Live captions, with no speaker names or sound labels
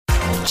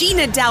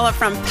Gina Della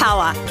from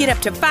Pella. Get up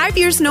to 5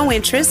 years no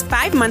interest,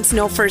 5 months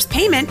no first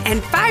payment,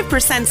 and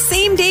 5%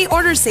 same-day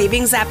order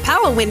savings at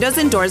Pella Windows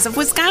and Doors of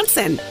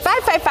Wisconsin.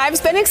 555's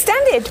been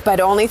extended,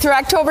 but only through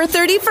October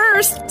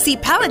 31st. See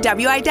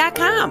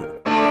PellaWI.com.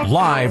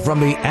 Live from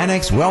the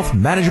Annex Wealth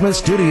Management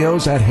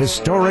Studios at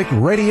historic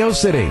Radio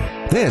City,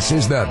 this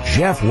is the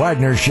Jeff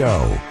Wagner Show.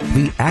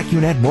 The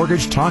AccuNet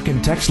Mortgage Talk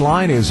and Text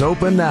line is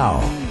open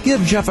now.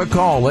 Give Jeff a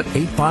call at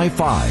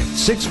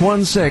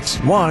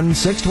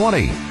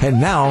 855-616-1620.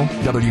 And now,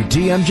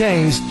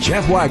 WTMJ's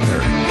Jeff Wagner.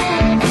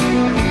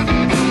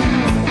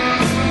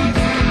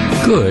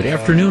 Good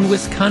afternoon,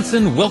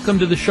 Wisconsin. Welcome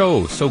to the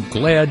show. So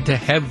glad to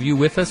have you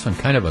with us on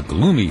kind of a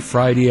gloomy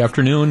Friday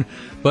afternoon.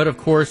 But, of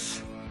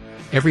course,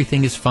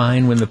 everything is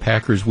fine when the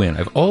Packers win.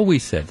 I've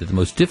always said that the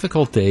most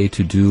difficult day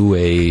to do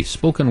a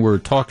spoken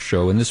word talk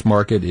show in this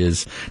market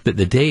is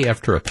the day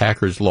after a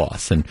Packers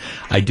loss. And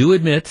I do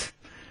admit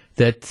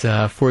that,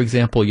 for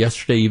example,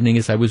 yesterday evening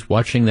as I was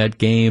watching that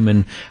game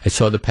and I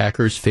saw the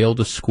Packers fail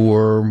to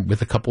score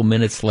with a couple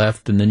minutes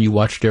left, and then you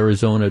watched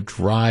Arizona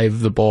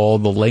drive the ball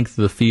the length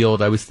of the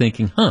field, I was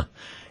thinking,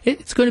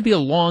 it's going to be a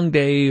long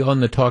day on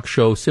the talk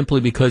show simply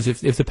because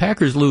if the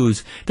Packers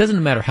lose, it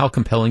doesn't matter how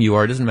compelling you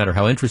are, it doesn't matter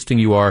how interesting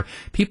you are,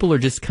 people are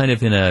just kind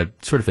of in a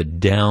sort of a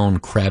down,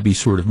 crabby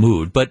sort of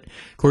mood. But,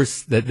 of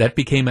course, that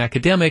became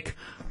academic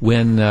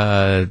when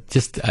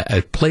just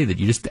a play that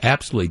you just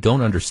absolutely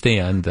don't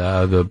understand.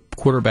 The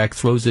quarterback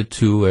throws it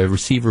to a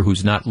receiver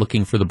who's not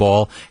looking for the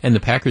ball, and the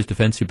Packers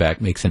defensive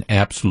back makes an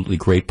absolutely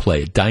great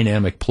play, a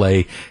dynamic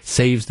play,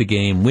 saves the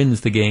game,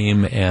 wins the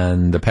game,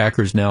 and the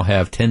Packers now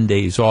have 10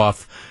 days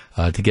off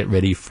to get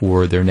ready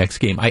for their next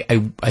game.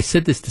 I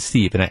said this to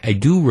Steve, and I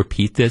do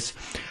repeat this.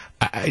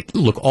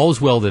 Look, all's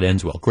well that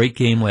ends well. Great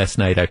game last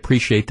night. I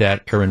appreciate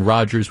that. Aaron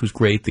Rodgers was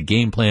great. The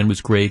game plan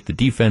was great. The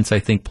defense, I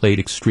think, played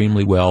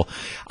extremely well.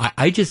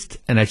 I just,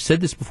 and I've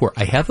said this before,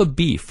 I have a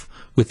beef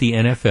with the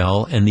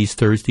NFL and these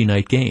Thursday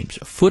night games.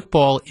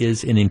 Football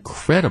is an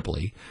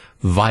incredibly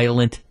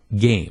violent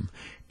game.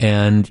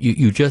 And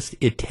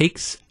it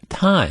takes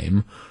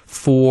time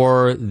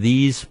for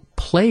these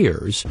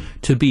players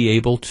to be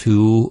able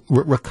to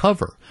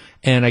recover.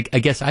 And I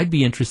guess I'd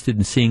be interested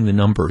in seeing the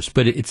numbers.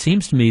 But it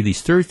seems to me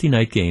these Thursday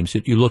night games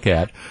that you look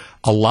at,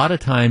 a lot of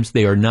times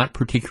they are not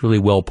particularly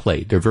well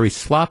played. They're very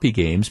sloppy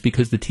games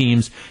because the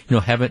teams,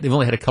 they've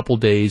only had a couple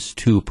days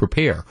to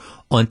prepare.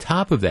 On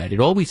top of that, it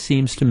always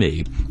seems to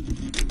me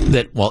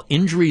that while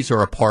injuries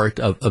are a part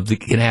of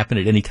can happen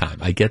at any time,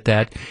 I get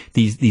that.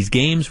 These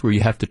games where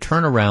you have to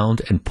turn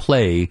around and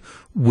play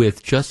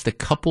with just a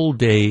couple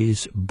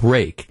days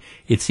break,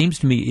 it seems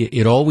to me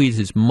it always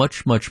is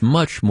much, much,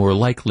 much more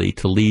likely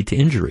to lead to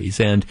injuries.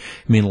 And,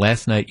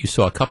 last night you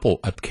saw a couple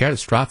of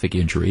catastrophic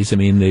injuries.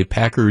 The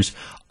Packers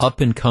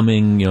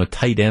up-and-coming,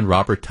 tight end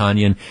Robert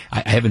Tonyan.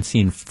 I haven't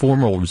seen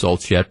formal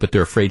results yet, but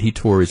they're afraid he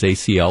tore his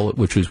ACL,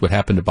 which was what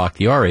happened to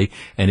Bakhtiari.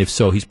 And if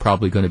so, he's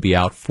probably going to be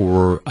out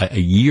for a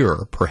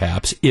year,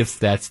 perhaps, if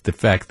that's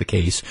the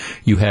case.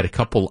 You had a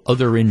couple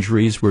other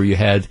injuries where you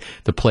had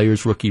the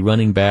player's rookie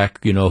running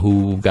back,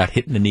 who got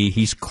hit in the knee.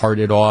 He's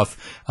carted off.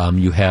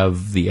 You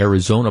have the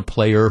Arizona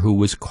player who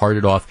was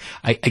carted off.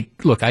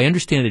 Look, I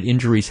understand that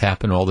injuries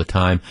happen all the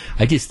time.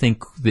 I just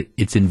think that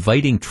it's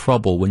inviting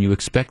trouble when you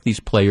expect these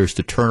players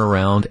to turn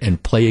around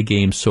and play a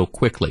game so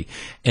quickly.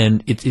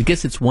 And I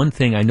guess it's one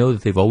thing. I know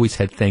that they've always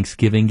had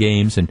Thanksgiving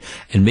games, and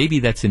maybe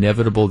that's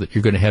inevitable that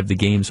you're going to have the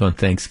games on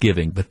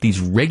Thanksgiving. But these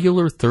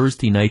regular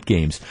Thursday night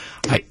games,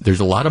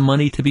 there's a lot of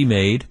money to be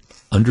made.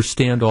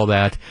 Understand all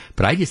that,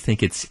 but I just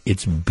think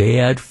it's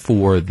bad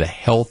for the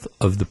health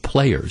of the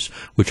players,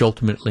 which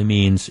ultimately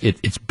means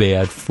it's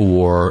bad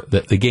for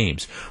the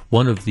games.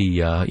 One of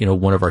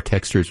one of our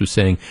texters was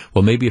saying,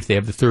 well, maybe if they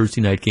have the Thursday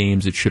night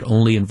games, it should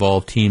only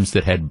involve teams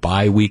that had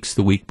bye weeks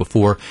the week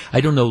before. I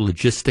don't know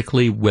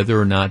logistically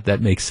whether or not that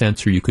makes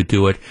sense or you could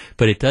do it,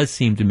 but it does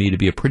seem to me to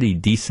be a pretty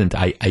decent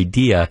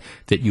idea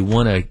that you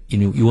want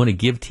to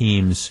give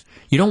teams.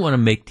 You don't want to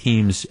make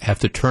teams have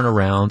to turn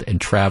around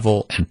and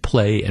travel and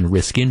play and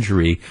risk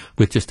injury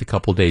with just a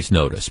couple days'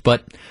 notice.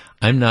 But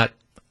I'm not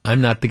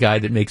the guy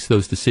that makes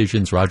those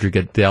decisions. Roger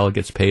Goodell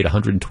gets paid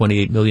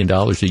 $128 million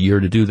a year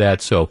to do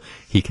that, so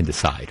he can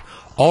decide.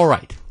 All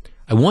right.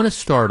 I want to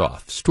start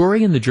off.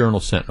 Story in the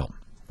Journal-Sentinel.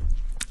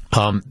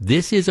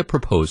 This is a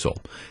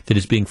proposal that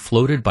is being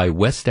floated by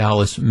West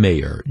Dallas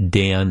Mayor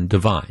Dan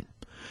Devine.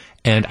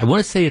 And I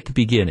want to say at the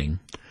beginning,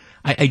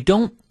 I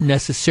don't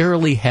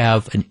necessarily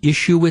have an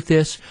issue with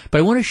this, but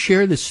I want to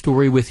share this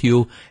story with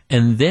you,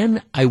 and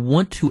then I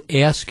want to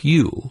ask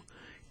you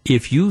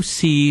if you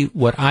see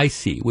what I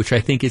see, which I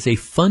think is a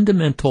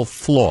fundamental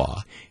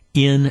flaw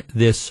in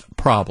this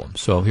problem.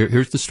 So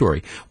here's the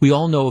story. We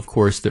all know, of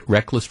course, that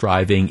reckless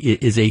driving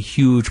is a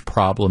huge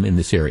problem in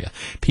this area.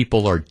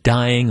 People are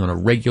dying on a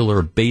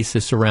regular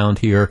basis around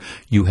here.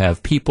 You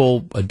have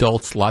people,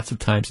 adults, lots of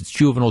times it's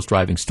juveniles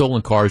driving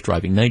stolen cars,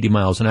 driving 90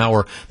 miles an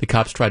hour. The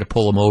cops try to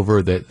pull them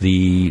over.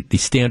 The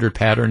standard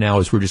pattern now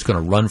is we're just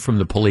going to run from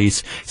the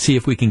police, see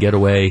if we can get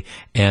away,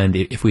 and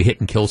if we hit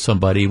and kill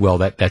somebody, well,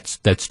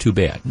 that's too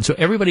bad. And so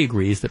everybody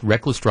agrees that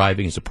reckless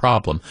driving is a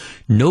problem.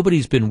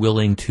 Nobody's been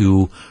willing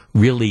to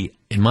really,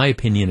 in my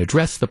opinion,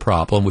 address the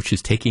problem, which is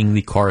taking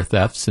the car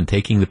thefts and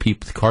taking the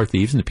car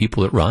thieves and the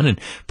people that run and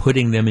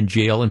putting them in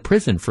jail and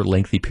prison for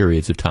lengthy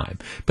periods of time.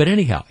 But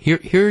anyhow,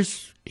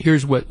 here's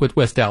what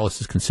West Dallas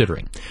is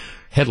considering.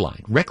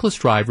 Headline: reckless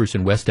drivers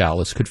in West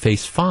Dallas could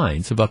face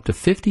fines of up to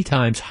 50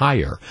 times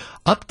higher,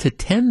 up to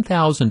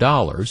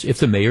 $10,000 if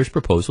the mayor's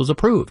proposal is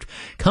approved.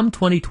 Come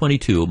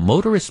 2022,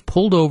 motorists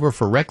pulled over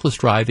for reckless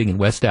driving in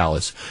West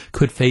Dallas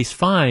could face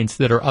fines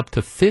that are up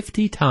to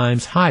 50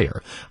 times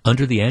higher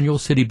under the annual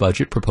city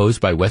budget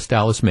proposed by West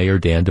Dallas Mayor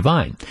Dan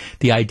Devine.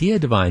 The idea,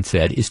 Devine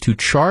said, is to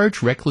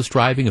charge reckless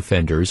driving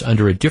offenders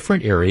under a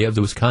different area of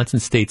the Wisconsin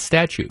state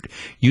statute,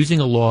 using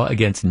a law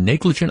against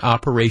negligent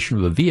operation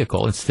of a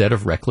vehicle instead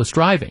of reckless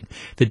driving.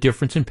 The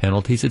difference in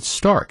penalties is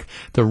stark.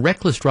 The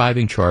reckless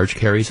driving charge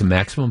carries a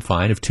maximum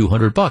fine of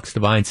 $200,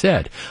 Devine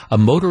said. A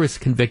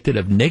motorist convicted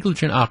of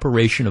negligent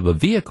operation of a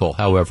vehicle,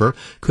 however,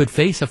 could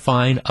face a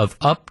fine of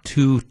up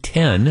to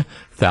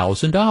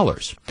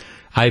 $10,000.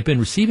 I've been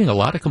receiving a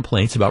lot of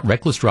complaints about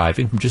reckless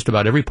driving from just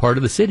about every part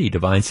of the city,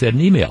 Devine said in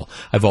an email.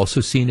 I've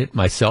also seen it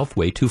myself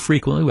way too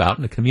frequently out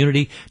in the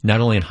community,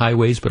 not only on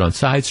highways but on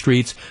side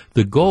streets.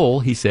 The goal,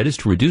 he said, is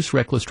to reduce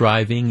reckless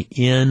driving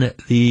in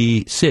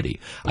the city.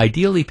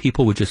 Ideally,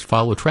 people would just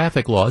follow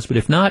traffic laws, but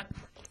if not,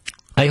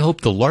 I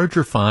hope the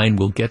larger fine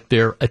will get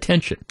their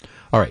attention.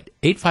 All right,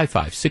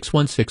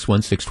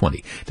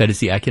 855-616-1620. That is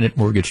the Acunet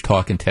Mortgage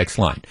talk and text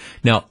line.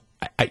 Now,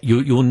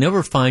 you'll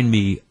never find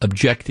me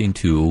objecting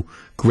to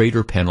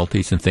greater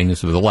penalties and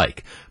things of the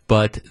like.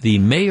 But the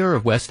mayor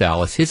of West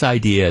Dallas, his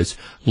idea is,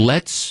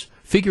 let's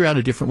figure out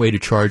a different way to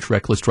charge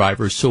reckless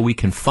drivers so we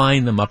can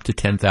fine them up to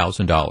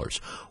 $10,000.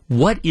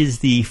 What is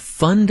the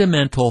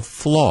fundamental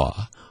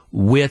flaw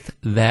with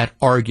that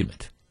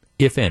argument,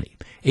 if any?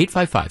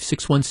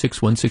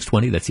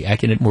 855-616-1620. That's the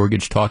Acunet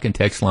Mortgage talk and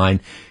text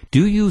line.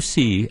 Do you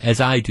see, as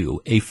I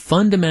do, a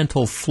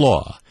fundamental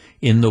flaw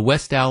in the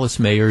West Dallas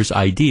mayor's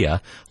idea?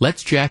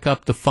 Let's jack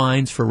up the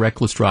fines for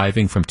reckless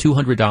driving from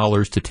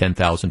 $200 to $10,000.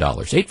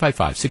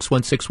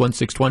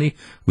 855-616-1620.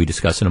 We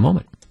discuss in a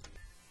moment.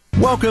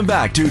 Welcome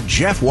back to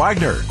Jeff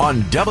Wagner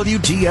on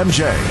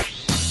WTMJ.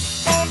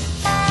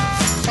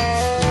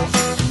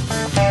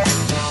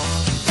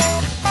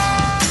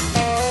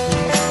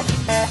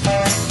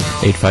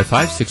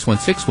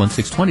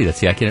 855-616-1620. That's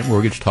the Acunet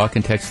Mortgage talk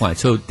and text line.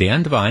 So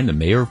Dan Devine, the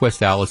mayor of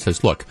West Dallas,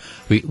 says, look,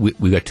 we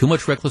got too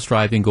much reckless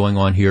driving going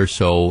on here,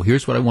 so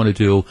here's what I want to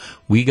do.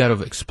 We got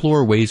to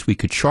explore ways we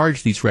could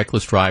charge these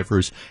reckless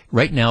drivers.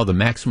 Right now, the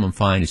maximum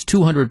fine is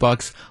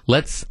 $200.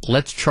 Let's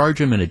charge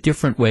them in a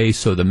different way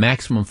so the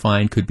maximum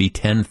fine could be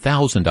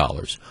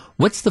 $10,000.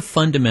 What's the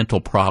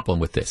fundamental problem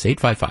with this?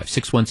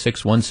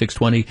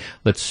 855-616-1620.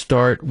 Let's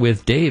start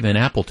with Dave in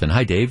Appleton.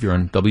 Hi, Dave. You're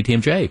on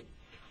WTMJ.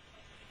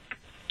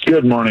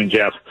 Good morning,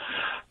 Jeff.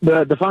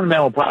 The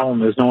fundamental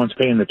problem is no one's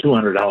paying the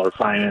 $200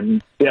 fine,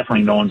 and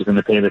definitely no one's going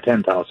to pay the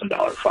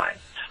 $10,000 fine.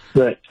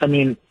 But, I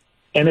mean,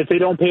 and if they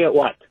don't pay it,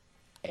 what?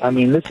 I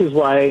mean, this is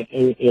why,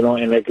 and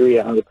I agree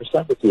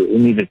 100% with you. We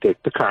need to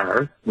take the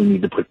car. We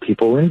need to put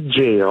people in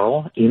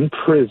jail, in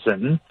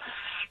prison,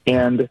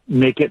 and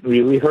make it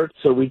really hurt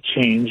so we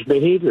change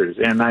behaviors.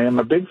 And I am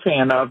a big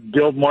fan of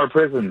build more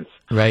prisons.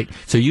 Right.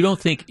 So you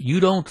don't think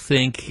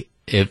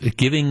if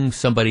giving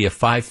somebody a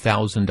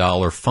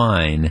 $5,000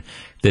 fine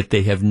that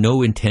they have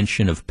no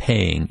intention of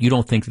paying, you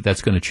don't think that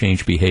that's going to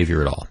change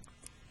behavior at all?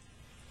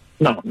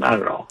 No, not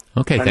at all.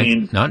 Okay,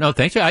 thanks.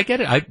 I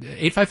get it.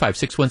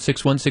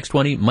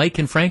 855-616-1620. Mike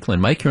in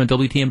Franklin. Mike, you're on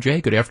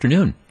WTMJ. Good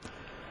afternoon.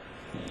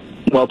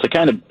 Well, to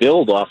kind of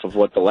build off of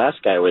what the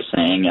last guy was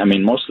saying, I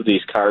mean, most of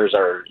these cars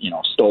are,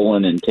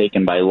 stolen and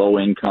taken by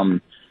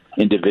low-income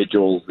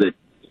individuals that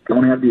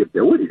don't have the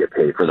ability to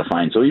pay for the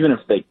fine. So even if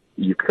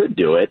you could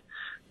do it,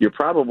 you're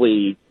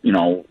probably,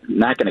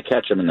 not going to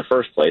catch them in the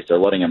first place. They're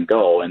letting them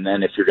go. And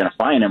then if you're going to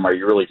fine them, are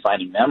you really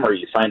fining them, or are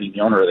you fining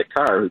the owner of the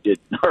car who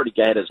already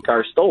got his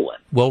car stolen?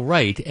 Well,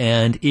 right.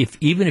 And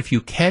even if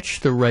you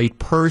catch the right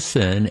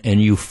person and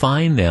you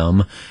fine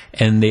them,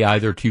 and they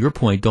either, to your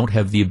point, don't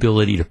have the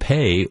ability to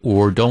pay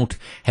or don't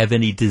have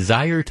any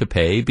desire to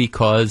pay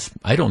because,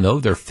 I don't know,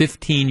 they're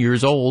 15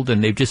 years old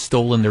and they've just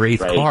stolen their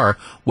eighth car.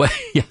 Well,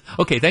 yeah.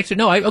 Okay, thanks.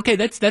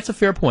 That's a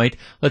fair point.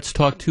 Let's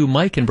talk to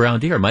Mike in Brown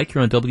Deer. Mike,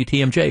 you're on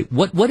WTMJ.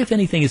 What, if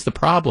anything, is the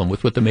problem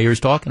with what the mayor's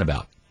talking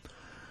about?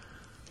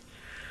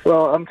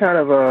 Well, I'm kind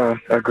of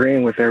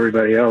agreeing with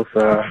everybody else.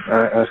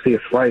 I see it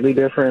slightly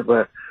different,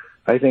 but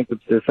I think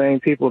it's the same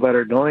people that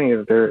are doing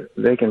it,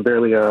 they can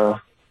barely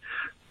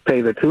pay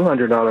the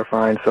 $200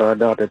 fine, so I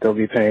doubt that they'll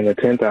be paying the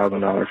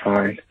 $10,000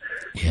 fine.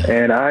 Yeah.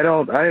 And I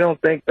don't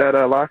think that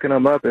locking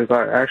them up is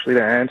actually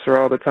the answer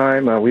all the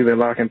time. We've been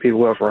locking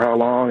people up for how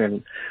long,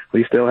 and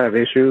we still have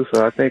issues.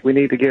 So I think we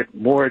need to get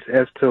more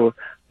as to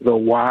the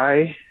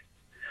why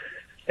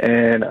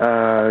and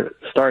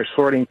start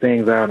sorting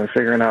things out and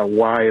figuring out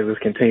why is this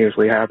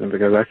continuously happening.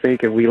 Because I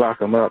think if we lock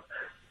them up,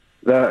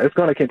 it's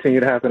going to continue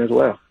to happen as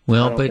well.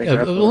 Well, but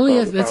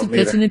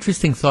that's an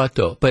interesting thought,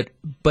 though. But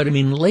I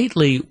mean,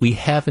 lately we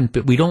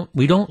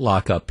don't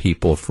lock up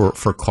people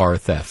for car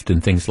theft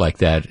and things like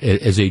that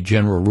as a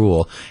general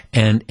rule,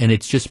 and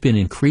it's just been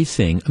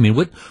increasing. I mean,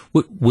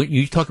 what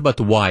you talk about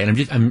the why,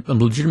 and I'm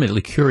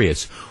legitimately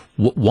curious.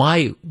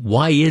 Why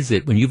is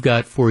it when you've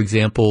got, for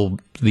example,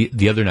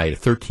 the other night, a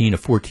 13, a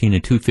 14,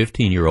 and two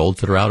 15-year-olds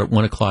that are out at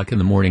 1 o'clock in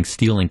the morning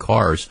stealing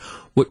cars?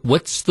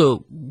 What's the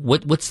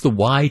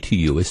why to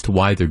you as to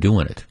why they're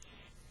doing it?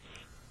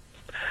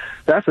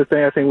 That's the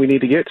thing I think we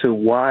need to get to.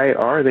 Why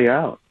are they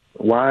out?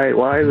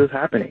 Why is this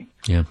happening?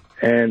 Yeah.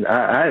 And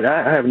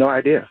I have no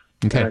idea.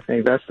 Okay. And I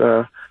think that's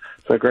a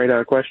great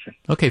question.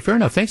 Okay, fair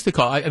enough. Thanks for the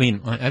call. I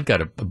mean, I've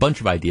got a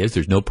bunch of ideas.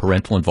 There's no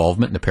parental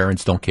involvement, and the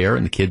parents don't care,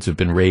 and the kids have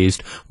been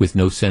raised with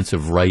no sense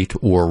of right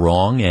or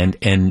wrong,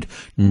 and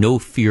no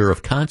fear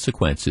of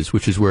consequences,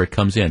 which is where it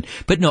comes in.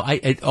 But no,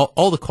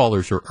 all the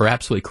callers are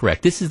absolutely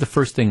correct. This is the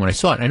first thing when I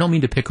saw it, and I don't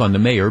mean to pick on the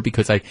mayor,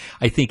 because I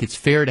think it's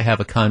fair to have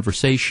a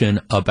conversation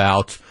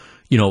about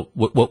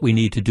what we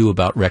need to do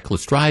about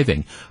reckless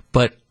driving.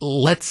 But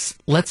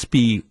let's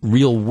be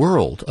real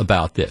world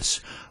about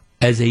this.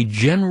 As a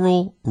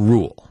general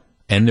rule,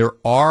 and there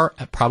are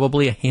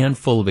probably a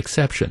handful of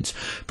exceptions,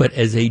 but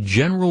as a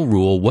general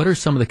rule, what are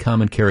some of the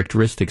common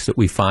characteristics that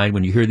we find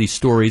when you hear these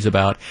stories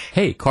about,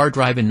 hey, car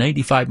driving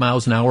 95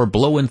 miles an hour,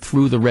 blowing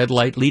through the red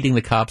light, leading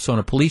the cops on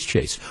a police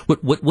chase?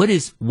 What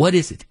is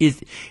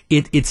it?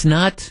 It's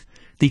not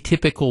the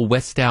typical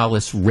West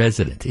Dallas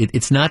resident.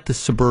 It's not the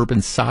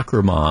suburban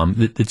soccer mom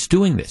that's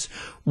doing this.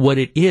 What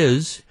it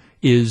is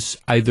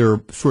either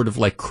sort of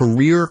like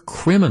career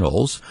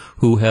criminals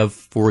who have,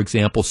 for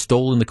example,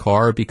 stolen the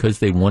car because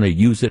they want to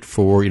use it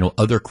for,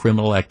 other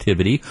criminal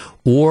activity,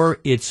 or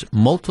it's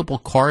multiple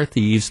car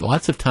thieves,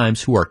 lots of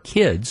times who are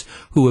kids,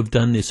 who have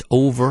done this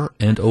over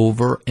and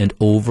over and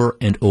over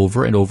and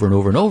over and over and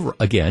over and over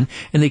again,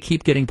 and they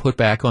keep getting put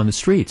back on the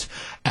streets.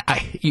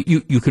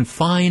 You can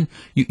find,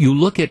 you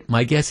look at,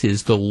 my guess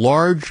is, the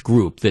large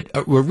group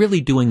that we're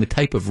really doing the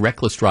type of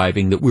reckless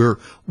driving that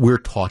we're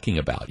talking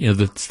about,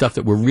 the stuff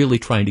that we're really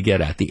trying to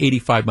get at, the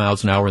 85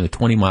 miles an hour in the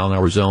 20 mile an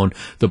hour zone,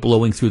 the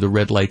blowing through the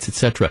red lights,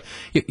 etc.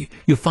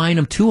 You fine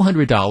them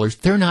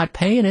 $200, they're not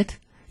paying it.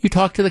 You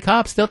talk to the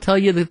cops, they'll tell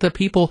you that the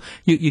people,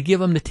 you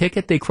give them the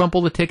ticket, they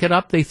crumple the ticket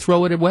up, they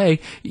throw it away.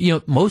 I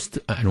don't want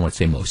to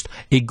say most,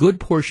 a good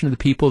portion of the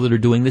people that are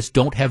doing this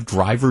don't have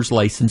driver's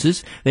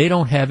licenses, they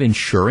don't have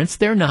insurance,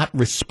 they're not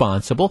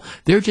responsible,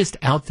 they're just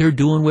out there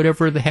doing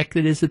whatever the heck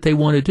it is that they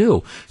want to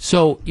do.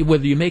 So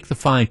whether you make the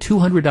fine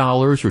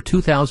 $200 or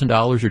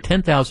 $2,000 or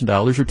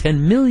 $10,000 or $10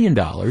 million,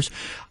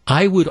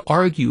 I would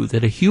argue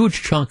that a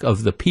huge chunk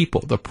of the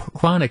people, the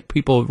chronic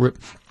people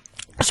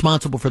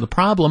responsible for the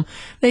problem,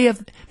 they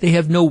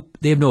have no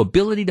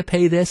ability to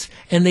pay this,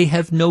 and they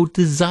have no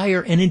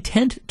desire and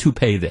intent to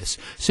pay this.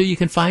 So you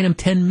can fine them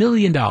 $10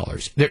 million.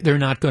 They're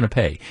not going to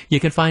pay. You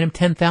can fine them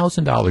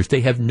 $10,000.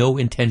 They have no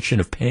intention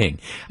of paying.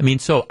 I mean,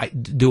 so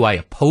do I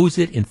oppose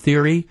it in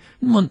theory?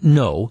 Well,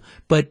 no.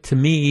 But to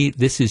me,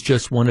 this is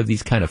just one of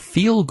these kind of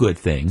feel-good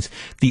things.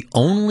 The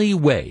only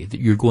way that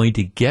you're going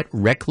to get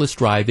reckless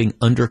driving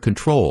under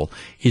control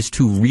is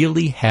to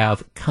really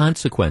have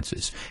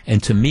consequences.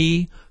 And to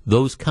me,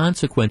 those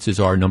consequences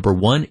are, number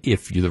one,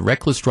 if the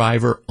reckless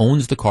driver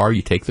owns the car,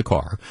 you take the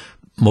car.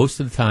 Most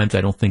of the times,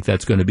 I don't think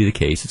that's going to be the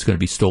case. It's going to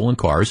be stolen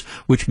cars,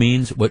 which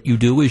means what you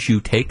do is you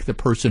take the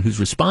person who's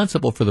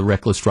responsible for the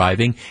reckless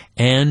driving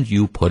and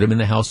you put him in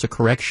the house of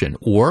correction.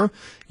 Or,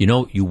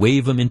 you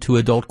wave him into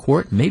adult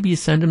court. Maybe you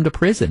send him to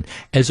prison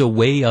as a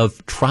way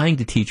of trying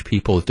to teach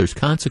people that there's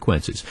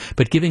consequences.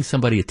 But giving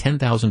somebody a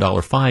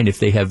 $10,000 fine if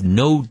they have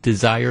no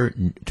desire,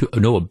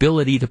 no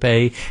ability to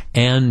pay,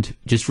 and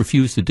just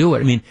refuse to do it.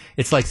 I mean,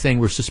 it's like saying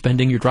we're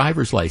suspending your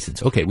driver's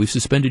license. Okay, we've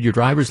suspended your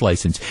driver's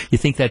license. You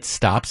think that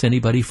stops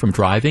anybody from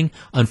driving?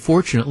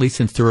 Unfortunately,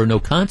 since there are no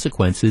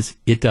consequences,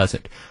 it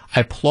doesn't. I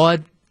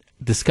applaud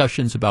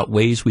discussions about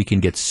ways we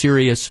can get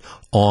serious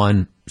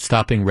on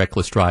stopping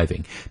reckless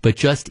driving, but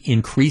just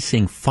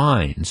increasing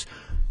fines,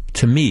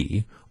 to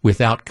me,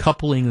 without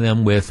coupling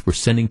them with we're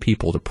sending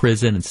people to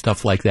prison and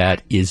stuff like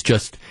that, is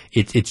just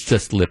it's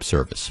just lip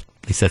service.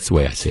 At least that's the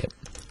way I see it.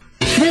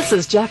 This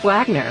is Jeff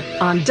Wagner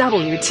on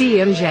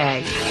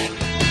WTMJ.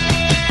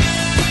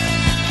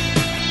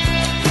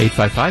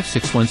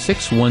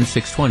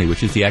 855-616-1620,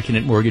 which is the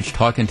Acunet Mortgage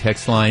talk and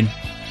text line.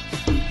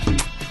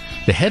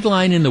 The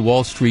headline in the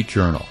Wall Street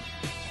Journal: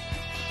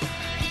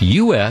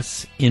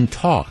 U.S. in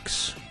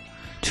talks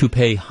to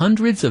pay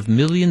hundreds of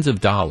millions of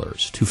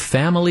dollars to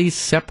families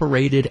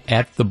separated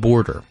at the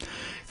border.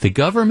 The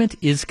government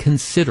is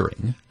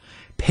considering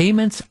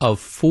payments of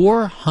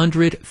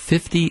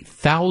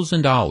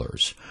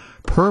 $450,000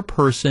 per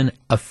person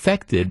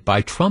affected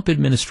by Trump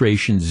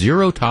administration's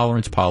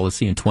zero-tolerance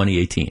policy in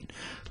 2018.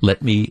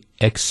 Let me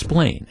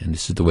explain, and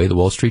this is the way the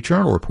Wall Street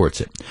Journal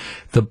reports it.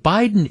 The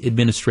Biden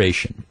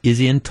administration is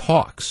in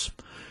talks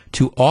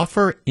to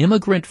offer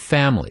immigrant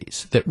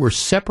families that were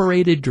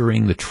separated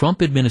during the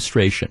Trump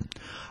administration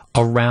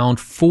around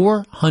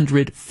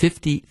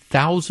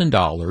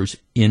 $450,000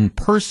 in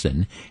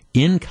person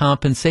in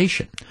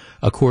compensation,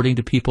 according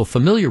to people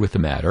familiar with the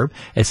matter,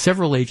 as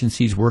several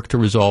agencies work to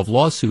resolve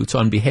lawsuits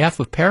on behalf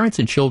of parents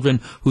and children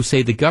who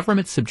say the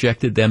government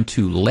subjected them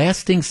to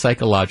lasting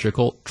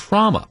psychological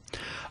trauma.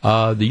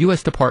 The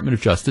U.S. Department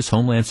of Justice,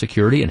 Homeland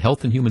Security, and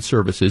Health and Human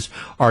Services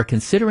are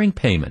considering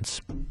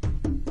payments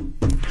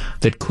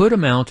that could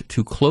amount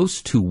to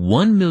close to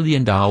 $1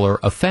 million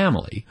a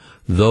family,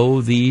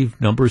 though the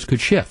numbers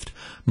could shift.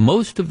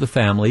 Most of the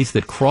families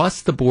that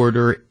crossed the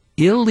border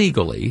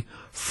illegally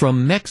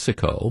from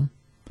Mexico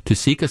to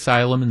seek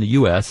asylum in the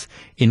U.S.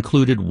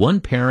 included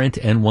one parent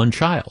and one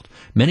child.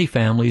 Many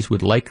families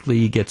would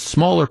likely get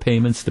smaller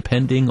payments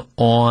depending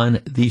on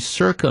the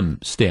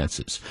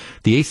circumstances.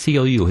 The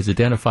ACLU has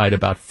identified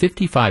about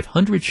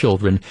 5,500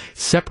 children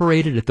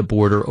separated at the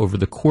border over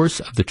the course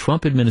of the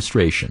Trump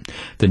administration.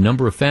 The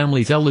number of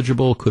families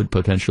eligible could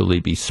potentially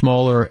be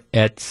smaller,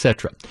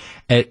 etc.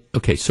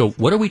 Okay, so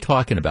what are we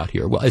talking about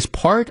here? Well, as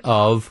part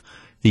of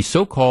the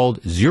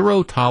so-called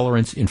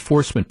zero-tolerance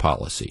enforcement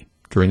policy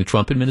during the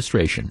Trump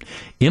administration,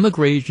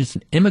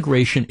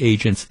 immigration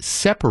agents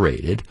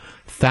separated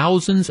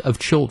thousands of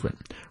children,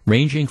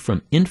 ranging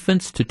from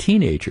infants to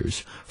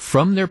teenagers,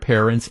 from their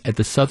parents at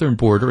the southern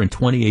border in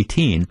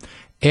 2018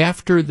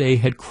 after they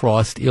had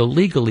crossed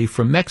illegally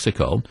from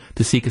Mexico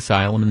to seek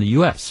asylum in the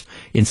U.S.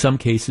 In some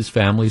cases,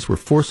 families were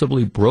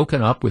forcibly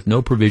broken up with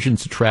no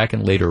provisions to track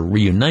and later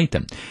reunite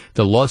them.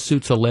 The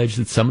lawsuits allege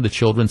that some of the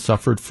children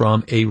suffered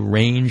from a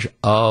range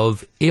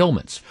of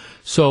ailments.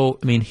 So,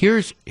 I mean,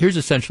 here's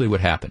essentially what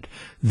happened.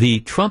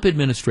 The Trump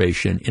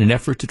administration, in an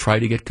effort to try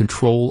to get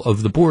control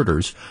of the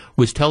borders,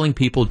 was telling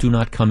people, do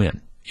not come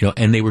in.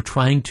 And they were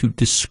trying to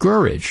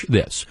discourage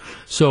this.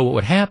 So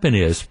what happened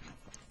is,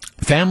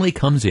 family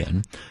comes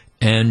in,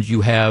 and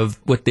you have,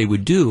 what they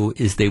would do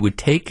is they would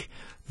take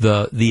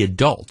the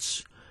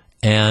adults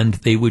and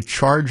they would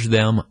charge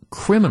them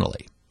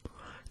criminally.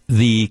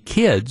 The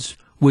kids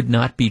would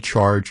not be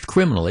charged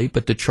criminally,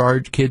 but the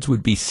charged kids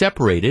would be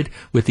separated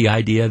with the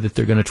idea that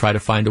they're going to try to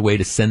find a way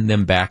to send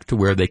them back to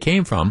where they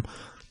came from,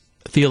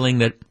 feeling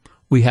that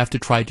we have to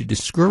try to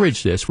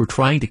discourage this. We're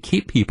trying to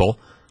keep people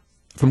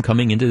from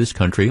coming into this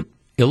country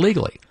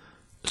illegally.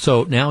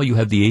 So now you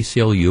have the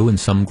ACLU and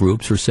some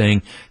groups who are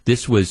saying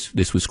this was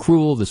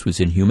cruel, this was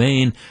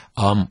inhumane.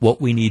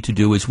 What we need to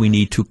do is we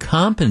need to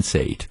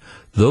compensate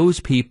those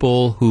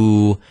people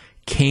who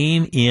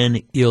came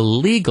in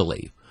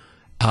illegally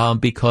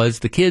because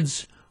the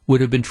kids would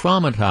have been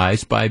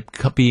traumatized by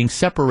being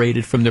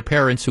separated from their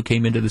parents who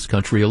came into this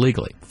country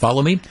illegally.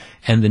 Follow me?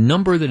 And the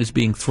number that is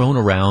being thrown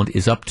around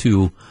is up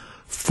to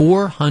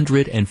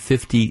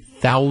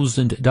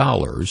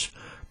 $450,000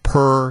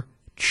 per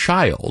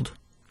child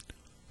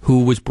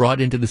who was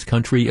brought into this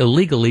country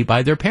illegally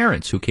by their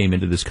parents who came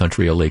into this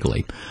country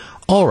illegally.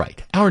 All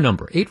right, our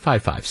number,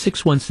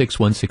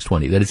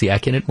 855-616-1620. That is the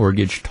Acunet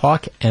Mortgage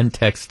talk and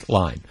text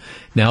line.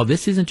 Now,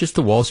 this isn't just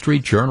the Wall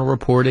Street Journal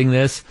reporting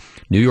this.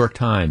 New York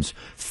Times.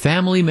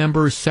 Family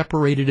members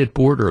separated at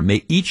border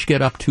may each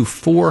get up to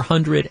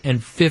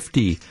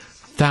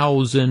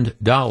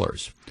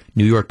 $450,000.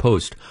 New York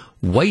Post.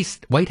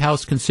 White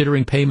House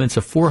considering payments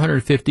of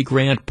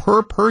 $450,000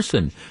 per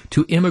person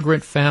to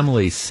immigrant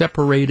families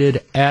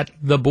separated at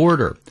the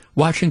border.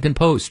 Washington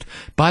Post.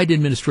 Biden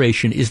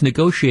administration is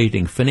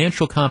negotiating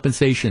financial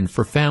compensation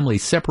for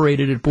families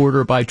separated at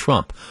border by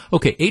Trump.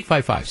 Okay,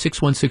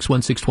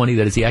 855-616-1620.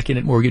 That is the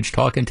Acunet Mortgage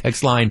talk and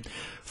text line. Up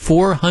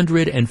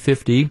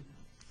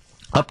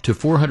to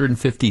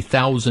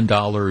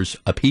 $450,000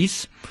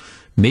 apiece.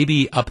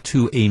 Maybe up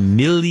to $1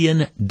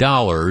 million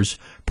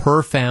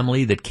per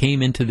family that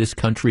came into this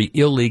country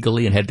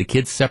illegally and had the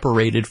kids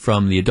separated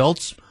from the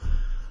adults.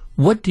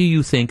 What do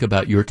you think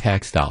about your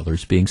tax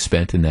dollars being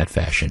spent in that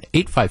fashion?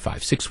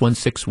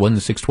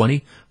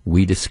 855-616-1620.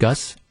 We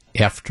discuss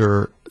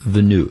after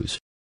the news.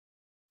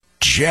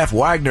 Jeff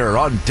Wagner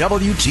on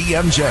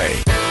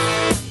WTMJ.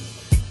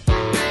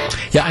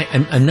 Yeah,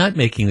 I'm not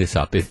making this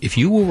up. If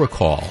you will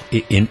recall,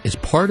 as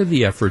part of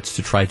the efforts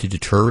to try to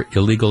deter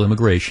illegal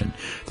immigration,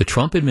 the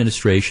Trump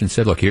administration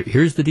said, look,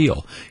 here's the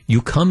deal.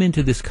 You come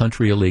into this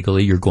country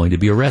illegally, you're going to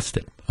be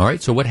arrested. All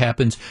right, so what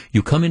happens?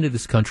 You come into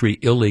this country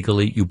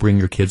illegally, you bring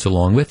your kids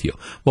along with you.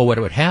 Well, what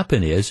would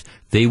happen is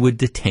they would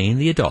detain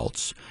the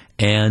adults,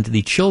 and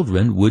the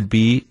children would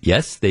be,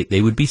 yes,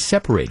 they would be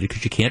separated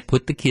because you can't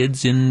put the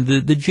kids in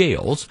the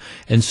jails.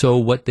 And so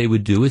what they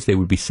would do is they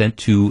would be sent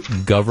to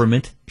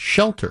government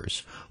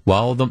shelters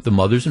while the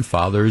mothers and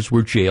fathers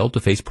were jailed to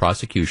face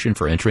prosecution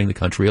for entering the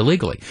country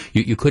illegally.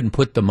 You couldn't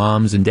put the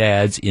moms and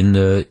dads in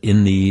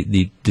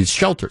the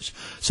shelters.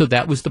 So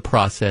that was the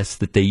process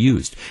that they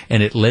used.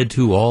 And it led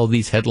to all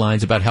these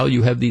headlines about how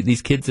you have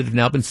these kids that have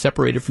now been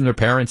separated from their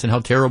parents and how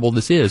terrible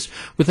this is,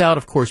 without,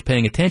 of course,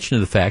 paying attention to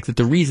the fact that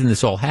the reason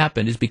this all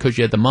happened is because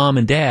you had the mom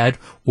and dad,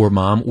 or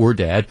mom or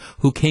dad,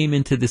 who came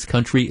into this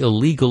country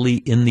illegally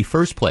in the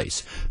first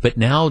place. But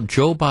now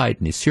Joe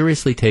Biden is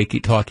seriously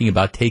talking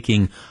about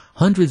taking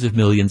hundreds of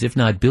millions, if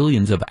not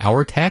billions, of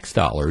our tax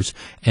dollars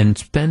and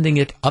spending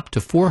it up to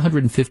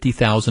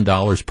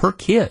 $450,000 per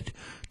kid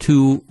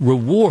to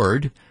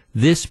reward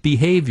this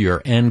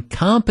behavior and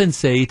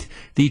compensate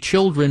the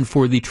children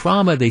for the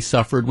trauma they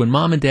suffered when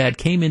mom and dad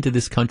came into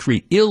this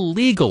country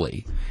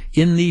illegally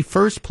in the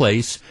first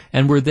place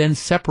and were then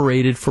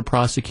separated for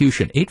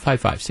prosecution.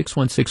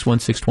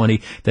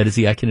 855-616-1620. That is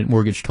the Acunet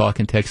Mortgage Talk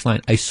and Text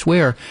line. I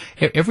swear,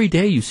 every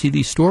day you see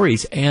these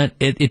stories, and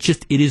it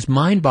is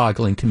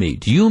mind-boggling to me.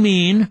 Do you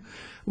mean,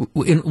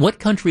 in what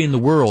country in the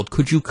world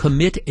could you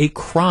commit a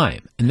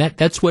crime? And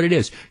that's what it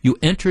is. You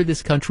enter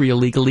this country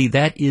illegally,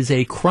 that is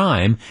a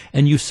crime,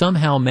 and you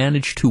somehow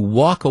manage to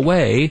walk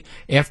away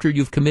after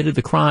you've committed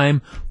the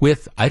crime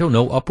with, I don't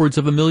know, upwards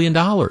of $1 million.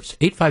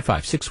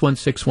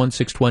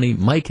 855-616-1620.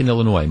 Mike in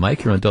Illinois.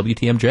 Mike, you're on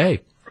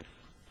WTMJ.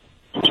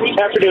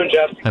 Afternoon,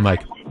 Jeff. Hi,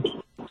 Mike.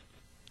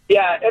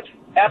 Yeah, it's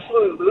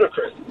absolutely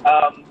ludicrous.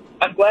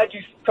 I'm glad you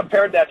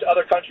compared that to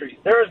other countries.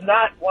 There is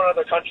not one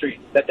other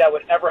country that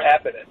would ever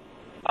happen in.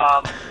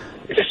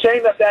 It's a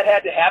shame that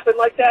had to happen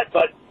like that,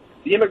 but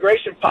the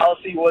immigration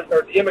policy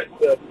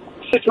the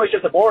situation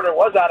at the border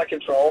was out of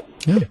control.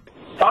 Yeah. It's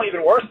probably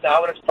even worse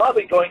now, and it's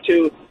probably going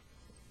to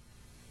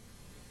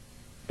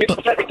people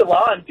take the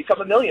law and become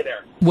a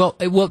millionaire. Well,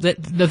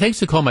 thanks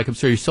for the call, Mike. I'm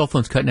sorry, your cell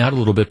phone's cutting out a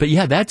little bit, but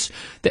yeah, I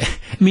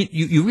mean,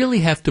 you really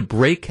have to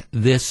break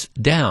this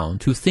down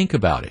to think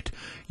about it.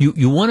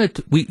 You wanted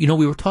to, we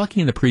were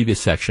talking in the previous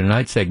section,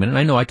 and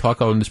I know I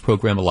talk on this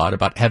program a lot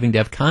about having to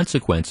have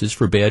consequences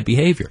for bad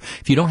behavior.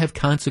 If you don't have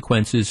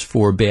consequences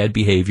for bad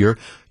behavior,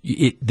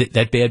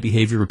 that bad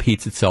behavior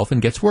repeats itself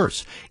and gets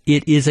worse.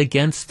 It is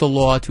against the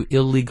law to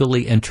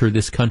illegally enter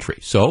this country.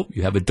 So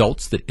you have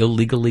adults that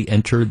illegally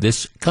enter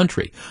this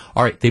country.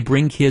 All right, they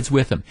bring kids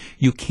with them.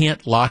 You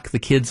can't lock the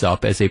kids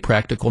up as a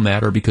practical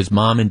matter because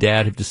mom and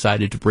dad have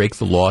decided to break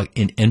the law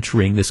in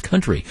entering this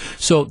country.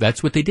 So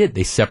that's what they did.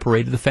 They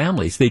separated the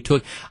families.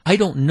 I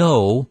don't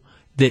know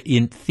that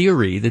in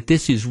theory that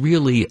this is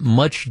really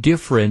much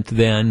different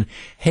than,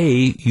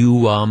 hey,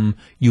 you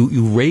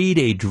raid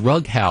a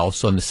drug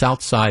house on the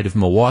south side of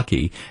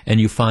Milwaukee and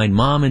you find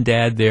mom and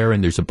dad there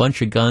and there's a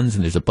bunch of guns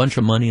and there's a bunch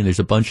of money and there's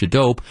a bunch of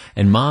dope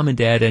and mom and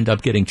dad end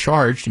up getting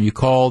charged and you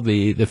call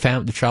the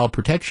child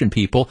protection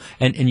people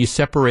and you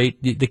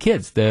separate the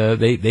kids.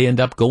 They end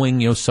up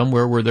going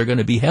somewhere where they're going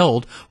to be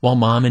held while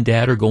mom and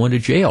dad are going to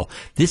jail.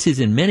 This is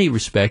in many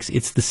respects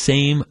it's the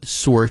same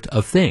sort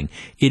of thing.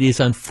 It is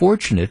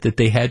unfortunate that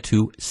they had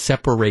to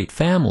separate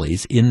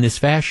families in this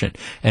fashion.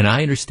 And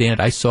I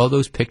understand, I saw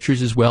those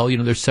pictures as well,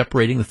 they're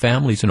separating the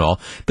families and all.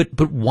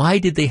 But why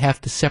did they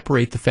have to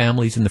separate the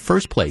families in the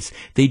first place?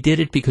 They did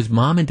it because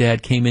mom and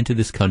dad came into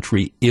this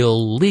country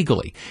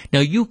illegally. Now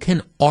you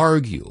can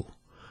argue,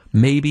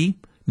 maybe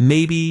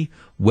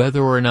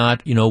whether or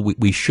not,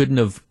 we shouldn't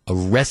have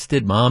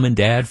arrested mom and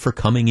dad for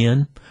coming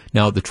in.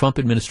 Now, the Trump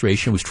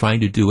administration was trying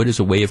to do it as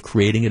a way of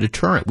creating a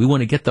deterrent. We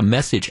want to get the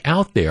message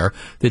out there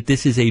that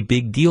this is a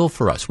big deal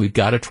for us. We've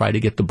got to try to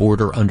get the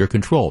border under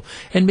control.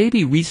 And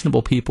maybe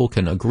reasonable people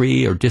can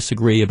agree or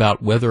disagree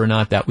about whether or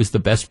not that was the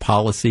best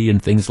policy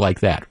and things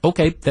like that.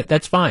 Okay,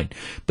 that's fine.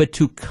 But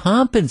to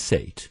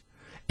compensate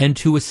and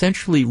to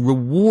essentially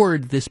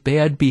reward this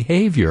bad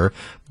behavior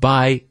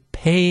by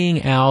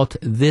paying out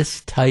this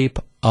type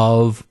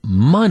of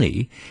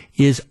money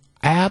is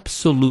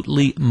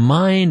absolutely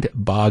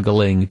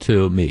mind-boggling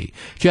to me.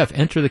 Jeff,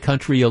 enter the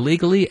country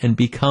illegally and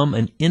become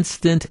an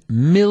instant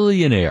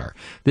millionaire.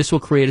 This will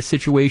create a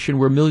situation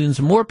where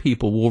millions more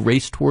people will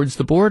race towards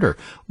the border.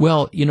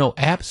 Well,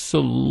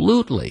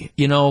 absolutely.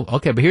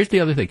 Okay, but here's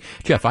the other thing.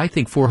 Jeff, I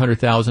think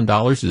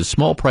 $400,000 is a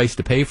small price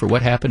to pay for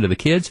what happened to the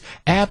kids.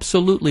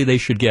 Absolutely, they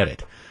should get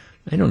it.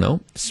 I don't know.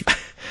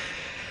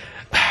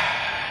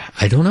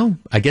 I don't know.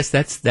 I guess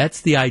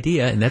that's the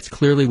idea, and that's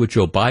clearly what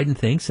Joe Biden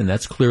thinks, and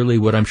that's clearly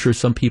what I'm sure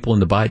some people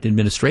in the Biden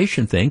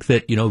administration think,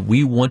 that,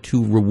 we want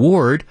to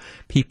reward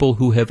people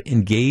who have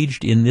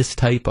engaged in this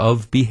type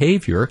of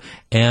behavior,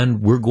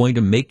 and we're going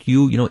to make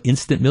you,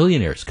 instant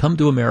millionaires. Come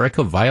to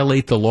America,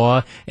 violate the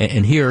law,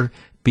 and here,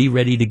 be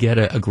ready to get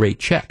a great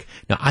check.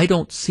 Now, I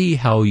don't see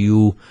how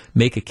you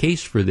make a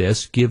case for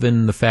this,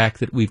 given the fact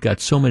that we've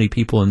got so many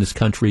people in this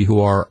country who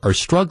are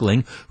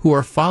struggling, who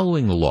are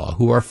following the law,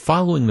 who are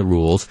following the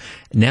rules.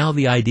 Now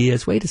the idea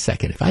is, wait a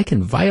second, if I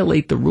can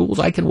violate the rules,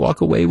 I can walk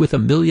away with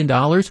 $1 million.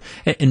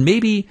 And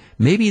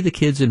maybe the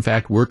kids, in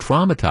fact, were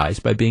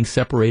traumatized by being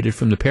separated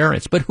from the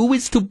parents. But who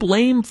is to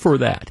blame for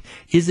that?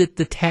 Is it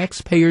the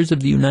taxpayers of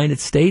the United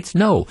States?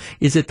 No.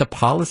 Is it the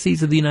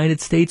policies of the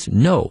United States?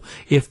 No.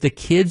 If the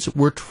kids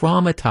were were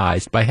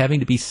traumatized by having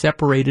to be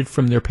separated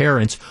from their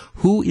parents.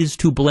 Who is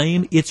to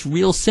blame? It's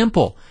real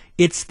simple.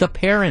 It's the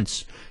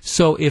parents.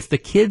 So if the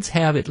kids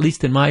have, at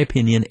least in my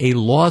opinion, a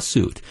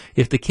lawsuit,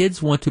 if the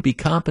kids want to be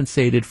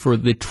compensated for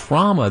the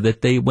trauma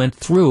that they went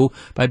through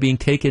by being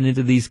taken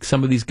into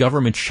some of these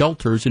government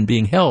shelters and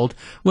being held,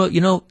 well,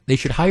 they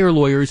should hire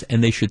lawyers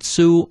and they should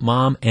sue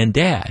mom and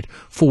dad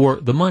for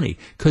the money.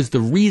 Because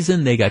the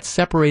reason they got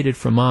separated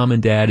from mom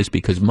and dad is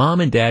because mom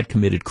and dad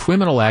committed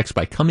criminal acts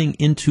by coming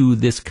into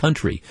this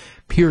country,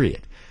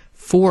 period.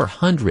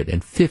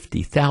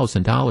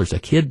 $450,000 a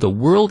kid. The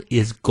world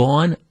is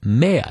gone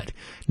mad.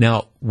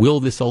 Now, will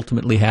this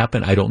ultimately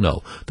happen? I don't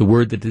know. The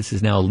word that this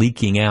is now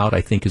leaking out,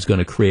 I think, is going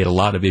to create a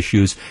lot of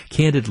issues.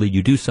 Candidly,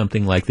 you do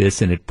something like this,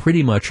 and it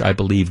pretty much, I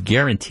believe,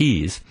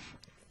 guarantees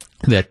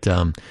that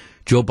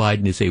Joe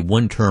Biden is a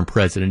one-term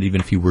president,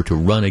 even if he were to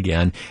run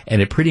again,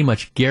 and it pretty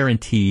much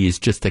guarantees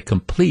just a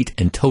complete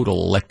and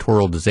total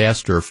electoral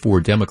disaster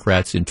for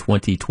Democrats in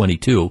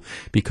 2022,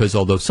 because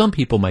although some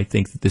people might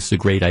think that this is a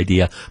great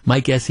idea, my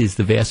guess is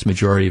the vast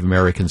majority of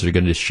Americans are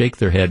going to shake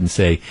their head and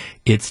say,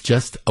 it's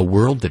just a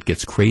world that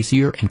gets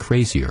crazier and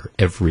crazier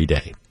every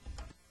day.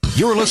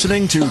 You're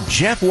listening to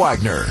Jeff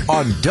Wagner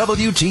on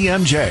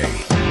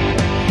WTMJ.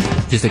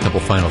 Just a couple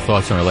final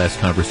thoughts on our last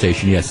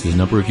conversation. Yes, there's a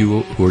number of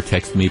you who are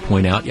texting me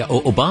point out,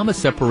 Obama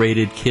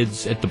separated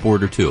kids at the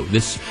border too.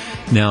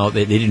 Now,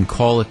 they didn't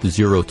call it the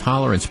zero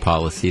tolerance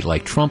policy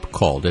like Trump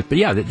called it, but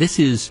yeah, this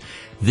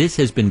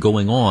has been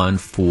going on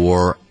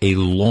for a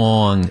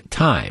long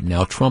time.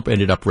 Now, Trump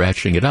ended up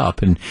ratcheting it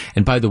up. And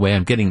by the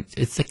way,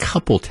 it's a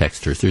couple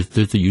texters.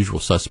 There's the usual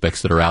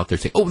suspects that are out there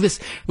saying,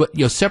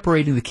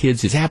 separating the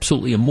kids is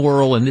absolutely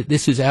immoral and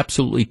this is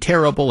absolutely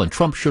terrible and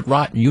Trump should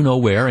rot and you know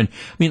where. And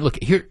I mean, look,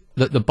 here,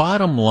 the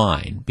bottom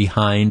line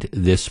behind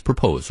this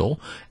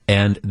proposal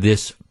and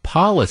this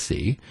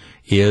policy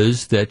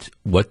is that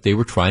what they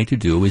were trying to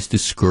do is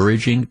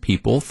discouraging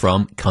people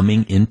from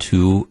coming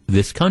into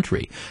this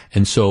country.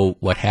 And so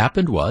what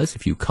happened was,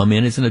 if you come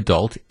in as an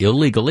adult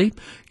illegally,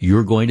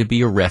 you're going to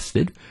be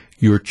arrested.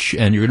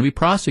 And you're going to be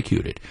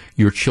prosecuted.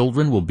 Your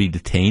children will be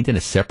detained in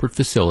a separate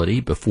facility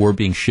before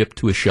being shipped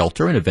to a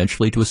shelter and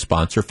eventually to a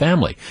sponsor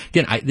family.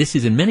 Again, this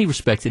is in many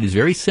respects, it is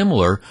very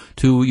similar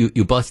to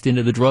you bust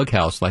into the drug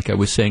house, like I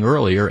was saying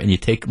earlier, and you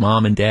take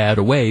mom and dad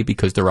away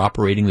because they're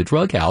operating the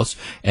drug house,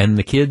 and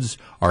the kids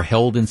are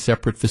held in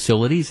separate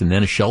facilities and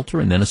then a shelter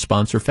and then a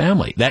sponsor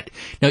family.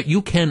 Now,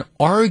 you can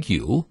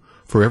argue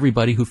for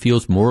everybody who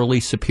feels morally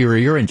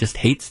superior and just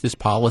hates this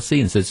policy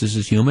and says this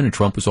is human and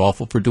Trump was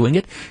awful for doing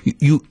it,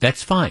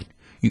 that's fine.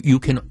 You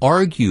can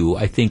argue,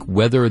 I think,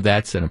 whether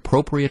that's an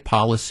appropriate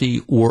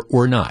policy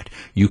or not.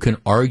 You can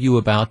argue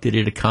about that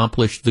it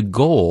accomplished the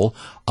goal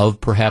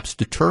of perhaps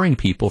deterring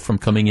people from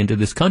coming into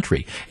this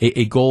country,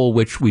 a goal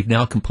which we've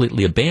now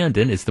completely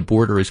abandoned as the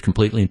border is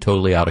completely and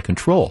totally out of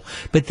control.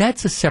 But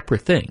that's a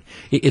separate thing.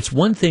 It's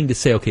one thing to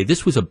say, okay,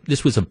 this was a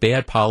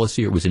bad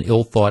policy or it was an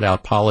ill thought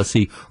out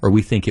policy or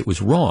we think it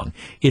was wrong.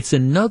 It's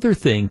another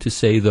thing to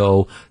say,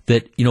 though,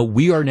 that,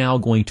 we are now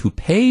going to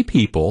pay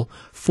people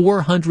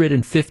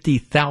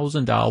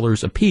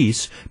 $450,000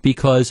 apiece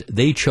because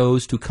they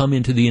chose to come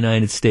into the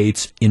United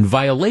States in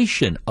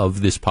violation of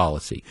this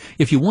policy.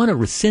 If you want to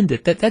rescind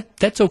it,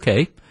 that's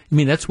okay. I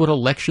mean, that's what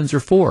elections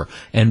are for.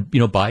 And,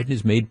 Biden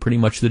has made pretty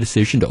much the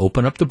decision to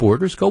open up the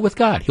borders. Go with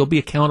God. He'll be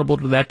accountable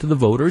to that to the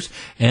voters.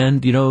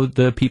 And,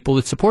 the people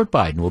that support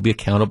Biden will be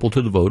accountable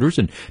to the voters.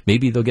 And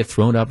maybe they'll get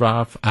thrown out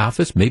of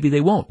office. Maybe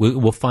they won't.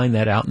 We'll find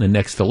that out in the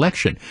next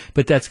election.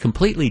 But that's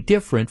completely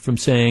different from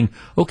saying,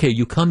 okay,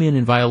 you come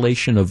in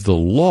violation of the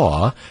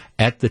law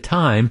at the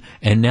time,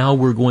 and now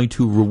we're going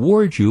to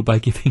reward you by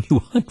giving you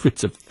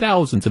hundreds of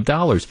thousands of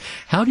dollars.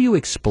 How do you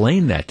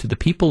explain that to the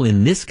people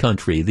in this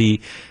country, the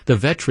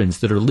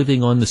veterans that are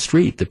living on the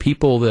street, the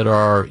people that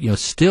are,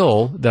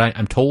 still, that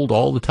I'm told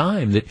all the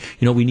time that,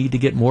 we need to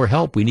get more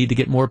help, we need to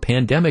get more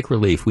pandemic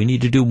relief, we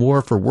need to do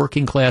more for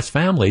working class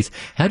families.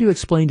 How do you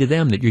explain to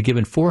them that you're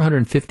giving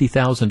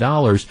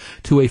 $450,000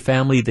 to a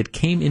family that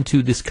came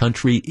into this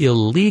country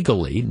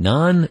illegally,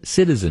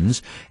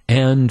 non-citizens,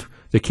 and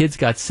the kids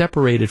got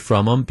separated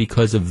from them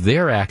because of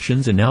their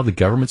actions, and now the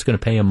government's going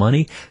to pay them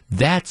money?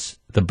 That's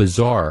the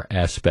bizarre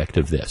aspect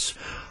of this.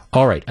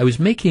 All right, I was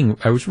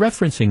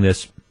referencing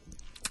this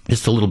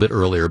just a little bit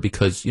earlier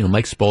because,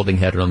 Mike Spaulding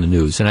had it on the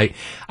news, and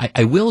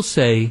I will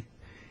say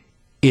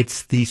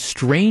it's the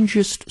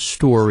strangest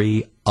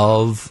story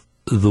of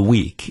the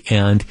week,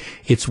 and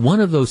it's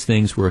one of those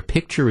things where a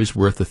picture is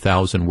worth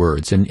 1,000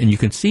 words, and you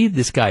can see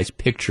this guy's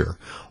picture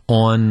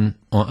on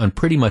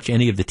pretty much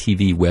any of the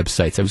TV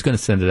websites. I was going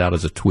to send it out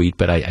as a tweet,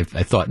 but I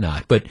thought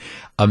not. But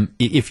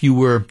if you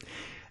were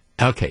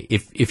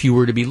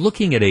to be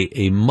looking at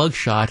a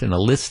mugshot and a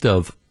list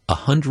of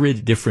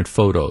 100 different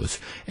photos,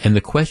 and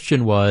the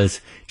question was,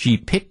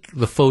 pick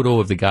the photo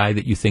of the guy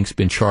that you think's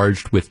been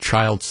charged with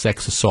child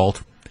sex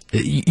assault,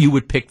 you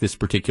would pick this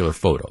particular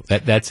photo.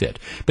 That's it.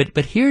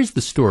 But here's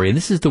the story, and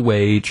this is the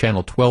way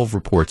Channel 12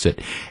 reports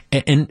it.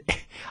 And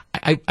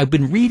I've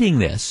been reading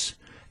this,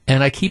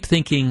 and I keep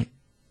thinking,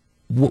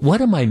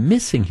 what am I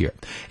missing here?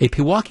 A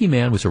Pewaukee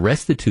man was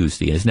arrested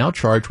Tuesday and is now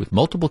charged with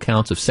multiple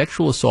counts of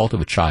sexual assault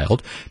of a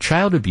child,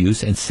 child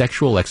abuse, and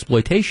sexual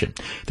exploitation.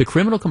 The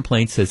criminal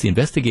complaint says the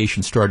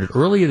investigation started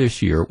earlier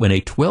this year when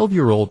a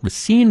 12-year-old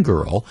Racine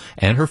girl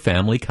and her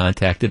family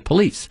contacted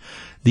police.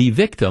 The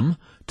victim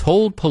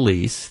told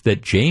police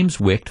that James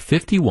Wicht,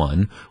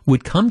 51,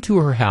 would come to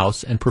her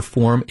house and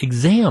perform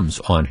exams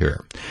on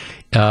her.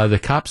 The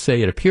cops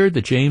say it appeared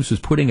that James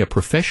was putting a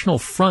professional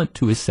front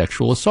to his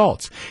sexual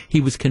assaults. He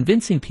was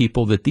convincing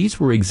people that these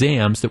were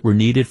exams that were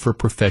needed for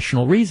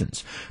professional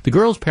reasons. The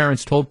girl's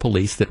parents told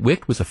police that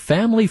Wicht was a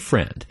family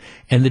friend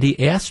and that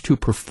he asked to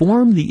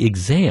perform the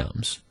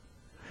exams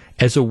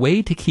as a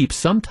way to keep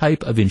some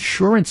type of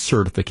insurance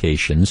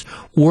certifications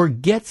or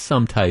get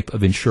some type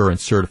of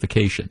insurance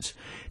certifications.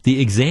 The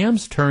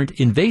exams turned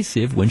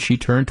invasive when she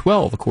turned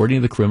 12, according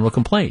to the criminal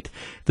complaint.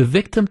 The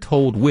victim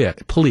told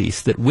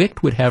police that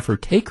Wicht would have her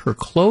take her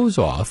clothes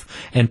off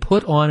and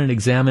put on an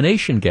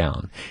examination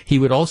gown. He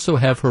would also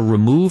have her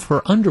remove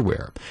her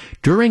underwear.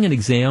 During an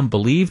exam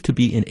believed to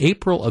be in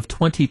April of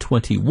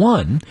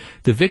 2021,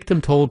 the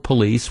victim told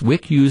police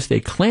Wicht used a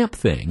clamp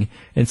thing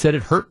and said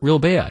it hurt real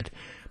bad.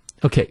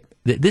 Okay,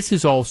 this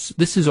is all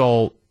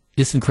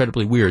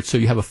incredibly weird. So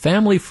you have a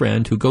family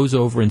friend who goes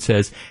over and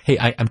says, hey,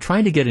 I'm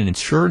trying to get an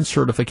insurance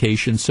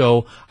certification,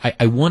 so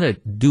I want to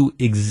do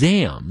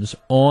exams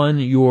on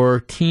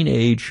your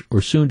teenage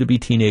or soon-to-be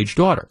teenage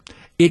daughter.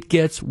 It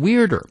gets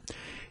weirder.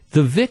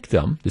 The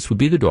victim, this would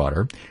be the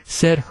daughter,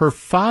 said her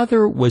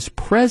father was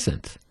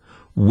present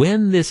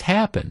when this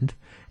happened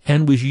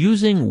and was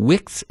using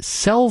Wicht's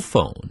cell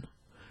phone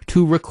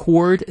to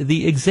record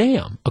the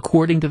exam,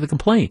 according to the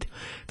complaint.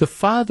 The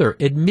father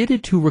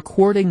admitted to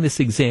recording this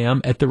exam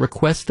at the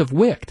request of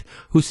Wicht,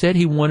 who said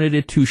he wanted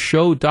it to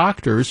show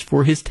doctors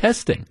for his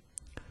testing.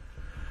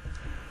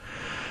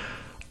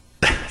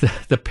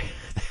 The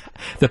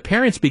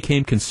parents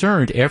became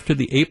concerned after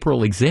the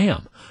April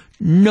exam.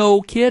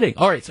 No kidding.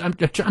 All right, so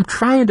I'm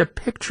trying to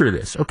picture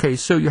this. Okay,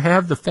 so you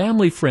have the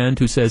family friend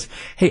who says,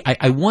 hey,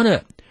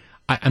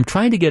 I'm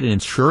trying to get an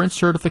insurance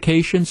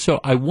certification, so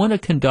I want to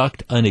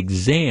conduct an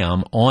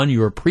exam on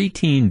your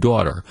preteen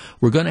daughter.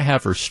 We're going to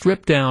have her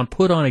strip down,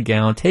 put on a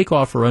gown, take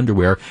off her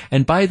underwear,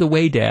 and by the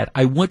way, Dad,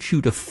 I want you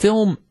to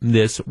film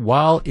this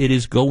while it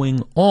is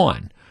going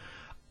on.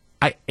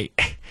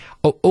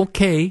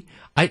 Okay.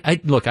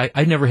 Look,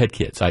 I never had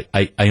kids.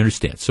 I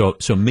understand. So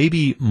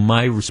maybe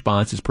my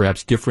response is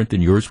perhaps different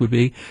than yours would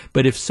be.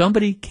 But if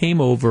somebody came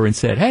over and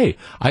said, hey,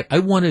 I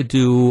want to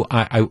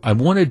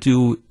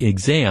do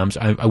exams.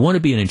 I want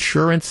to be an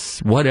insurance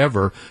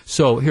whatever.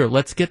 So here,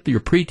 let's get your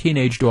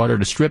pre-teenage daughter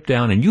to strip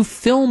down and you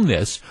film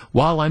this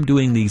while I'm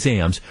doing the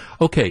exams.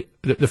 Okay.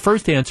 The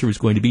first answer is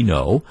going to be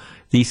no.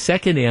 The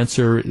second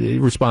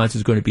response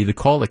is going to be to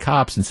call the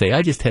cops and say,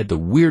 I just had the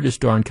weirdest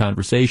darn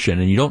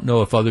conversation, and you don't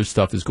know if other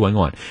stuff is going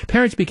on.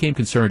 Parents became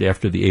concerned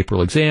after the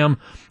April exam.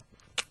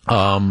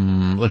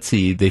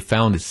 They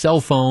found a cell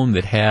phone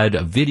that had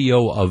a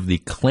video of the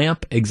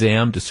clamp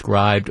exam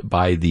described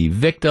by the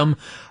victim.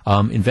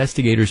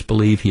 Investigators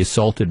believe he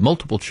assaulted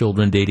multiple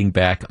children dating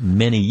back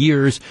many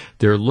years.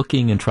 They're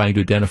looking and trying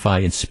to identify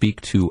and speak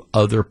to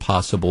other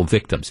possible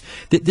victims.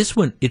 This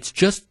one, it's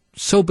just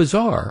so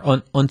bizarre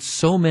on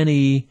so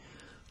many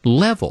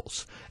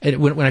levels. And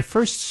when I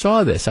first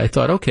saw this, I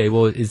thought, okay,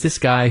 well, is this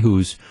guy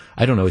who's,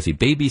 I don't know, is he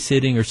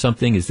babysitting or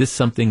something? Is this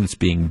something that's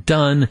being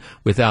done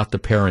without the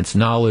parents'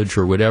 knowledge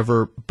or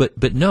whatever?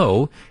 But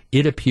no,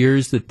 it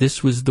appears that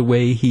this was the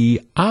way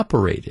he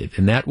operated.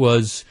 And that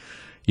was,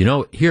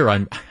 here,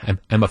 I'm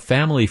a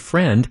family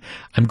friend.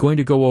 I'm going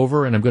to go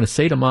over and I'm going to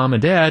say to Mom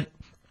and Dad,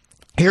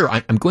 here,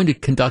 I'm going to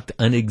conduct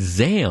an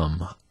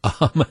exam,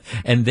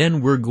 and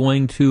then we're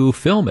going to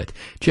film it.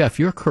 Jeff,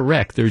 you're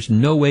correct. There's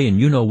no way, and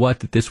you know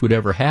what, that this would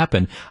ever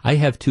happen. I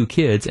have 2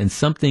 kids, and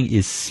something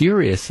is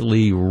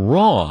seriously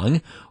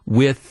wrong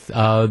with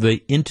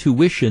the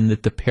intuition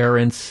that the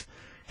parents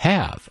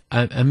have.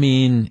 I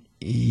mean,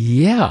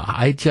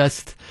 yeah,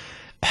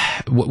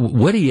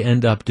 what do you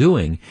end up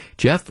doing?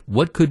 Jeff,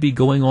 what could be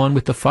going on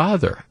with the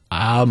father?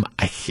 I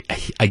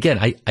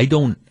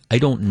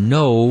don't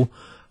know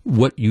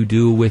what you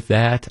do with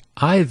that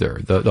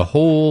either. The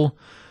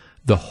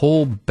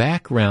whole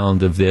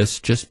background of this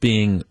just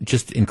being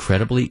just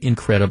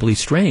incredibly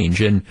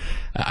strange. And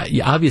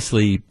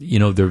obviously,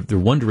 they're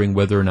wondering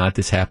whether or not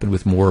this happened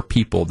with more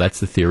people. That's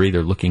the theory.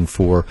 They're looking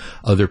for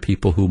other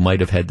people who might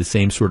have had the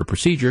same sort of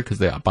procedure, because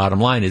the bottom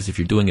line is if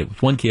you're doing it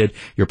with one kid,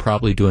 you're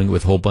probably doing it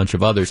with a whole bunch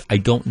of others. I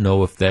don't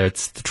know if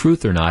that's the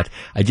truth or not.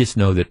 I just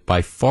know that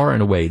by far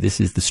and away,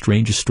 this is the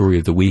strangest story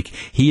of the week.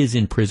 He is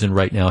in prison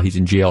right now. He's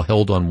in jail,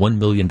 held on $1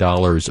 million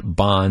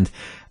bond,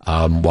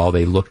 while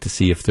they look to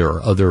see if there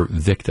are other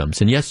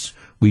victims. And yes,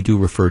 we do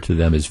refer to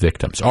them as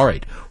victims. All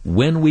right,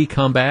 when we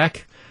come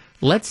back,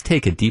 let's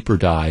take a deeper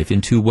dive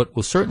into what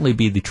will certainly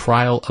be the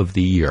trial of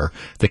the year,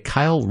 the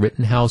Kyle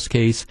Rittenhouse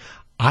case.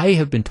 I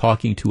have been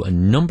talking to a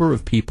number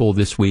of people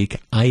this week.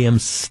 I am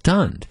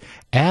stunned,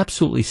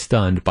 absolutely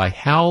stunned by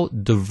how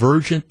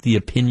divergent the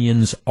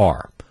opinions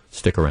are.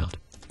 Stick around.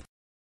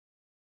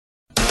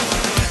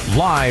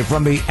 Live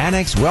from the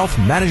Annex Wealth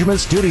Management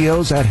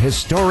Studios at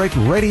historic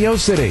Radio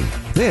City,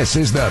 this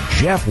is the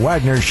Jeff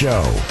Wagner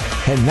Show.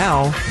 And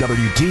now,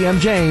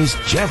 WTMJ's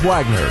Jeff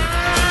Wagner.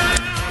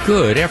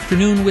 Good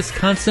afternoon,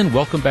 Wisconsin.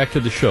 Welcome back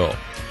to the show. All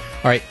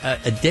right,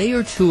 a day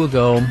or two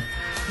ago,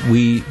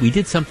 we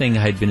did something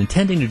I had been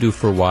intending to do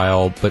for a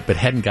while, but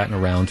hadn't gotten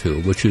around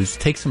to, which is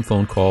take some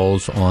phone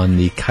calls on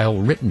the Kyle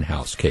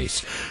Rittenhouse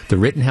case. The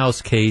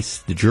Rittenhouse case,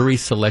 the jury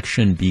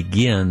selection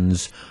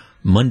begins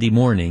Monday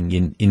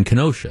morning in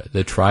Kenosha.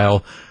 The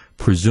trial,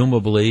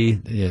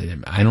 presumably,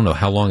 I don't know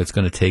how long it's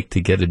going to take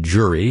to get a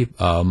jury,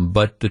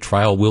 but the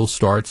trial will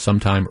start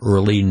sometime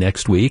early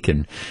next week,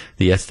 and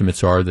the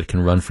estimates are that it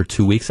can run for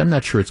 2 weeks. I'm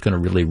not sure it's going to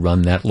really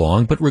run that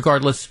long, but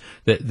regardless,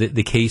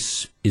 the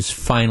case is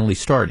finally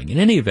starting. In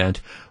any event,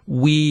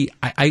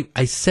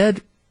 I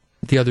said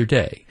the other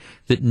day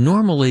that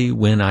normally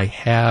when I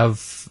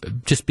have,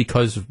 just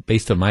because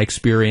based on my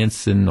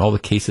experience and all the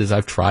cases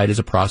I've tried as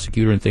a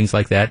prosecutor and things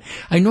like that,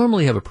 I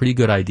normally have a pretty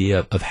good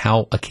idea of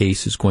how a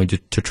case is going to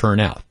turn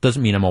out.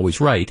 Doesn't mean I'm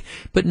always right,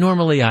 but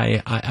normally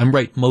I'm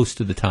right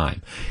most of the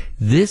time.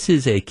 This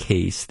is a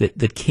case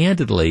that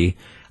candidly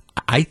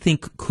I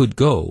think could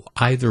go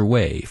either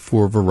way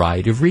for a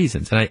variety of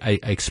reasons. And I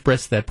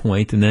expressed that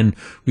point, and then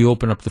we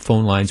open up the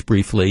phone lines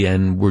briefly,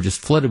 and we're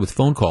just flooded with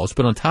phone calls.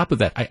 But on top of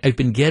that, I've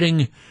been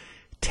getting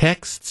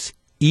texts,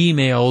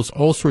 emails,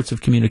 all sorts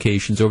of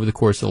communications over the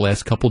course of the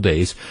last couple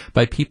days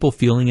by people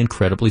feeling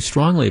incredibly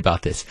strongly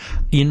about this.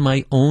 In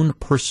my own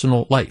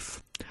personal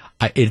life,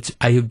 I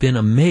have been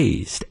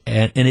amazed,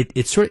 and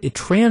it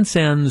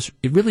transcends,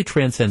 it really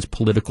transcends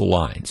political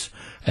lines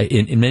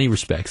in many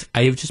respects.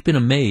 I have just been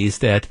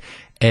amazed at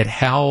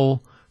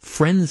how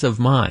friends of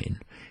mine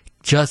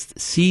just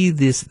see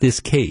this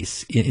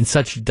case in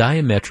such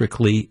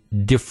diametrically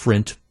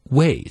different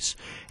ways.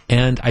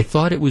 And I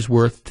thought it was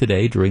worth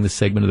today, during the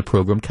segment of the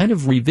program, kind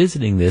of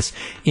revisiting this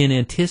in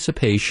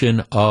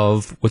anticipation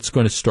of what's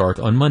going to start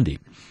on Monday.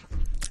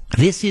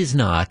 This is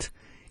not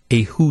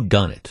a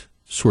whodunit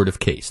sort of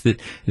case.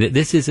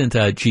 This isn't,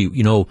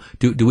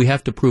 do we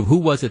have to prove who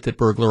was it that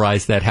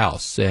burglarized that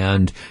house?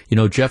 And,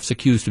 Jeff's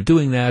accused of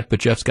doing that,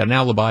 but Jeff's got an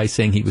alibi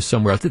saying he was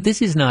somewhere else.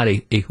 This is not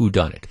a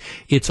whodunit.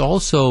 It's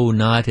also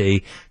not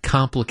a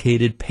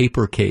complicated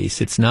paper case.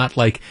 It's not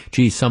like,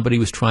 somebody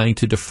was trying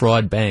to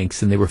defraud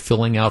banks and they were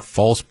filling out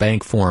false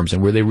bank forms,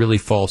 and were they really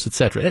false,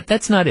 etc.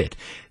 That's not it.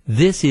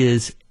 This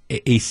is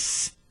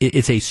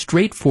it's a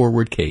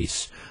straightforward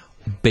case,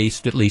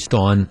 based at least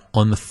on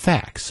the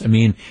facts. I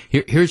mean,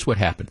 here's what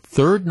happened.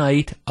 Third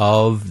night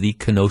of the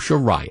Kenosha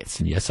riots,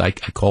 and yes, I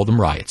call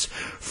them riots.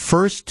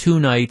 First 2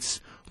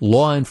 nights,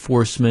 law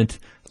enforcement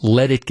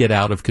let it get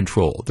out of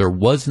control. There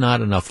was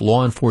not enough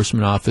law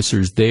enforcement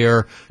officers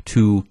there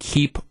to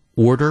keep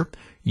order.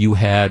 You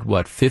had,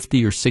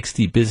 50 or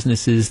 60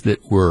 businesses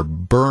that were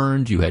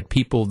burned. You had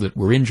people that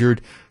were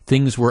injured.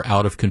 Things were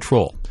out of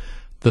control.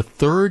 The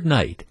third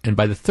night, and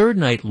by the third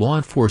night, law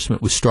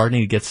enforcement was starting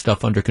to get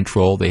stuff under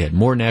control. They had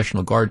more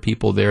National Guard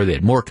people there. They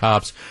had more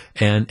cops,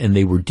 and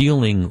they were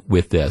dealing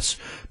with this.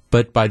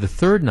 But by the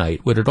third night,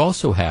 what had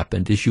also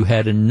happened is you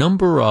had a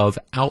number of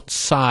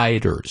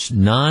outsiders,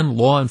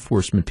 non-law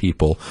enforcement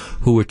people,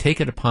 who were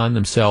taking it upon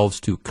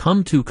themselves to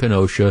come to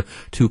Kenosha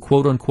to,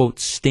 quote-unquote,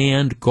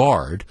 stand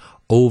guard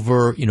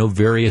over,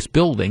 various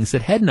buildings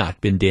that had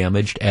not been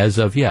damaged as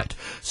of yet.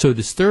 So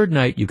this third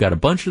night, you've got a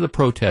bunch of the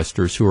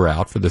protesters who are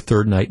out for the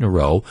third night in a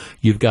row.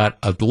 You've got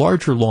a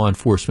larger law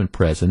enforcement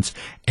presence,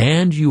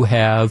 and you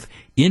have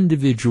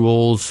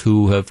individuals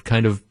who have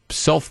kind of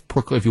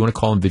self-proclaimed, if you want to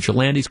call them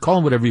vigilantes, call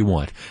them whatever you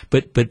want.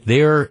 But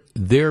they're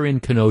in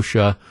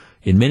Kenosha.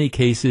 In many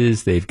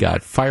cases, they've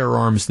got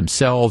firearms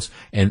themselves,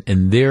 and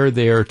they're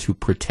there to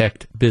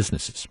protect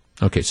businesses.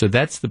 Okay, so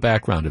that's the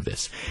background of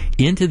this.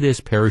 Into this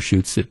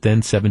parachutes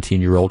then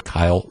 17-year-old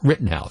Kyle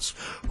Rittenhouse,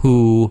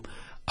 who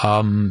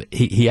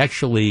he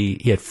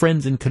had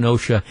friends in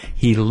Kenosha.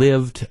 He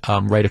lived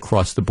right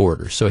across the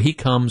border, so he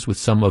comes with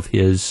some of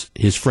his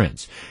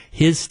friends.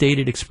 His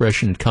stated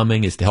expression in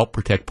coming is to help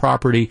protect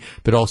property,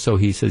 but also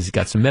he says he's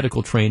got some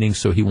medical training,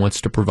 so he wants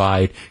to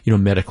provide,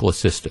 medical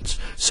assistance.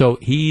 So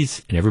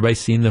and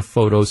everybody's seen the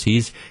photos,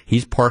 he's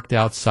parked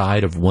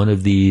outside of one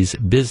of these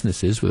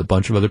businesses with a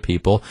bunch of other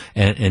people,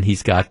 and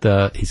he's got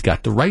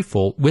the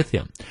rifle with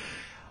him.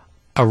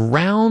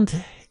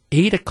 Around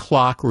 8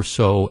 o'clock or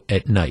so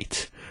at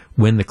night,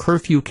 when the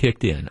curfew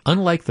kicked in,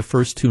 unlike the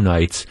first 2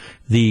 nights,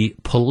 the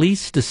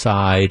police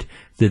decide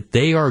that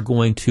they're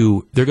going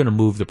to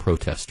move the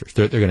protesters.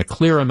 They're going to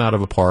clear them out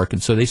of a park,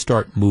 and so they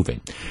start moving.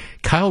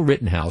 Kyle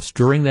Rittenhouse,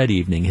 during that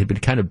evening, had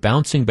been kind of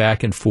bouncing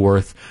back and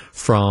forth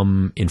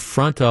from in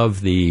front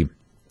of the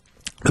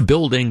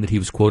building that he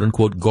was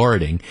quote-unquote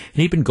guarding,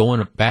 and he'd been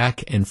going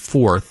back and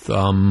forth,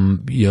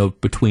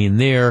 between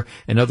there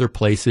and other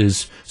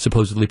places,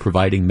 supposedly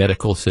providing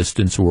medical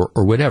assistance or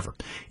whatever.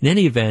 In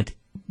any event,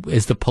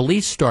 as the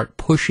police start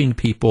pushing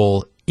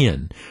people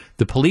in,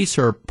 the police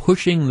are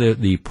pushing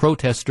the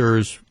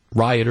protesters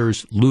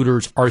rioters,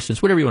 looters,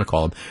 arsonists, whatever you want to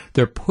call them.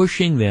 They're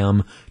pushing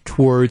them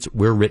towards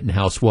where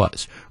Rittenhouse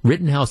was.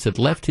 Rittenhouse had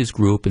left his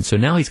group, and so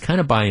now he's kind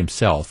of by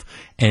himself,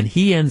 and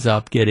he ends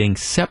up getting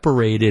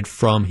separated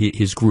from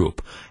his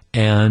group.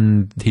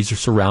 And he's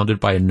surrounded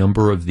by a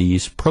number of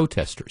these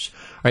protesters.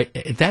 All right,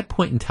 at that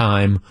point in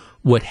time,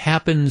 what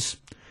happens,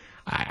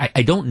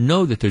 I don't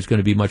know that there's going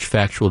to be much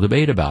factual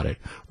debate about it.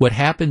 What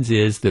happens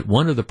is that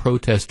one of the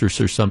protesters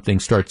or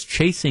something starts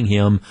chasing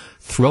him,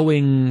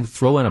 throwing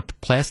a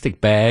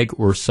plastic bag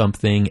or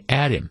something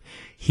at him.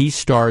 He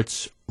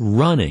starts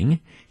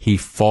running. He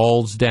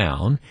falls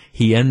down.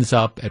 He ends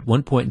up, at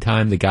one point in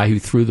time, the guy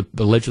who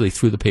allegedly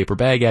threw the paper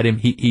bag at him,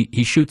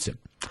 he shoots him.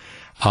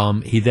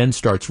 He then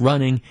starts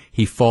running.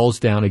 He falls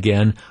down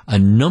again. A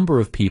number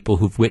of people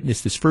who've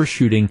witnessed this first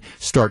shooting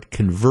start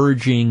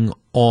converging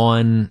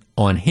on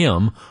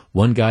him.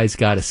 One guy's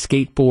got a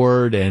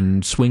skateboard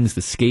and swings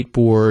the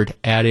skateboard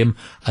at him.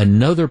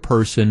 Another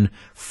person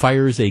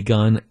fires a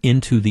gun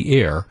into the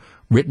air.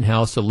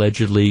 Rittenhouse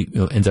allegedly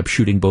ends up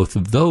shooting both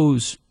of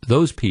those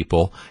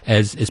people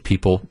as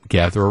people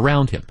gather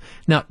around him.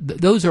 Now,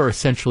 those are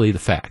essentially the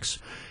facts.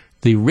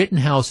 The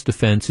Rittenhouse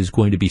defense is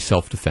going to be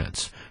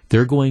self-defense.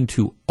 They're going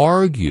to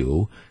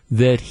argue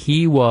that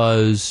he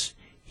was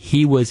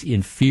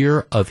in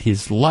fear of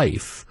his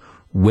life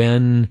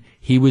when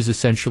he was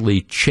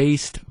essentially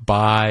chased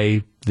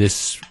by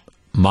this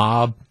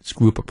mob, this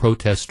group of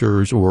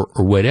protesters or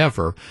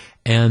whatever,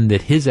 and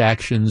that his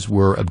actions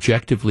were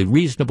objectively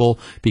reasonable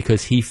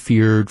because he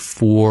feared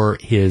for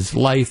his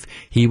life,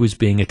 he was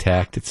being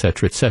attacked,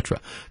 etc.,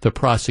 etc. The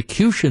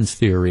prosecution's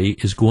theory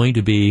is going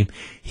to be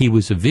he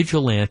was a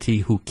vigilante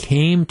who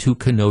came to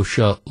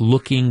Kenosha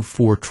looking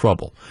for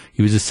trouble.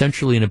 He was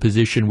essentially in a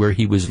position where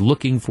he was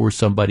looking for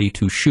somebody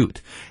to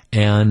shoot,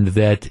 and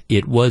that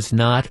it was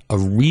not a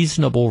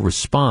reasonable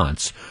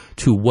response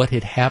to what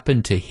had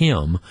happened to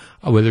him,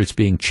 whether it's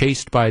being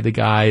chased by the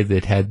guy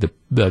that had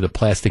the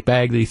plastic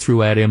bag that he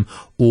threw at him,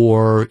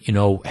 or,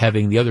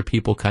 having the other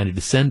people kind of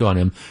descend on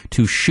him.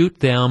 To shoot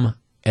them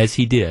as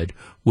he did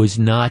was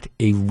not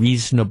a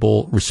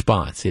reasonable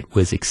response. It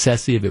was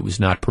excessive. It was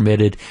not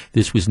permitted.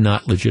 This was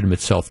not legitimate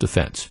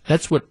self-defense.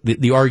 That's what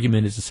the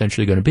argument is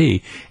essentially going to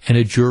be, and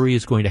a jury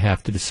is going to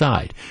have to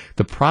decide.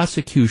 The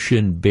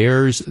prosecution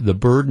bears the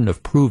burden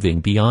of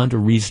proving beyond a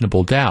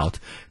reasonable doubt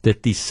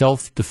that the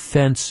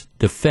self-defense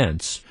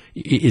defense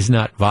is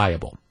not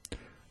viable.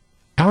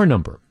 Our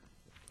number,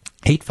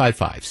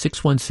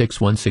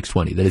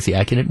 855-616-1620. That is the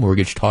Acunet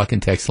Mortgage talk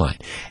and text line.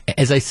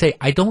 As I say,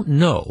 I don't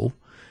know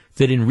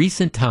that in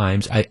recent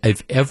times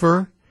I've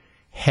ever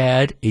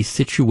had a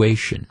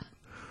situation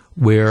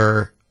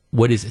where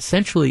what is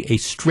essentially a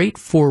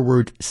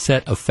straightforward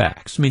set of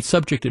facts,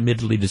 subject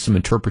admittedly to some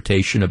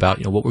interpretation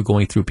about what we're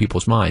going through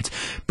people's minds,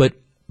 but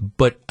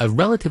a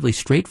relatively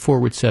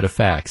straightforward set of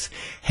facts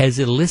has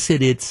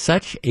elicited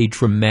such a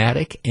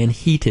dramatic and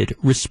heated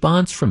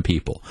response from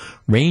people,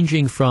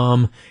 ranging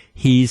from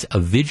he's a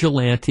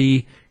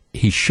vigilante,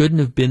 he shouldn't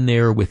have been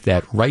there with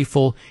that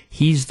rifle,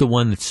 he's the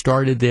one that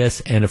started this,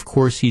 and of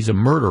course he's a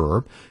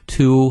murderer,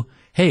 to,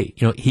 hey,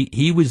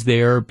 he was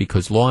there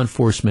because law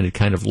enforcement had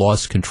kind of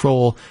lost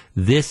control.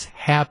 This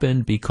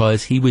happened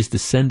because he was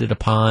descended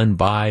upon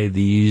by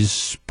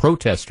these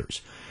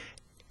protesters.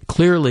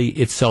 Clearly,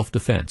 it's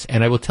self-defense.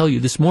 And I will tell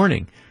you, this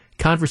morning,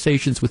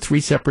 conversations with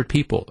three separate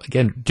people,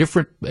 again,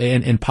 different,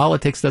 and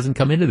politics doesn't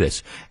come into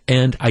this,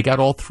 and I got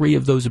all three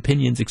of those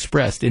opinions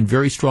expressed in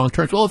very strong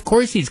terms. Well, of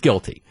course he's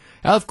guilty.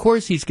 Of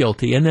course he's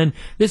guilty. And then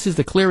this is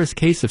the clearest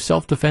case of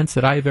self-defense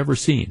that I have ever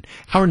seen.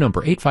 Our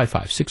number,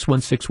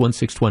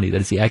 855-616-1620.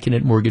 That is the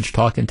Acunet Mortgage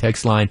talk and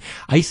text line.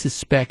 I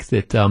suspect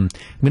that I'm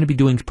going to be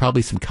doing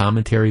probably some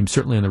commentary,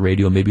 certainly on the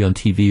radio, maybe on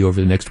TV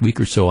over the next week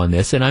or so on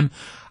this. And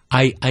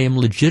I am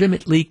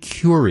legitimately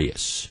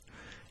curious.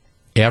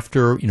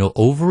 After,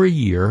 over a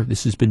year,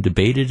 this has been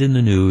debated in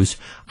the news,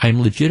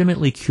 I'm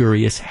legitimately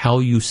curious how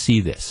you see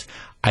this.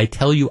 I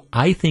tell you,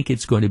 I think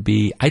this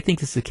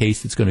is a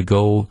case that's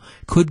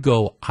could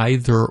go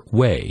either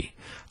way.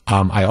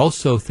 I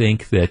also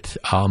think that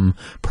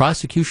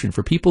prosecution,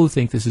 for people who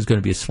think this is going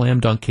to be a slam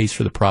dunk case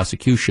for the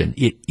prosecution,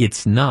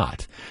 it's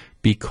not,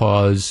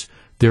 because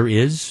there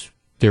is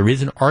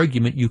an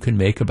argument you can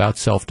make about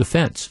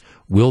self-defense.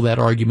 Will that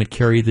argument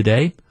carry the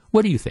day?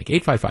 What do you think?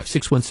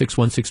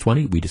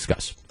 855-616-1620. We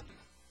discuss.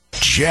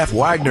 Jeff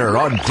Wagner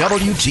on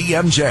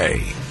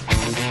WTMJ.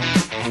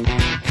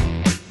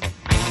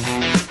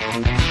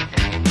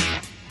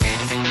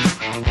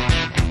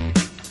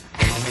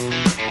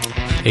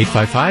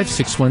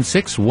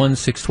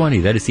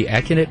 855-616-1620. That is the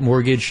Acunet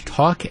Mortgage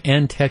talk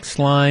and text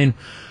line.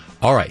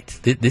 All right.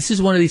 This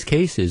is one of these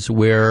cases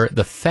where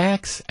the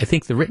facts, I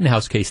think the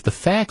Rittenhouse case, the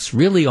facts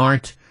really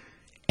aren't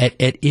at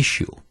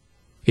issue.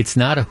 It's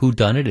not a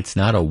whodunit. It's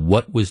not a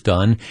what was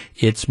done.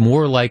 It's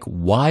more like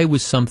why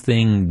was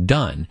something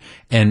done?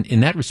 And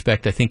in that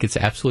respect, I think it's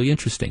absolutely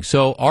interesting.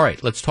 So, all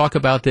right, let's talk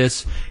about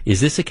this.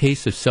 Is this a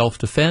case of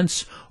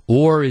self-defense?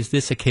 Or is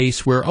this a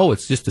case where,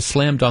 it's just a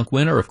slam dunk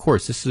winner? Of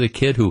course, this is a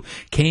kid who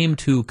came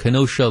to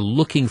Kenosha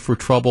looking for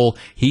trouble.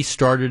 He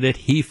started it,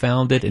 he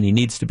found it, and he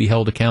needs to be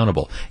held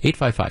accountable.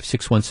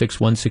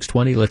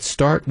 855-616-1620. Let's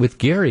start with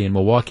Gary in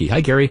Milwaukee.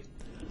 Hi, Gary.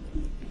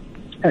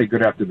 Hey,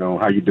 good afternoon.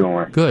 How you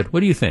doing? Good.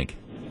 What do you think?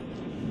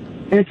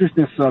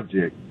 Interesting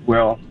subject.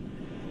 Well,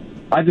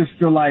 I just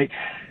feel like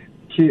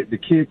the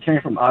kid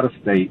came from out of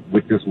state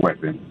with this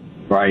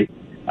weapon, right?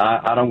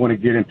 I don't want to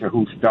get into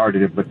who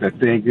started it, but the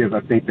thing is,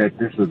 I think that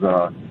this is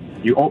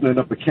you opening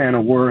up a can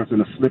of worms, and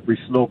the slippery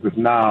slope is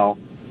now,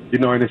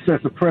 and it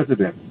sets a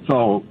precedent.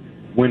 So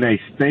when a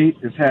state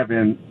is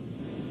having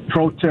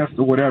protests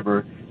or whatever,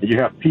 and you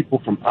have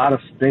people from out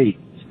of state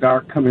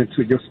start coming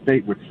into your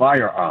state with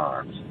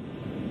firearms,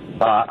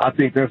 I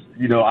think that's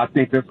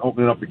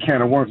opening up a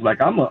can of worms. Like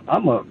I'm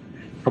a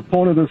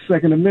proponent of the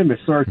Second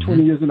Amendment. Served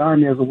 20 years in the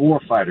Army as a war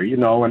fighter,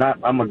 and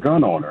I'm a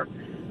gun owner,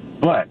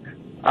 but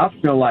I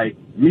feel like,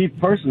 me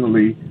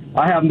personally,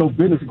 I have no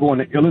business going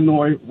to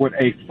Illinois with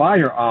a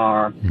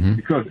firearm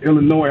because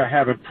Illinois are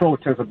having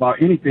protests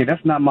about anything.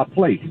 That's not my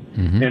place.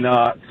 And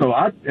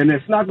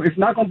it's not going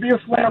to be a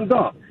slam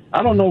dunk.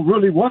 I don't know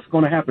really what's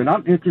going to happen.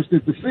 I'm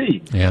interested to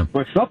see. Yeah.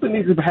 But something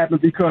needs to happen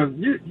because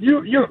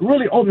you're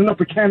really opening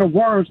up a can of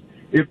worms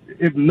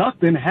if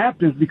nothing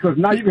happens, because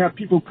now you have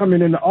people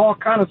coming into all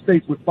kind of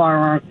states with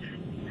firearms.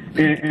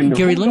 And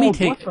Gary, let me what's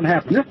going to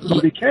happen. This is going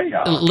to be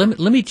chaos. Let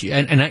me,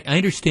 and I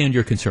understand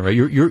your concern. Right?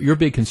 Your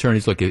big concern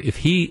is, look, if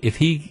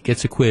he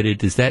gets acquitted,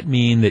 does that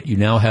mean that you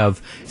now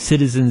have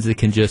citizens that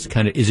can just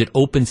kind of, is it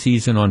open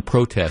season on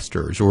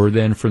protesters, or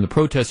then from the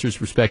protesters'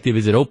 perspective,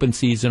 is it open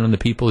season on the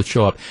people that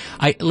show up?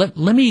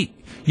 Let me.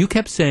 You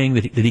kept saying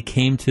that he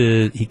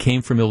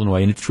came from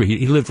Illinois, and it's true.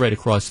 He lived right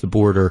across the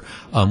border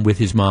with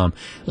his mom.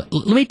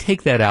 Let me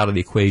take that out of the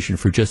equation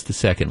for just a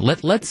second.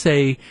 Let's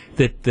say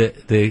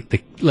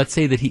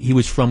that he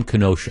was from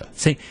Kenosha.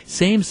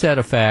 Same set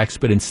of facts,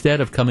 but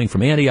instead of coming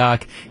from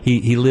Antioch,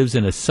 he lives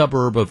in a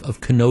suburb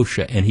of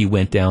Kenosha, and he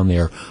went down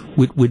there.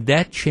 Would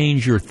that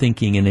change your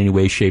thinking in any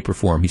way, shape, or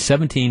form? He's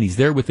 17. He's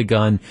there with a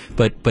gun,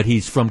 but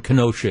he's from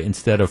Kenosha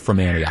instead of from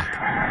Antioch.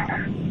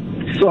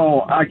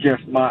 So I guess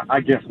my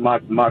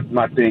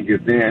thing is,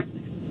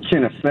 then,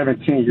 can a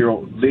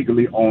 17-year-old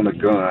legally own a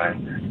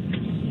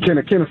gun? Can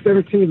a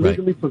 17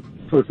 legally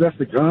possess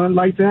a gun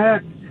like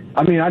that?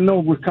 I mean, I know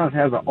Wisconsin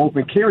has an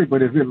open carry,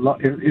 but is it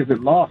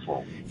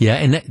lawful? Yeah,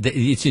 and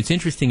it's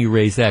interesting you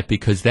raise that,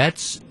 because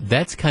that's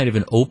kind of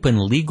an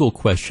open legal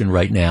question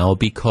right now,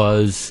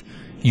 because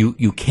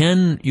you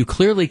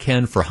clearly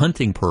can for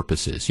hunting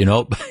purposes,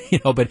 but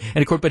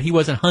he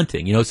wasn't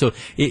hunting, so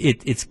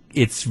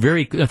it's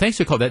very, thanks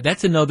for the call.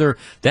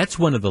 That's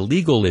one of the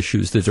legal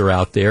issues that are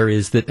out there,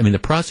 is that, the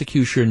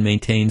prosecution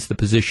maintains the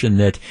position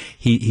that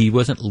he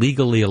wasn't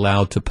legally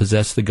allowed to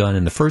possess the gun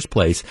in the first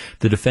place.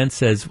 The defense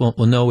says, well,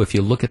 no, if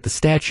you look at the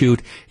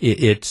statute,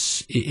 he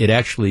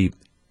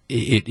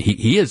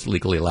is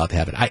legally allowed to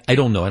have it. I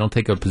don't know. I don't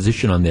take a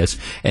position on this,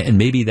 and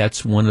maybe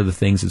that's one of the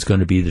things that's going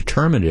to be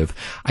determinative.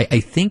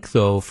 I think,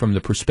 though, from the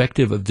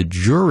perspective of the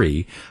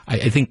jury,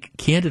 I think,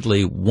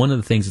 candidly, one of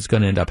the things that's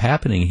going to end up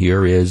happening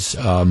here is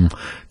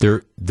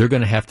they're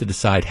going to have to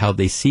decide how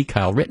they see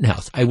Kyle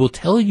Rittenhouse. I will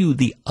tell you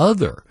the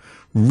other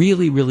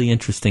really, really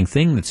interesting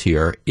thing that's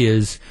here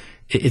is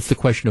it's the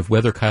question of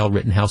whether Kyle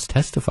Rittenhouse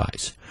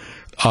testifies.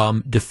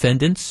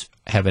 Defendants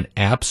have an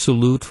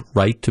absolute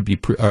right to be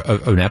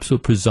an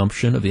absolute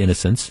presumption of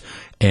innocence,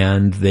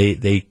 and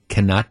they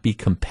cannot be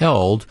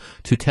compelled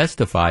to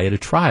testify at a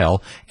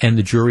trial. And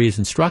the jury is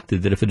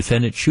instructed that if a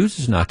defendant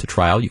chooses not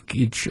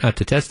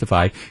to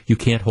testify, you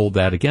can't hold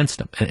that against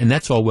them. And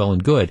that's all well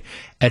and good.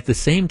 At the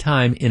same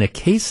time, in a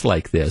case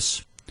like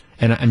this,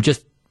 and I'm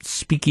just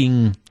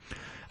speaking,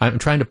 I'm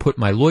trying to put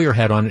my lawyer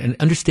hat on and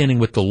understanding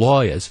what the law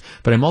is,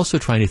 but I'm also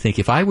trying to think,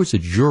 if I was a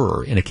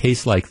juror in a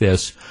case like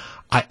this,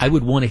 I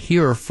would want to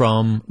hear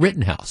from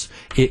Rittenhouse.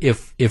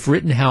 If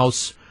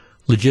Rittenhouse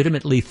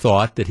legitimately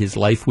thought that his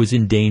life was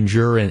in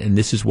danger and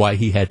this is why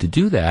he had to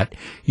do that,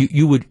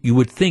 you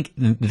would think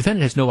the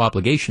defendant has no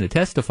obligation to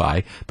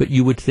testify, but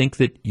you would think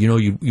that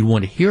you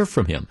want to hear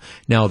from him.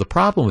 Now the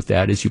problem with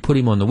that is you put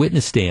him on the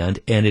witness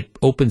stand and it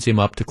opens him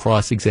up to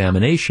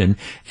cross-examination,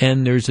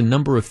 and there's a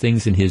number of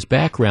things in his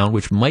background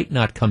which might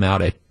not come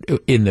out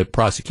in the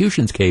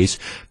prosecution's case,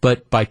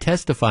 but by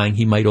testifying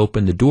he might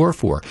open the door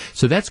for.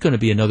 So that's going to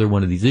be another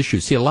one of these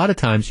issues. See, a lot of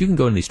times you can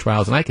go in these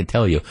trials, and I can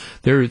tell you,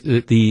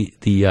 in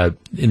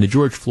the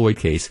George Floyd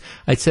case,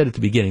 I said at the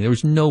beginning, there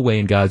was no way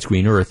in God's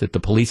green earth that the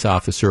police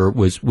officer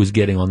was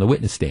getting on the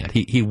witness stand.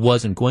 He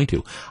wasn't going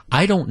to.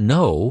 I don't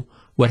know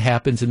what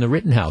happens in the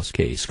Rittenhouse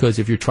case, because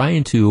if you're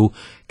trying to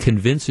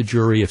convince a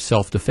jury of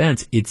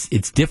self-defense,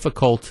 it's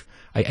difficult.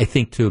 I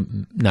think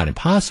not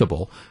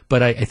impossible,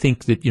 but I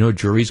think that, a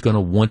jury's going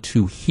to want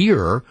to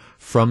hear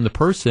from the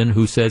person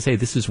who says, hey,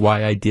 this is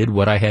why I did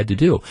what I had to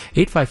do.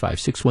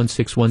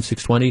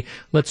 855-616-1620.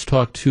 Let's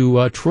talk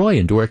to Troy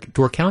in Door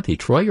County.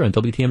 Troy, you're on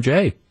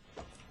WTMJ.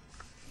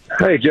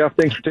 Hey, Jeff.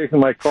 Thanks for taking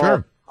my call.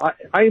 Sure.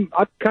 I'm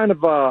kind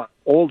of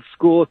old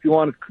school, if you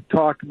want to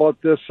talk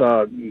about this.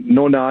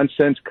 No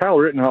nonsense. Kyle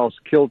Rittenhouse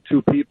killed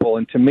 2 people,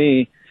 and to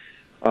me,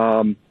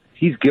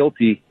 he's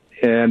guilty.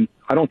 And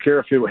I don't care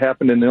if it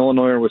happened in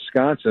Illinois or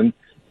Wisconsin.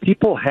 We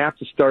have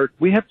to start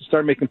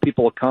making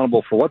people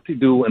accountable for what they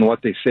do and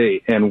what they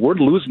say. And we're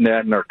losing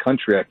that in our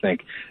country, I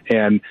think.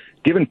 And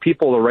giving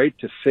people the right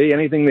to say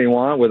anything they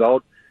want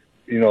without,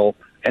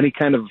 any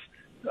kind of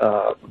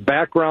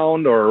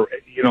background or,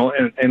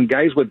 and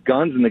guys with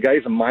guns, and the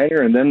guy's a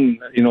minor, and then,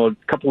 a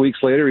couple weeks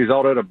later he's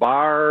out at a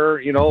bar,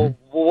 well,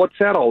 what's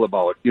that all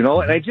about?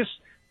 And I just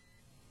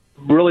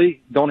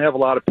really don't have a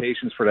lot of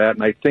patience for that.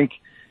 And I think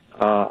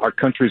our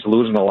country's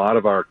losing a lot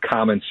of our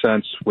common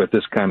sense with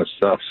this kind of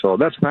stuff. So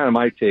that's kind of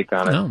my take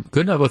on it. No,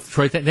 good enough. Well,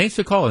 Troy, thanks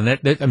for calling.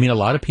 A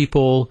lot of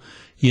people,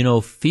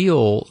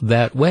 feel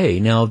that way.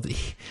 Now,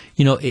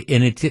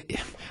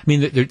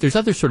 there's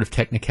other sort of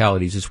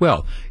technicalities as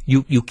well.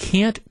 You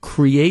can't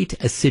create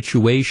a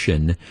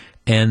situation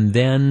and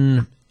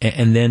then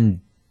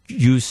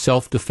use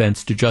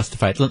self-defense to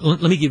justify it.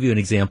 Let me give you an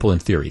example in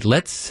theory.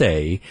 Let's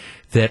say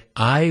that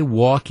I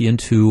walk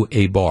into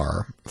a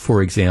bar,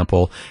 for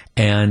example,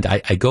 and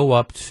I go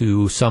up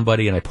to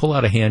somebody and I pull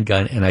out a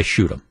handgun and I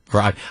shoot them.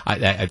 Or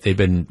they've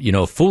been,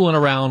 fooling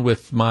around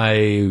with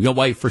my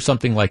wife or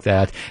something like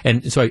that,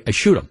 and so I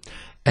shoot them.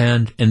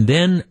 And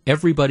then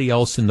everybody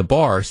else in the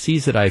bar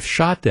sees that I've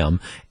shot them,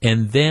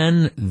 and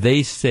then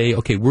they say,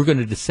 okay, we're going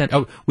to descend.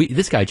 Oh,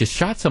 this guy just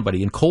shot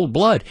somebody in cold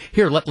blood.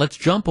 Here, let's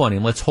jump on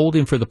him. Let's hold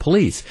him for the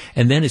police.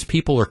 And then as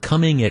people are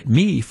coming at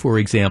me, for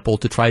example,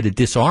 to try to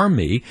disarm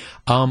me,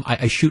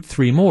 I shoot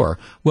 3 more.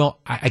 Well,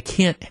 I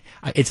can't.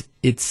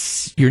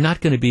 You're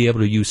not going to be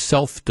able to use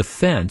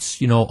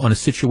self-defense, on a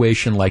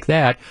situation like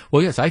that.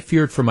 Well, yes, I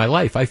feared for my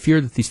life. I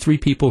feared that these 3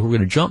 people who were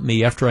going to jump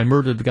me after I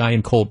murdered the guy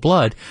in cold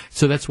blood,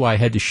 so that's why I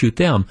had to shoot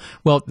them.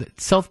 Well,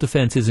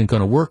 self-defense isn't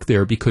going to work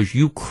there because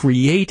you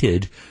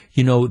created,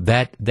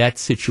 that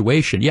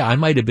situation. Yeah, I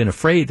might have been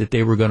afraid that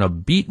they were going to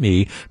beat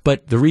me,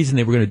 but the reason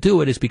they were going to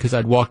do it is because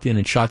I'd walked in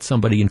and shot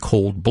somebody in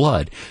cold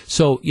blood.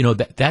 So,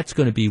 that's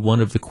going to be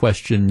one of the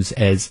questions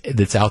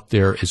that's out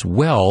there as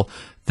well.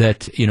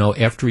 That,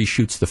 after he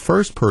shoots the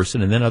first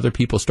person and then other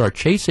people start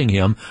chasing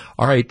him,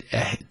 all right,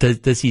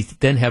 does he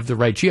then have the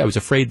right, I was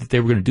afraid that they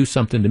were going to do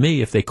something to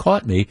me if they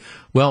caught me.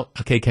 Well,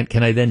 okay,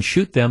 can I then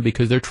shoot them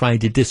because they're trying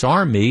to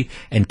disarm me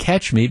and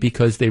catch me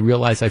because they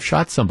realize I've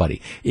shot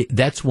somebody?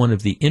 That's one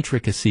of the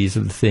intricacies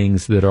of the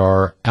things that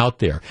are out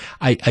there.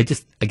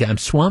 I'm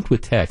swamped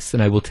with texts,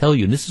 and I will tell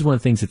you, and this is one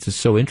of the things that's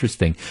just so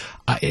interesting.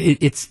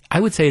 I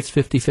would say it's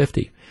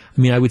 50-50.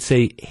 I would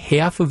say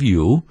half of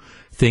you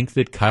think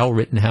that Kyle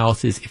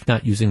Rittenhouse is, if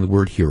not using the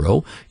word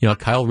hero,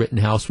 Kyle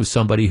Rittenhouse was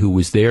somebody who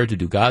was there to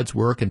do God's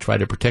work and try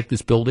to protect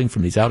this building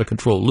from these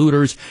out-of-control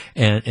looters,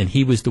 and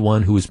he was the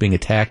one who was being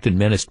attacked and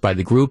menaced by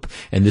the group,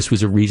 and this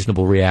was a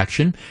reasonable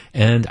reaction.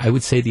 And I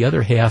would say the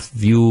other half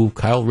view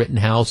Kyle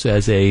Rittenhouse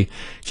as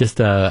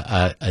just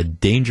a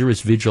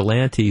dangerous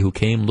vigilante who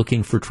came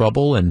looking for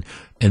trouble and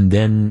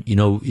then,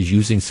 is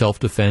using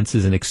self-defense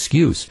as an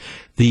excuse.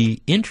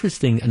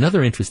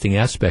 Another interesting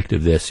aspect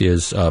of this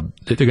is that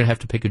they're going to have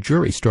to pick a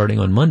jury starting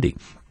on Monday.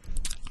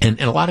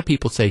 And a lot of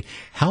people say,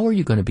 how are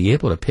you going to be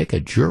able to pick a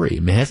jury?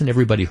 Hasn't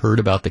everybody heard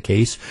about the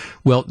case?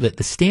 Well,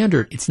 the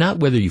standard, it's not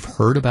whether you've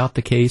heard about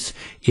the case.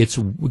 It's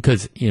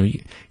because,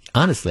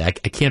 honestly, I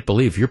can't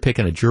believe if you're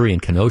picking a jury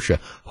in Kenosha,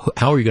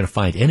 how are you going to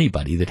find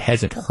anybody that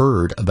hasn't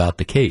heard about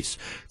the case?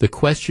 The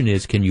question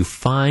is, can you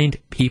find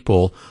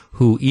people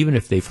who, even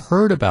if they've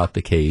heard about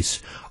the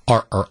case,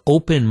 are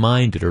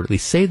open-minded, or at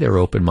least say they're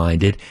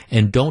open-minded,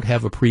 and don't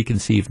have a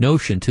preconceived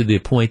notion to the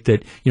point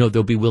that,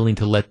 they'll be willing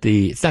to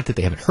it's not that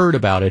they haven't heard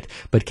about it,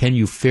 but can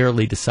you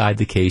fairly decide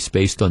the case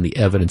based on the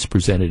evidence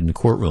presented in the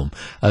courtroom?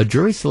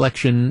 Jury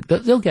selection,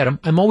 they'll get them.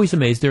 I'm always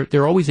amazed.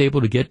 They're always able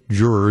to get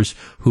jurors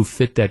who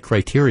fit that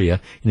criteria.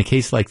 In a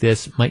case like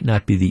this, might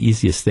not be the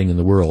easiest thing in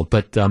the world,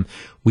 but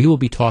we will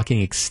be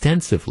talking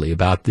extensively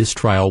about this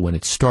trial when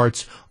it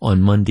starts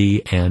on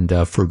Monday and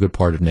for a good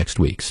part of next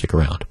week. Stick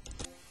around.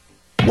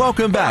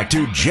 Welcome back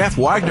to Jeff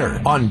Wagner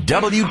on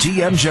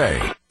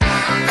WTMJ.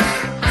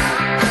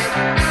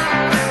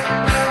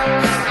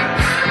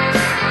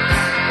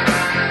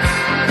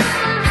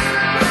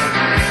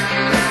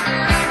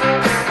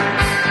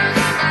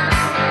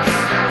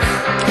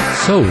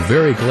 So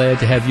very glad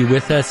to have you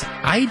with us.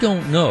 I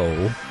don't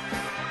know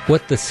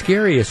what the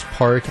scariest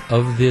part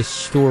of this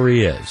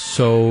story is.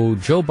 So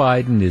Joe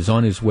Biden is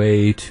on his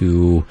way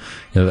to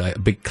a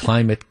big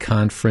climate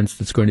conference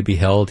that's going to be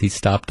held. He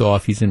stopped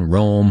off. He's in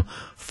Rome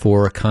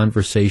for a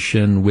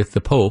conversation with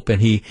the Pope,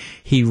 and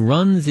he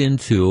runs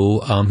into,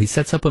 he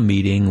sets up a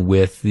meeting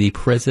with the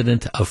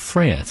president of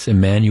France,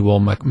 Emmanuel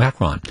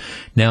Macron.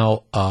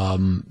 Now,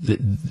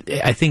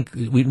 I think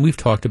we've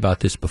talked about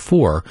this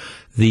before.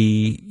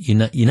 The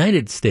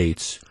United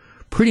States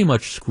pretty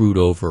much screwed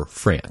over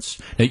France.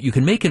 Now, you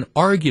can make an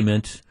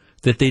argument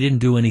that they didn't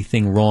do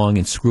anything wrong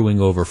in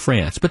screwing over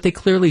France, but they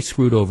clearly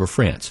screwed over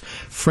France.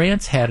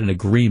 France had an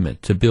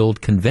agreement to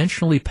build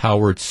conventionally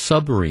powered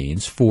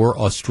submarines for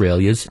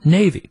Australia's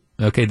Navy.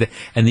 Okay,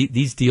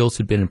 these deals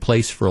had been in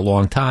place for a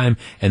long time,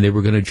 and they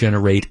were going to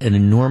generate an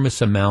enormous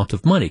amount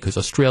of money because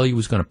Australia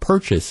was going to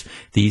purchase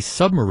these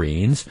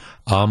submarines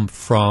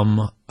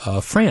from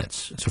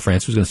France. So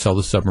France was going to sell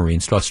the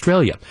submarines to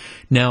Australia.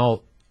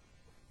 Now,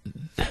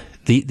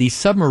 these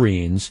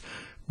submarines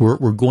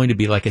were going to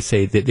be, like I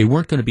say, they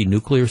weren't going to be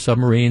nuclear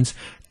submarines.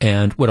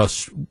 And what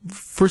else?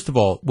 First of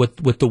all,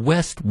 what the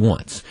West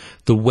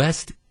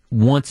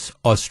wants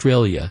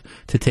Australia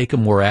to take a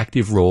more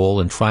active role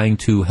in trying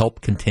to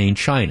help contain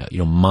China,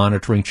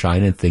 monitoring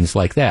China and things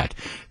like that.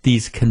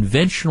 These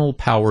conventional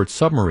powered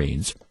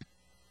submarines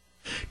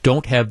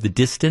don't have the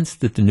distance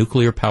that the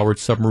nuclear-powered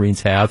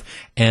submarines have,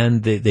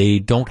 and they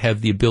don't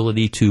have the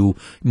ability to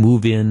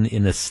move in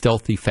a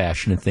stealthy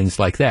fashion and things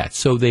like that.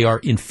 So they are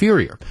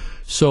inferior.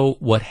 So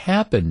what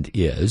happened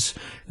is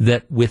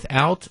that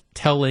without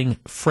telling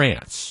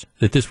France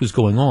that this was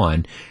going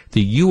on,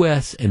 the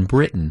U.S. and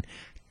Britain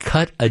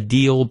cut a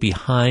deal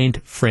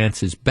behind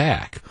France's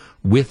back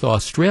with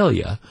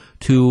Australia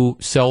to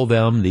sell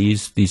them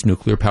these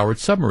nuclear-powered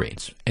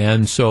submarines.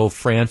 And so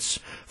France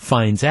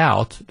finds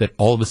out that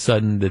all of a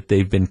sudden that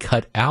they've been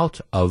cut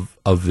out of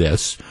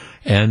this,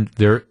 and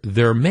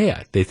they're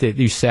mad. They think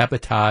you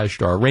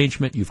sabotaged our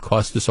arrangement, you've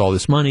cost us all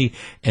this money,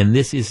 and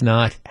this is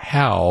not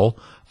how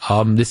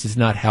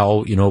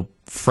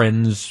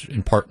friends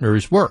and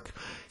partners work.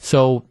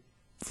 So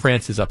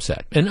France is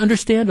upset, and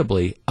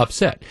understandably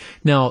upset.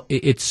 Now,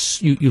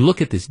 you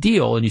look at this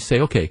deal and you say,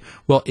 okay,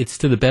 well, it's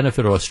to the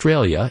benefit of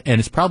Australia, and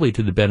it's probably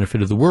to the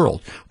benefit of the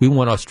world. We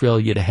want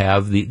Australia to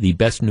have the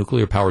best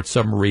nuclear-powered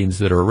submarines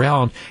that are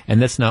around, and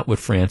that's not what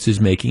France is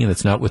making, and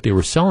that's not what they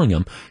were selling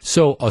them.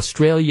 So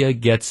Australia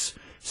gets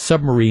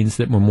submarines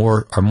that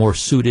are more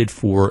suited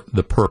for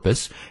the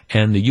purpose,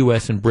 and the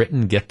U.S. and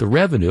Britain get the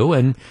revenue,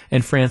 and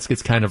France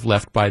gets kind of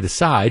left by the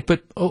side.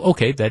 But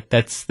okay,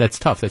 that's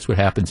tough. That's what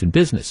happens in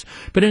business.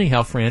 But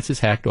anyhow, France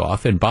is hacked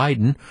off, and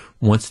Biden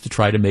wants to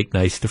try to make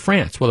nice to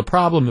France. Well, the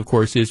problem, of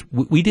course, is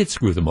we did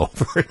screw them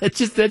over. That's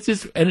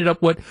just ended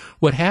up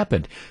what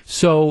happened.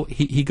 So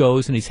he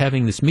goes and he's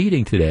having this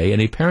meeting today,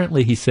 and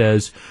apparently he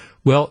says,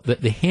 well,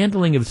 the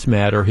handling of this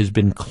matter has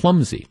been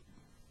clumsy.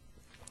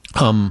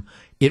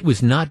 It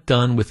was not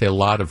done with a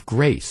lot of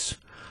grace.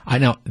 I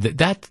know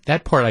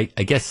that part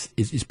I guess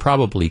is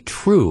probably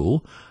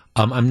true.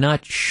 I'm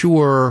not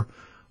sure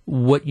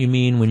what you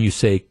mean when you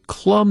say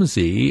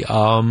clumsy.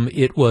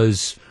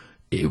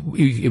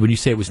 When you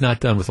say it was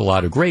not done with a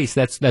lot of grace,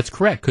 that's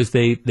correct, because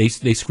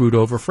they screwed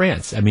over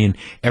France. I mean,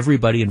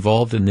 everybody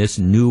involved in this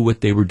knew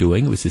what they were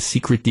doing. It was a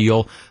secret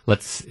deal.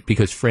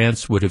 Because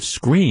France would have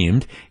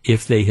screamed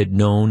if they had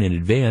known in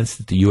advance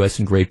that the U.S.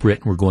 and Great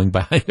Britain were going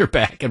behind their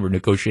back and were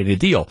negotiating a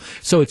deal.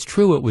 So it's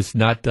true it was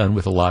not done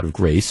with a lot of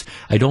grace.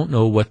 I don't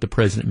know what the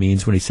president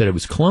means when he said it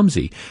was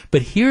clumsy.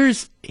 But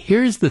here's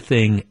the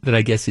thing that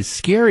I guess is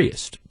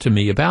scariest to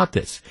me about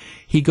this.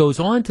 He goes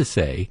on to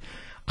say,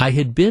 I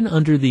had been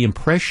under the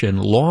impression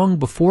long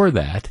before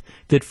that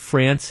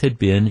France had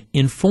been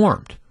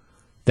informed.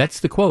 That's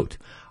the quote.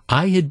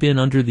 I had been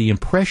under the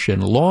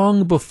impression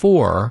long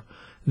before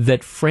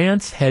that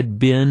France had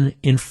been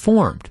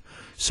informed.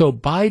 So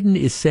Biden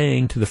is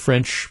saying to the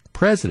French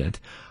president,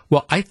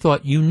 well, I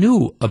thought you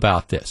knew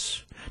about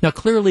this. Now,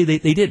 clearly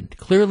they didn't.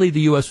 Clearly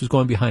the U.S. was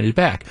going behind his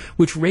back,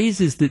 which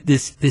raises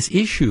this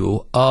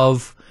issue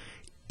of,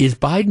 is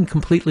Biden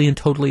completely and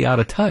totally out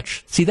of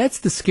touch? See, that's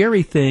the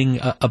scary thing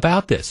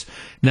about this.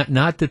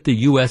 Not that the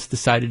U.S.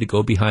 decided to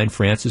go behind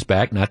France's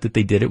back, not that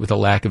they did it with a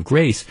lack of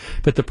grace,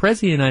 but the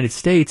President of the United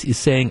States is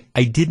saying,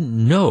 I didn't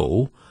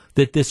know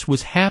that this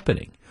was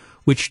happening,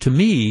 which to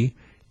me,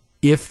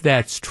 if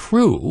that's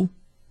true,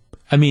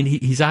 I mean,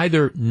 he's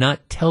either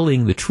not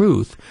telling the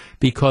truth,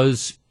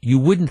 because you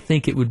wouldn't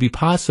think it would be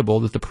possible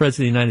that the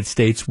President of the United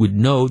States would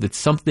know that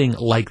something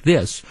like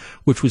this,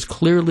 which was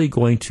clearly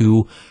going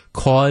to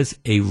cause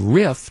a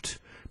rift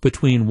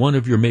between one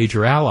of your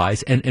major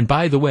allies, and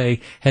by the way,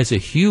 has a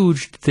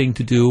huge thing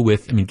to do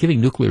with,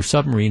 giving nuclear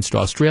submarines to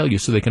Australia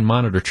so they can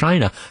monitor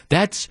China.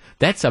 That's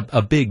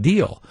a big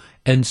deal.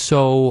 And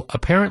so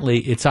apparently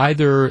it's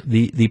either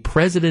the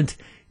president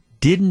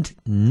didn't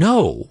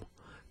know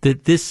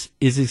that this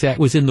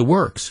was in the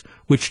works,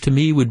 which to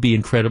me would be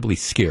incredibly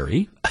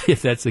scary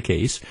if that's the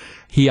case.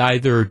 He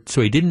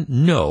didn't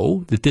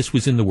know that this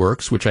was in the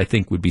works, which I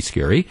think would be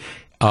scary.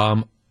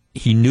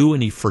 He knew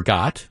and he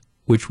forgot,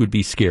 which would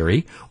be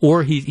scary,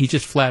 or he's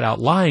just flat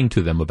out lying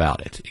to them about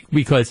it.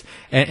 Because,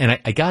 and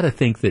I got to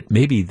think that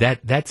maybe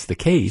that's the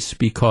case,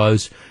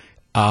 because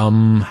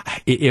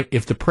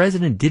if the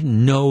president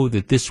didn't know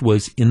that this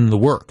was in the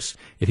works,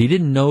 if he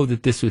didn't know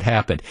that this would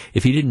happen,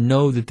 if he didn't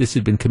know that this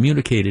had been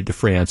communicated to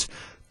France,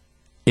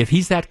 if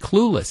he's that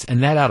clueless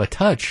and that out of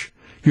touch,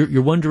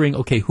 you're wondering,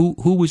 okay,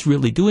 who was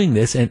really doing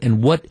this,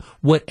 and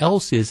what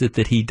else is it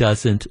that he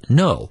doesn't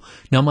know?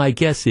 Now, my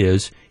guess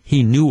is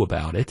he knew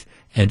about it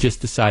and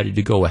just decided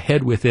to go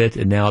ahead with it,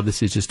 and now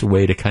this is just a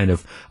way to kind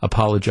of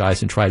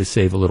apologize and try to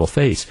save a little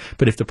face.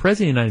 But if the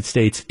President of the United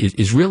States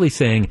is really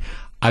saying,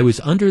 I was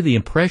under the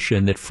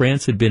impression that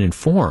France had been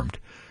informed,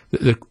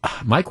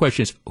 my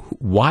question is,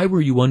 why were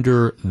you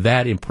under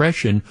that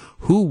impression?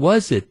 Who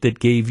was it that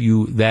gave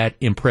you that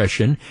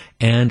impression?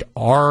 And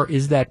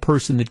is that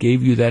person that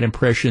gave you that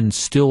impression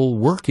still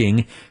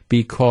working?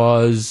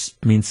 Because,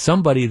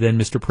 somebody then,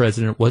 Mr.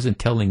 President, wasn't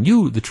telling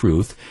you the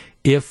truth,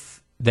 if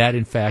that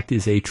in fact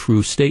is a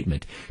true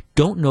statement.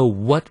 Don't know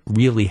what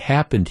really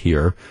happened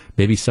here.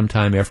 Maybe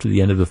sometime after the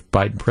end of the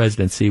Biden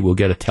presidency, we'll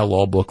get a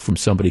tell-all book from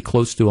somebody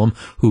close to him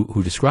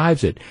who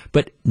describes it.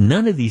 But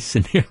none of these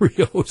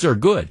scenarios are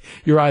good.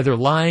 You're either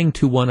lying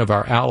to one of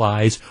our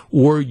allies,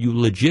 or you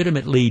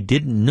legitimately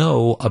didn't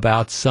know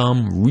about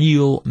some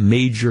real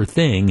major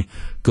thing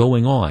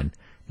going on.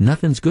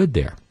 Nothing's good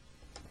there.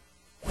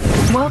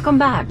 Welcome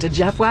back to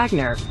Jeff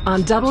Wagner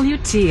on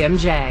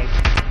WTMJ.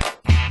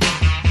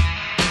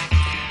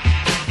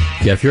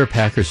 Yeah, if you're a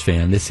Packers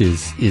fan, this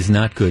is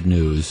not good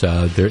news.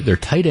 Their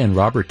tight end,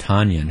 Robert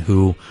Tonyan,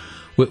 who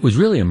was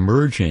really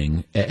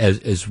emerging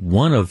as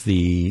one of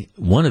the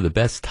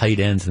best tight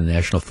ends in the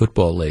National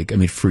Football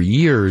League. For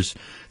years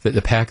that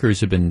the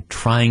Packers have been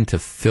trying to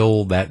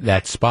fill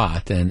that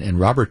spot, and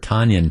Robert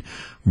Tonyan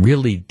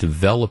really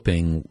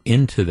developing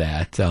into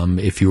that.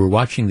 If you were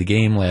watching the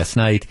game last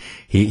night,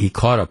 he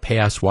caught a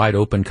pass wide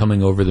open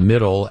coming over the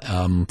middle,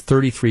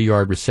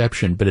 33-yard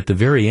reception, but at the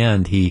very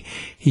end he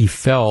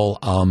fell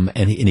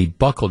and he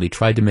buckled. He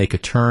tried to make a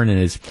turn,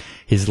 and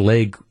his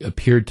leg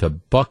appeared to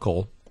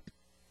buckle.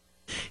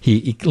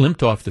 He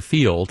limped off the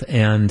field,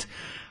 and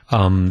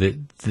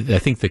I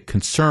think the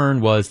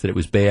concern was that it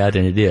was bad,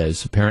 and it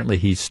is. Apparently,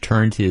 he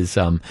tore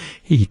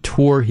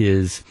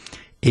his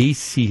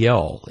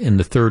ACL in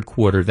the third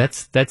quarter.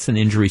 That's an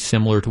injury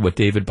similar to what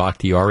David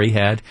Bakhtiari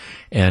had,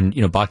 and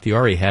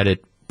Bakhtiari had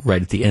it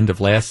right at the end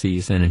of last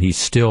season, and he's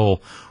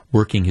still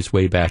working his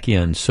way back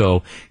in.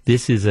 So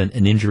this is an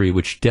injury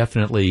which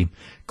definitely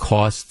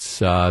costs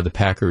the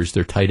Packers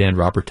their tight end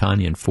Robert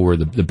Tonyan for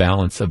the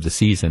balance of the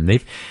season.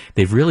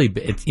 They've really,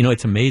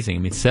 it's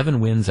amazing. 7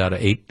 wins out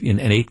of 8 in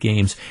 8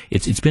 games.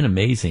 It's been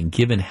amazing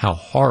given how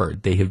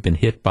hard they have been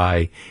hit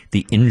by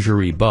the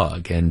injury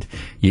bug. And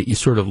you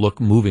sort of look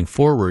moving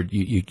forward.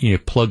 You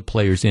plug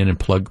players in and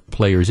plug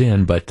players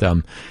in, but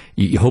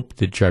you hope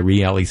that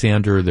Jaire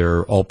Alexander,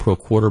 their All-Pro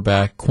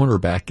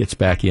cornerback, gets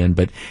back in.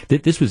 But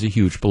this was a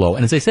huge blow.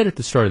 And as I said at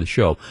the start of the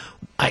show,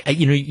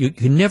 you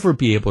can never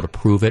be able to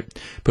prove it.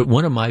 But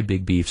one of my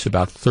big beefs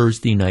about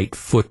Thursday night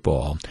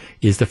football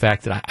is the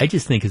fact that I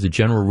just think, as a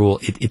general rule,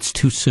 it's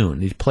too soon.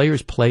 These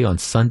players play on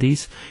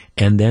Sundays,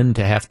 and then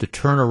to have to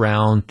turn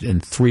around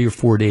and 3 or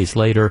 4 days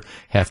later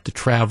have to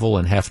travel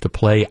and have to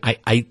play.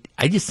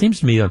 I just seems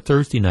to me on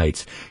Thursday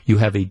nights you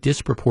have a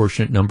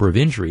disproportionate number of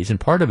injuries, and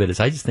part of it is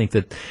I just think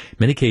that in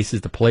many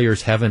cases the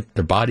players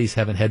their bodies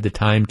haven't had the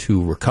time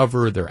to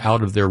recover. They're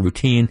out of their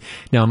routine.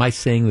 Now, am I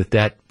saying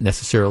that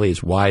necessarily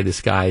is why this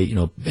guy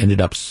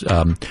ended up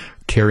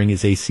tearing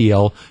his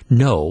ACL?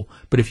 No,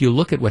 but if you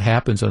look at what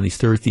happens on these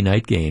Thursday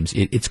night games,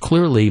 it's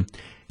clearly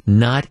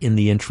not in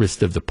the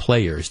interest of the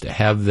players to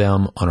have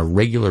them on a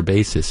regular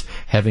basis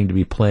having to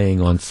be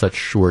playing on such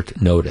short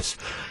notice.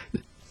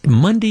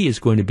 Monday is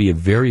going to be a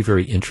very,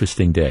 very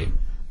interesting day.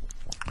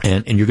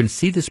 And you're going to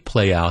see this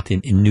play out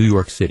in New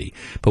York City.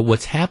 But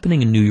what's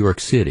happening in New York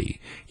City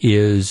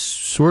is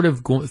sort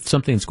of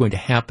something that's going to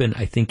happen,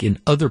 I think, in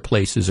other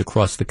places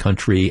across the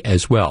country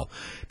as well.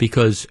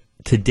 Because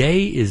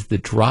today is the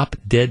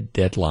drop-dead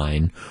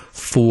deadline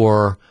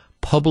for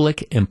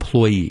public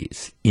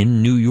employees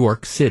in New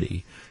York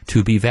City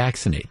to be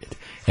vaccinated.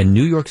 And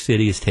New York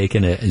City has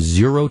taken a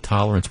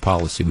zero-tolerance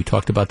policy. We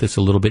talked about this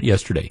a little bit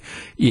yesterday.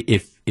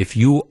 If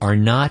you are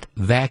not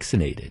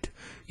vaccinated,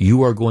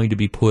 you are going to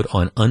be put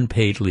on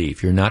unpaid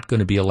leave. You're not going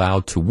to be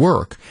allowed to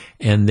work.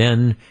 And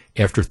then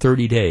after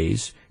 30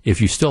 days,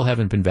 if you still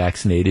haven't been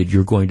vaccinated,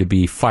 you're going to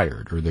be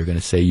fired, or they're going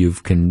to say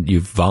you've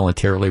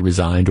voluntarily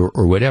resigned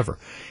or whatever.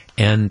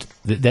 And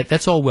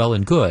that's all well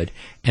and good.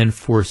 And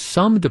for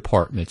some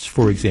departments,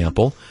 for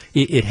example,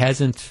 it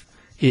hasn't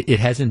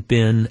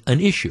been an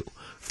issue.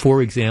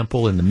 For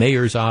example, in the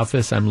mayor's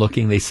office, I'm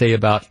looking, they say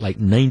about like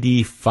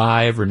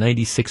 95 or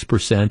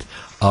 96%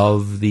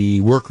 of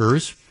the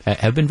workers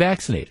have been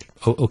vaccinated.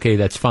 Okay,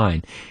 that's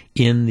fine.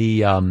 In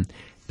the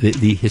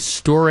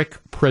historic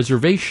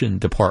preservation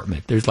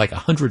department, there's like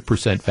 100%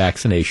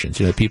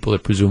 vaccinations. People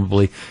that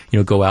presumably,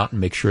 go out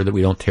and make sure that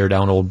we don't tear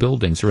down old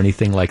buildings or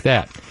anything like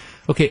that.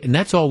 Okay, and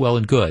that's all well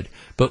and good.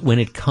 But when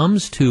it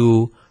comes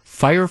to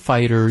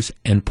firefighters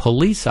and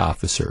police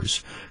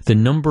officers, the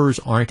numbers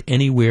aren't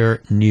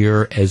anywhere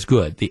near as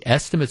good. The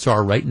estimates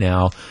are right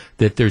now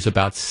that there's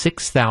about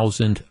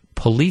 6,000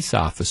 police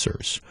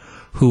officers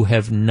who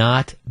have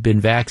not been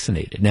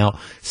vaccinated. Now,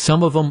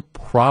 some of them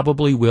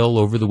probably will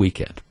over the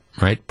weekend,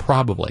 right?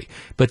 Probably.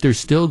 But there's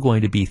still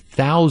going to be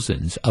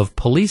thousands of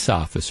police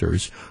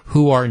officers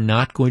who are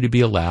not going to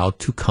be allowed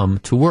to come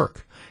to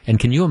work. And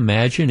can you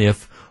imagine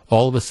if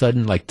all of a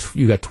sudden, like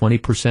you got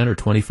 20% or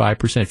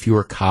 25%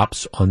 fewer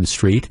cops on the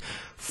street?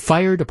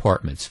 Fire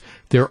departments,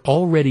 they're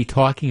already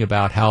talking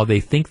about how they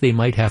think they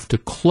might have to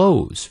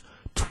close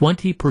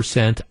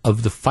 20%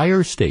 of the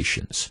fire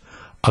stations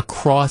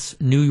across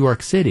New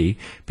York City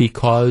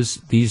because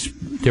these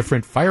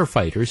different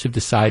firefighters have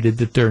decided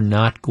that they're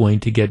not going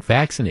to get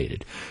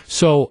vaccinated.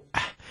 So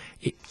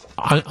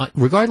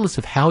regardless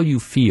of how you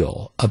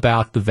feel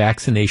about the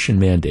vaccination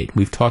mandate,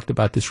 we've talked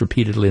about this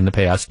repeatedly in the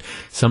past.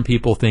 Some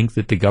people think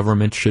that the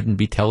government shouldn't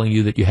be telling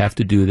you that you have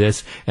to do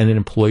this and that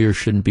employers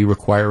shouldn't be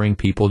requiring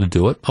people to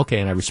do it. Okay,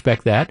 and I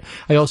respect that.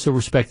 I also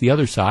respect the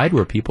other side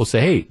where people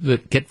say, hey,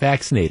 get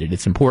vaccinated.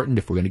 It's important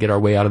if we're going to get our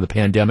way out of the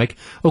pandemic.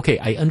 Okay,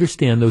 I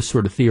understand those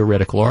sort of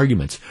theoretical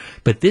arguments.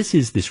 But this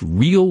is this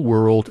real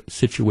world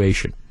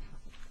situation.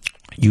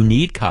 You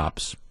need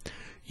cops.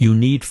 You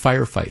need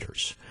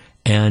firefighters.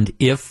 And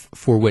if,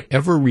 for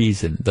whatever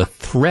reason, the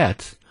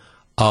threat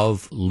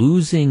of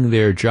losing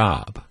their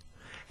job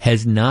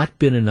has not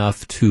been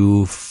enough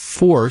to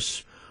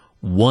force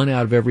 1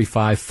 out of every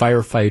 5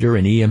 firefighter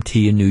and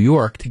EMT in New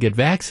York to get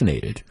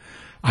vaccinated,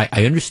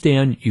 I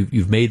understand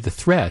you've made the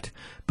threat,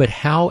 but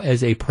how,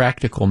 as a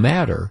practical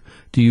matter,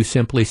 do you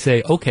simply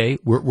say, okay,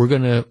 we're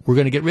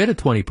gonna get rid of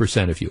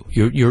 20% of you?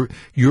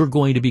 You're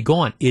going to be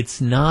gone. It's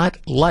not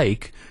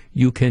like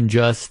you can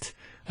just,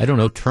 I don't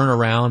know, turn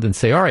around and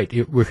say, all right,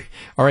 we're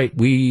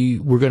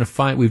going to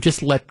find, we've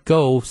just let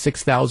go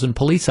 6,000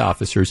 police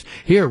officers.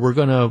 Here, where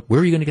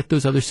are you going to get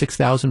those other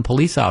 6,000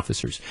 police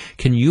officers?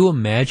 Can you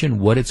imagine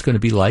what it's going to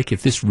be like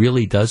if this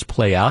really does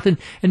play out? And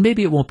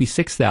maybe it won't be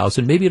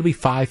 6,000, maybe it'll be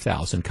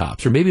 5,000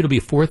 cops, or maybe it'll be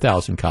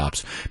 4,000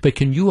 cops. But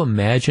can you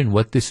imagine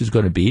what this is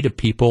going to be to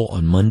people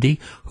on Monday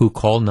who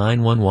call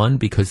 911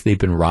 because they've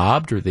been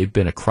robbed or they've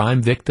been a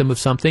crime victim of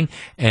something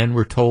and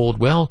we're told,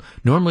 well,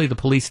 normally the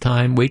police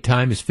wait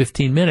time is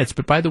 15 minutes,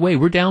 but by the way,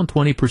 we're down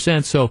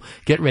 20%, so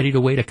get ready to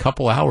wait a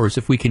couple hours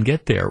if we can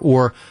get there.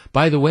 Or,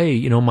 by the way,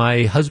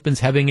 my husband's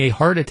having a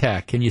heart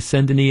attack. Can you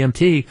send an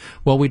EMT?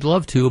 Well, we'd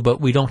love to,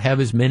 but we don't have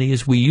as many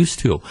as we used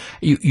to.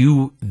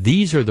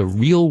 These are the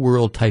real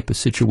world type of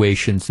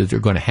situations that are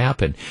going to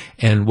happen.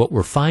 And what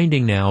we're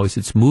finding now is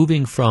it's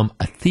moving from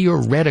a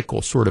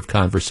theoretical sort of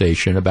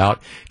conversation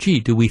about, gee,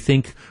 do we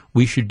think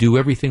we should do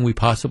everything we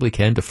possibly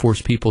can to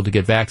force people to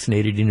get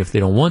vaccinated even if they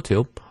don't want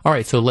to? All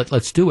right, so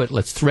let's do it.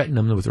 Let's threaten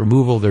them with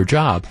removal of their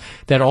job.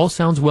 That all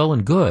sounds well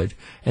and good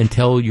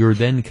until you're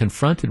then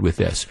confronted with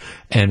this.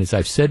 And as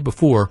I've said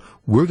before,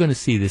 we're going to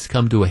see this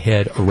come to a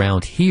head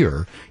around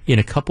here in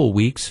a couple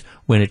weeks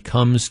when it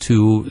comes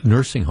to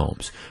nursing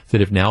homes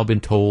that have now been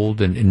told,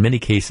 and in many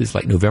cases,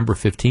 like November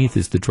 15th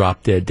is the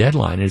drop-dead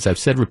deadline. And as I've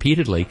said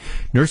repeatedly,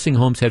 nursing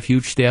homes have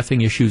huge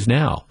staffing issues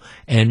now,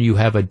 and you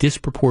have a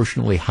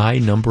disproportionately high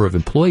number of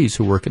employees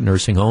who work at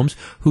nursing homes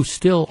who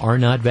still are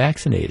not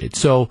vaccinated.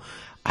 So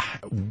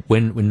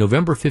when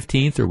November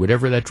 15th or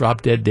whatever that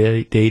drop-dead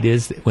date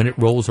is, when it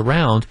rolls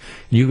around,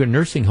 and you go to a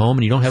nursing home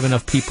and you don't have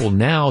enough people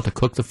now to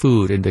cook the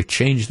food and to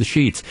change the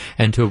sheets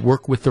and to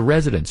work with the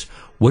residents,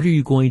 what are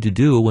you going to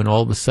do when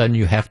all of a sudden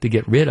you have to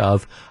get rid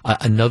of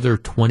another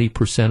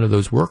 20% of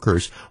those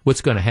workers? What's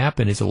going to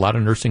happen is a lot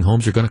of nursing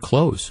homes are going to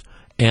close.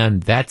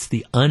 And that's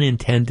the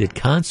unintended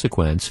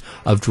consequence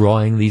of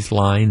drawing these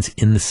lines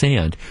in the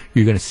sand.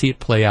 You're going to see it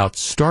play out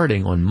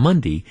starting on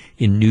Monday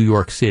in New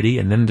York City,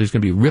 and then there's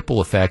going to be ripple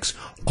effects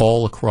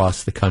all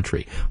across the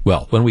country.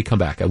 Well, when we come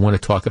back, I want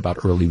to talk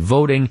about early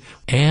voting,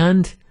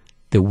 and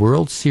the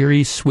World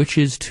Series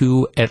switches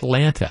to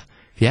Atlanta.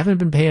 If you haven't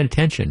been paying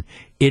attention,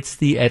 it's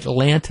the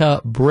Atlanta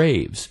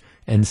Braves.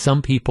 And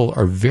some people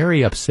are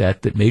very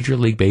upset that Major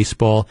League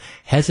Baseball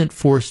hasn't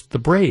forced the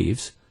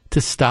Braves to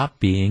stop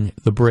being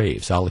the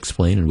Braves. I'll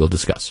explain and we'll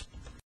discuss.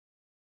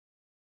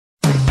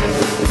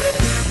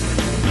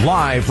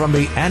 Live from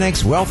the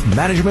Annex Wealth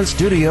Management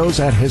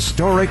Studios at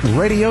historic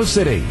Radio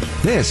City,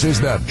 this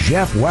is the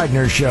Jeff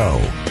Wagner Show.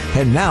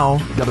 And now,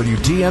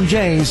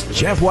 WTMJ's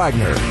Jeff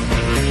Wagner.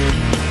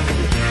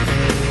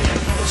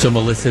 So,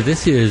 Melissa,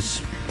 this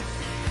is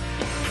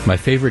my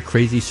favorite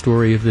crazy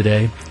story of the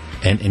day.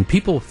 And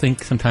people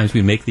think sometimes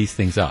we make these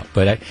things up.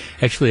 But I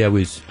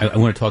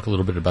want to talk a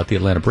little bit about the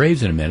Atlanta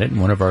Braves in a minute.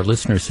 And one of our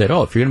listeners said,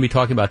 if you're going to be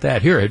talking about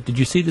that, here, did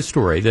you see the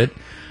story that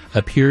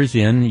appears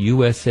in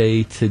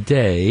USA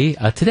Today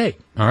today?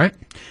 All right.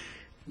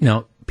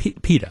 Now,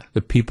 PETA,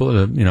 the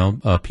people,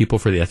 people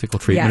for the ethical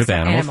treatment of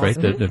animals, right?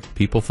 Mm-hmm.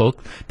 The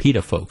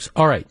PETA folks.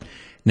 All right.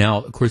 Now,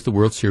 of course, the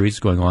World Series is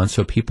going on,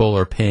 so people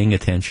are paying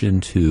attention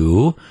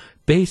to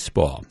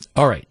baseball.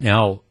 All right.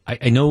 Now,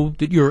 I know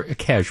that you're a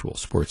casual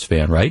sports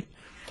fan, right?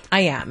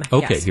 I am.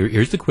 Okay, yes.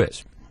 Here's the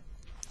quiz.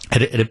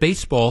 At a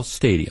baseball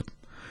stadium,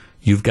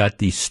 you've got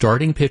the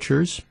starting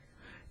pitchers,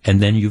 and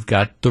then you've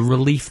got the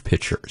relief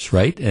pitchers,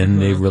 right?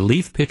 And the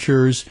relief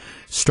pitchers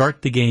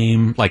start the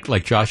game like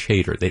Josh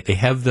Hader. They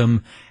have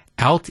them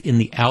out in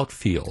the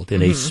outfield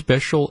in a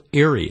special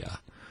area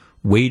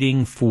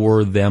waiting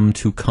for them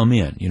to come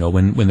in,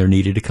 when they're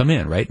needed to come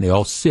in, right? And they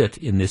all sit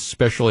in this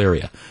special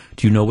area.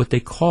 Do you know what they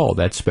call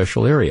that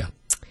special area?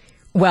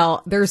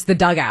 Well, there's the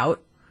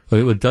dugout.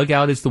 The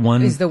dugout is the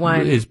one.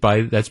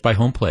 That's by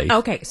home plate.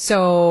 Okay,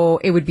 so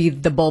it would be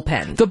the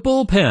bullpen. The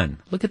bullpen.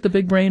 Look at the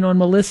big brain on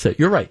Melissa.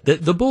 You're right. The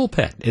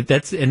bullpen.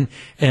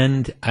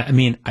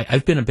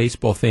 I've been a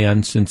baseball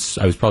fan since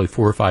I was probably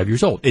 4 or 5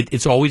 years old.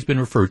 It's always been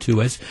referred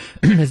to as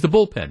the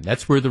bullpen.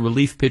 That's where the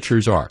relief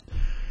pitchers are.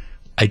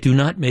 I do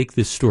not make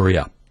this story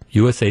up.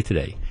 USA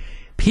Today.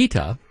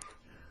 PETA,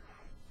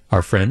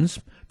 our friends,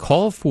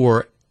 call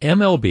for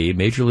MLB,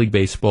 Major League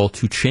Baseball,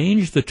 to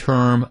change the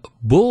term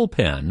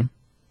bullpen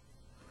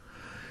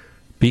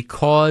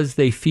because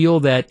they feel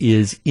that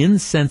is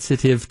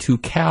insensitive to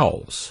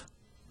cows.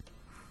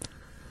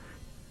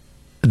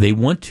 They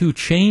want to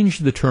change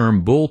the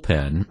term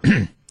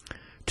bullpen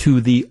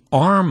to the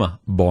arm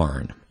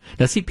barn.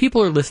 Now, see,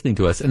 people are listening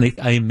to us, and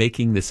I am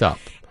making this up.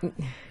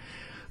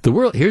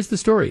 Here's the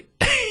story.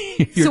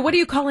 So what do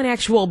you call an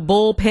actual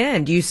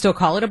bullpen? Do you still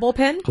call it a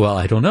bullpen? Well,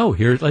 I don't know.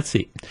 Let's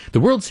see.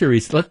 The World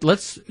Series,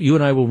 you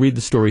and I will read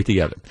the story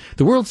together.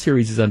 The World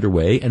Series is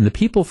underway, and the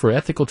People for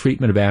Ethical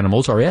Treatment of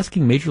Animals are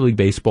asking Major League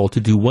Baseball to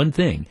do one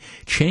thing: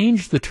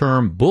 change the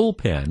term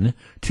bullpen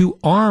to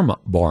arm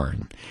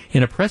barn.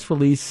 In a press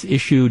release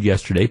issued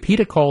yesterday,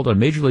 PETA called on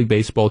Major League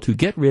Baseball to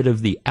get rid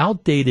of the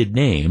outdated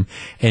name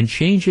and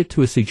change it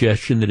to a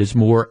suggestion that is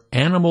more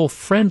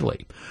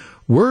animal-friendly.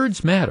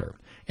 Words matter.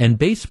 And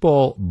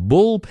baseball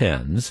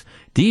bullpens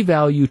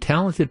devalue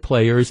talented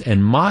players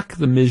and mock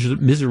the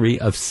misery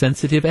of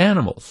sensitive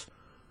animals.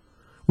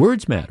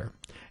 Words matter.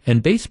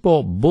 And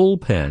baseball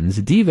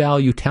bullpens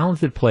devalue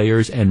talented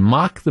players and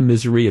mock the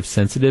misery of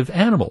sensitive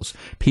animals,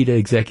 PETA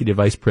Executive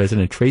Vice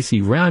President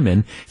Tracy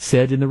Ryman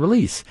said in the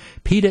release.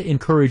 PETA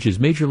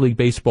encourages Major League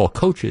Baseball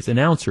coaches,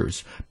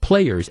 announcers,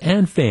 players,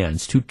 and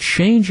fans to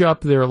change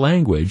up their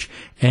language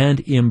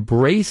and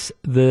embrace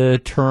the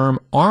term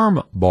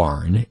arm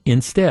barn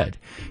instead.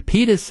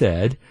 PETA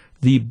said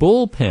the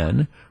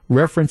bullpen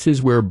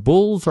references where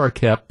bulls are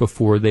kept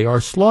before they are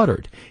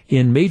slaughtered.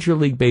 In Major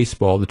League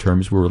Baseball, the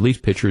term is where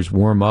relief pitchers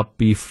warm up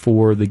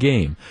before the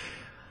game.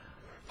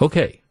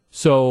 Okay,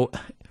 so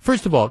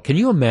first of all, can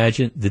you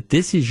imagine that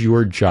this is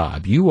your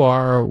job? You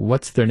are,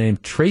 what's their name?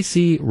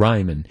 Tracy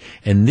Ryman.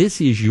 And this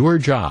is your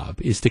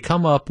job, is to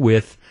come up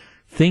with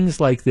things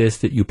like this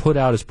that you put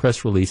out as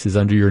press releases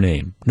under your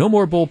name. No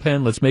more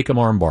bullpen, let's make them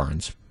arm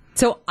barns.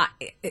 So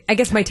I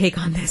guess my take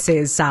on this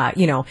is, I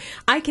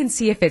can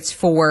see if it's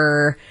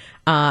for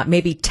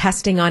maybe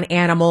testing on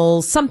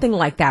animals, something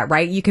like that,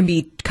 right? You can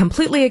be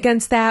completely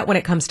against that when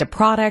it comes to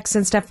products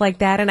and stuff like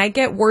that. And I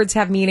get words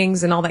have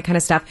meanings and all that kind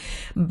of stuff.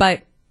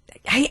 But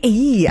I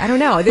don't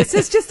know. This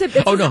is just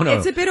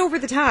it's a bit over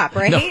the top,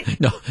 right?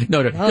 No.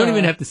 Don't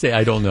even have to say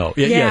I don't know.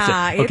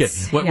 Okay.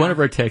 One of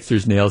our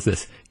texters nails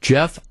this.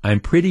 Jeff,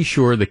 I'm pretty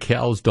sure the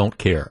cows don't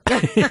care.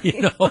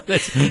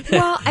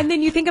 Well, and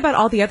then you think about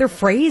all the other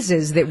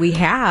phrases that we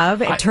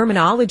have,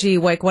 terminology,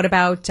 like what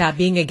about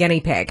being a guinea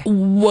pig?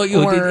 Well,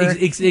 you know what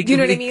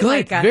I mean?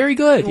 Good, very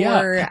good,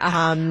 or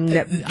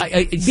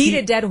beat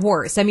a dead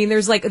horse. I mean,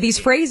 there's like these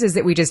phrases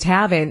that we just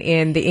have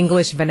in the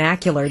English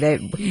vernacular that,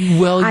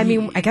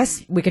 I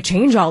guess we could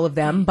change all of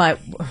them,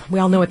 but we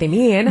all know what they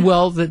mean.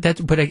 Well,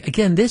 but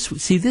again, this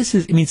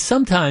is,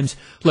 sometimes,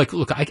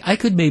 look, I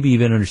could maybe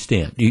even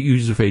understand. You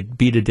use the phrase,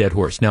 beat a dead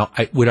horse. Now,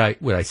 would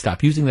I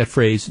stop using that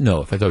phrase?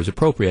 No, if I thought it was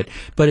appropriate.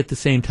 But at the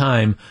same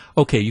time,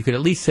 okay, you could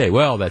at least say,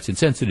 well, that's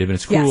insensitive and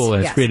it's cruel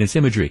and it's creating this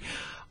imagery.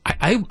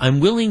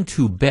 I'm willing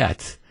to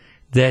bet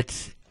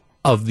that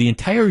of the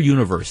entire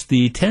universe,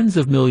 the tens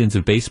of millions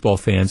of baseball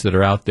fans that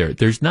are out there,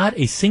 there's not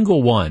a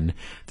single one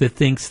that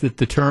thinks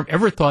that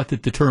ever thought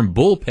that the term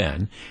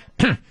bullpen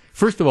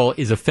first of all,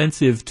 is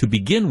offensive to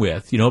begin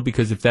with,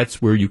 because if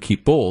that's where you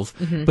keep bulls.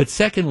 Mm-hmm. But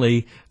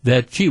secondly,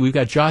 that, we've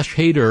got Josh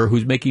Hader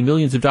who's making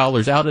millions of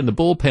dollars out in the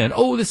bullpen.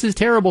 Oh, this is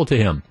terrible to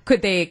him.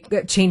 Could they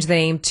change the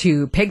name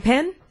to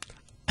Pigpen?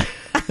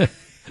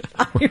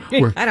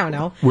 I don't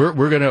know.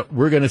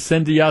 We're gonna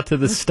send you out to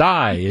the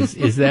sty.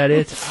 Is that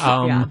it?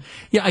 Yeah.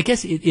 I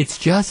guess it's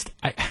just.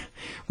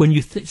 When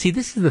you see,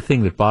 this is the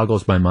thing that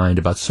boggles my mind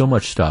about so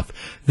much stuff.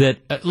 That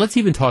let's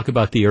even talk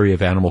about the area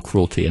of animal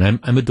cruelty. And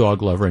I'm a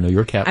dog lover. I know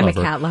you're a cat lover. I'm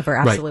a cat lover,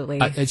 absolutely.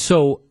 Right.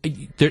 So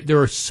there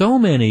are so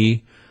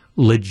many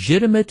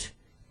legitimate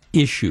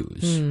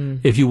issues,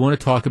 if you want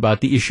to talk about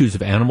the issues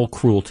of animal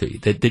cruelty,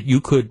 that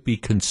you could be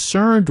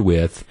concerned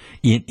with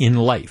in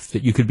life,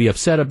 that you could be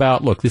upset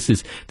about. Look, this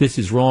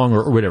is wrong,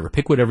 or whatever.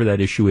 Pick whatever that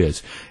issue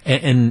is,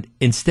 and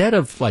instead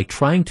of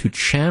trying to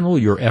channel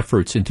your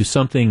efforts into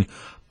something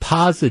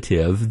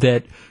positive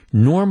that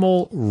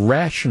normal,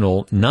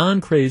 rational,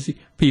 non-crazy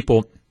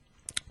people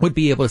would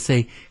be able to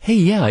say, hey,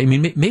 yeah, I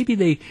mean, maybe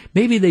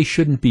they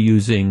shouldn't be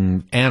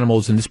using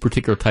animals in this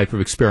particular type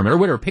of experiment, or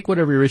whatever, pick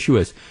whatever your issue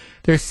is.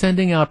 They're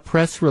sending out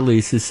press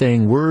releases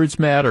saying words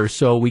matter,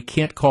 so we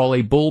can't call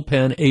a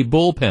bullpen a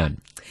bullpen.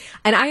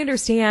 And I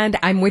understand.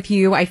 I'm with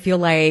you. I feel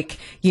like,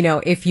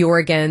 if you're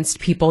against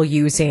people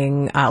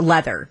using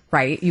leather,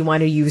 right, you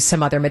want to use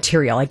some other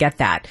material. I get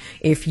that.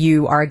 If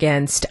you are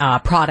against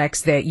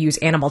products that use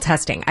animal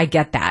testing, I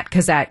get that,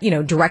 because that,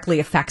 directly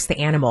affects the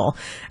animal.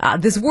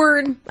 This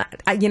word,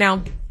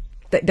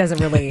 that doesn't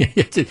really.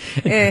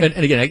 And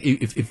again,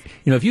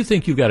 if you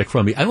think you've got a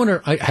crummy,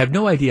 I have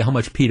no idea how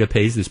much PETA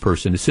pays this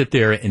person to sit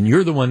there, and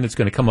you're the one that's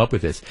going to come up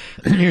with this.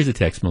 Here's a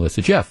text,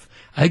 Melissa. Jeff,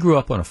 I grew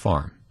up on a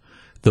farm.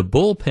 The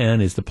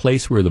bullpen is the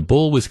place where the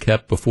bull was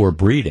kept before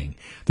breeding.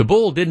 The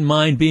bull didn't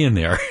mind being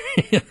there.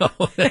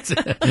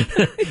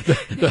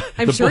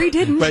 I'm sure he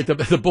didn't. Right,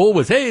 the bull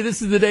was, hey,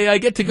 this is the day I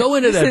get to go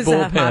into that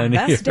bullpen.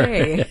 This is my best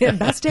day.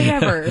 Best day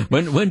ever.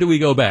 When do we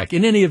go back?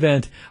 In any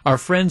event, our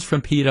friends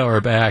from PETA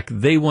are back.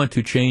 They want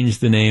to change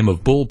the name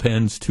of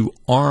bullpens to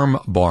arm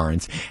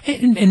barns.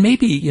 And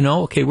maybe,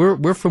 okay,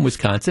 we're from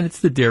Wisconsin.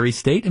 It's the dairy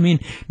state. I mean,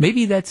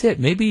 maybe that's it.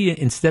 Maybe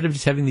instead of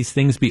just having these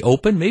things be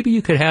open, maybe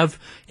you could have,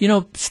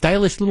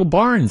 stylish little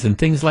barns and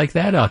things like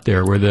that out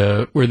there where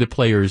the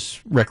players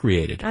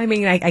recreated. I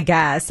mean, I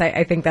guess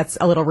I think that's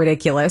a little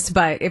ridiculous,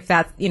 but if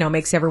that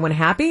makes everyone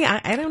happy,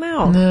 I don't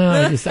know.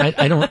 No,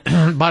 I don't.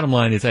 Bottom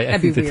line is, I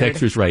think the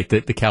texter's right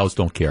that the cows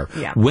don't care.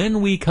 Yeah.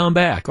 When we come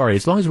back, all right,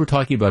 as long as we're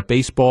talking about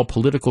baseball,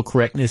 political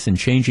correctness, and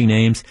changing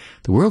names,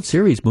 the World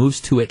Series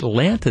moves to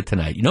Atlanta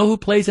tonight. You know who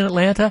plays in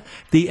Atlanta?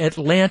 The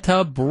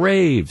Atlanta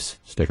Braves.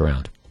 Stick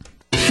around.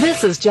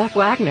 This is Jeff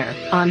Wagner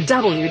on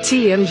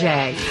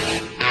WTMJ.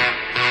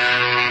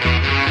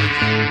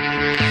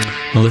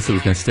 Melissa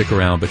was going to stick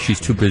around, but she's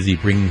too busy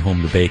bringing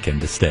home the bacon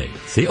to stay.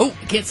 See, I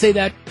can't say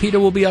that. PETA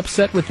will be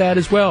upset with that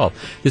as well.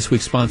 This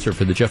week's sponsor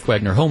for the Jeff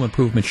Wagner Home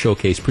Improvement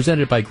Showcase,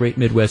 presented by Great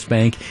Midwest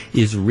Bank,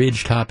 is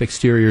Ridgetop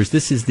Exteriors.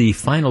 This is the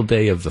final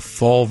day of the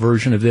fall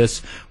version of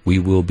this. We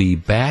will be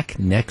back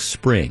next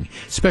spring,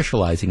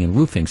 specializing in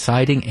roofing,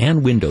 siding,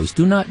 and windows.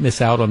 Do not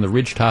miss out on the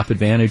Ridgetop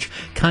advantage.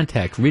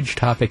 Contact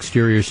Ridgetop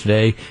Exteriors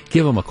today.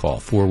 Give them a call,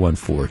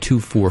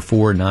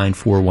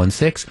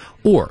 414-244-9416,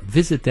 or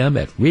visit them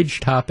at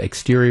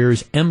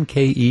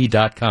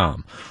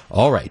ridgetopexteriorsmke.com.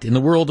 All right, in the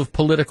world of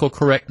political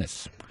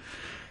correctness,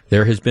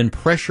 there has been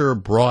pressure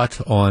brought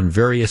on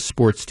various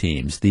sports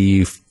teams.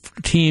 The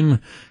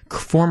team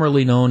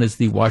formerly known as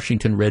the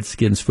Washington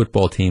Redskins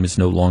football team is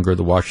no longer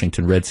the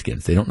Washington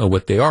Redskins. They don't know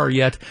what they are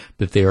yet,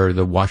 but they are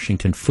the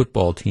Washington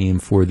football team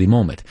for the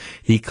moment.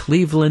 The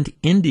Cleveland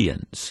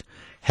Indians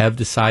have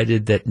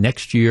decided that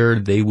next year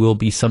they will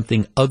be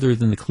something other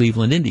than the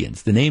Cleveland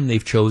Indians. The name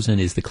they've chosen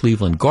is the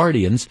Cleveland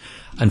Guardians.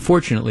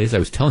 Unfortunately, as I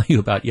was telling you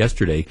about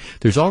yesterday,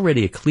 there's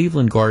already a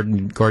Cleveland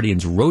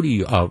Guardians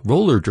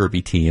roller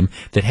derby team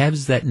that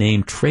has that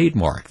name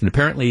trademarked. And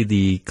apparently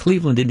the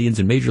Cleveland Indians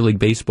in Major League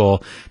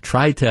Baseball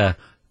tried to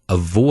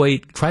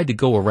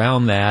go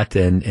around that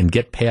and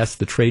get past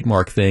the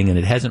trademark thing, and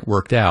it hasn't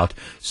worked out.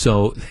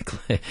 So,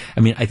 I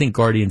mean, I think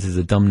Guardians is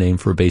a dumb name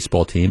for a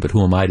baseball team, but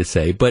who am I to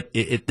say? But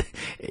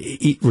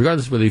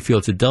regardless of whether you feel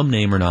it's a dumb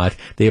name or not,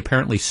 they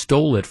apparently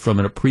stole it from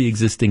a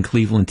pre-existing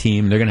Cleveland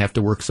team. They're going to have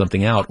to work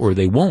something out, or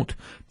they won't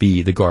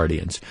be the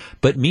Guardians.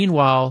 But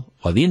meanwhile,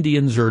 while the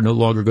Indians are no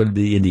longer going to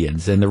be the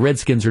Indians, and the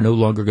Redskins are no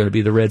longer going to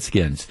be the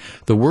Redskins,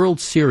 the World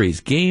Series,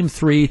 Game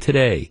 3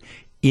 today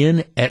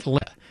in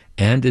Atlanta.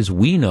 And as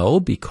we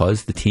know,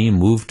 because the team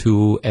moved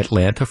to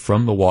Atlanta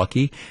from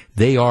Milwaukee,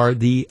 they are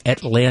the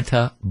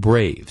Atlanta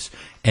Braves.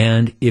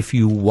 And if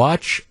you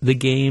watch the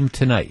game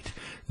tonight,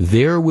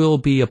 there will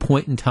be a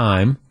point in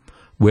time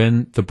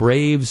when the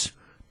Braves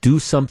do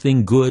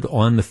something good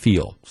on the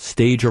field,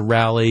 stage a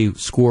rally,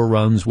 score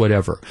runs,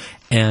 whatever.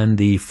 And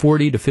the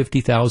 40 to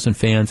 50,000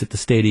 fans at the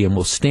stadium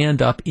will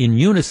stand up in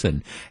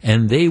unison,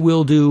 and they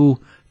will do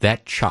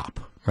that chop.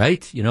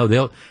 Right? You know,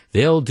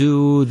 they'll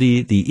do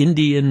the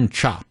Indian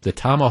chop, the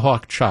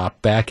tomahawk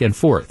chop back and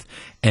forth,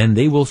 and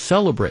they will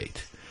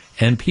celebrate.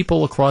 And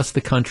people across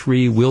the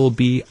country will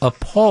be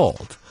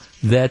appalled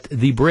that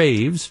the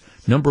Braves,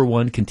 number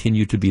one,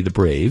 continue to be the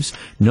Braves,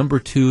 number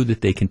two,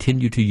 that they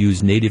continue to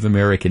use Native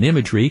American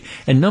imagery,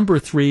 and number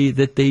three,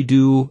 that they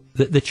do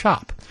the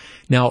chop.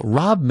 Now,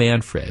 Rob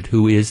Manfred,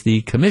 who is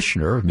the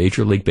commissioner of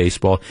Major League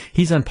Baseball,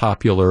 he's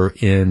unpopular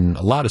in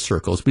a lot of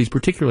circles, but he's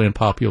particularly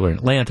unpopular in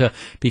Atlanta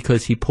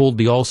because he pulled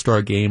the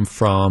All-Star game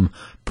from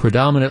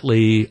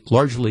predominantly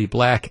largely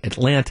black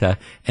Atlanta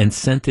and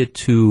sent it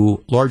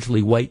to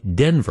largely white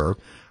Denver,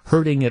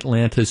 hurting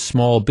Atlanta's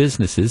small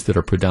businesses that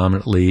are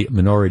predominantly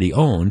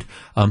minority-owned.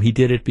 He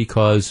did it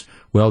because,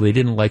 well, they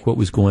didn't like what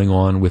was going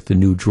on with the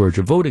new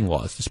Georgia voting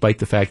laws, despite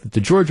the fact that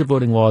the Georgia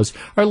voting laws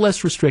are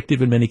less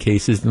restrictive in many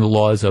cases than the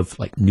laws of,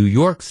 like, New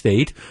York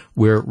State,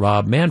 where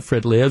Rob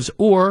Manfred lives,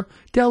 or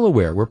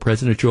Delaware, where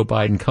President Joe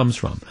Biden comes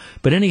from.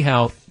 But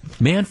anyhow,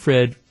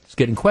 Manfred is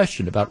getting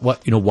questioned about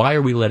why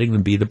are we letting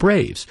them be the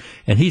Braves?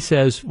 And he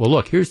says, well,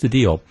 look, here's the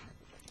deal.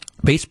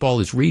 baseball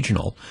is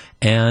regional,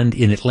 and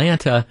in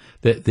Atlanta,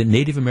 the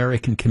Native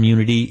American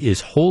community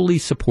is wholly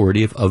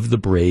supportive of the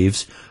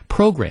Braves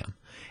program.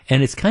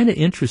 And it's kind of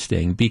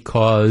interesting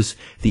because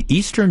the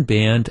Eastern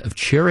Band of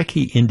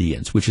Cherokee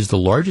Indians, which is the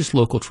largest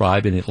local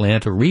tribe in the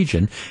Atlanta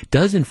region,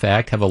 does in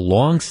fact have a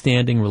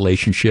long-standing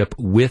relationship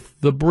with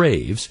the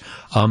Braves.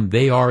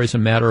 They are, as a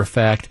matter of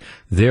fact,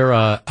 they're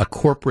a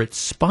corporate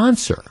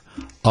sponsor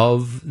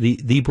of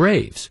the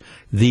Braves.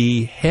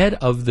 The head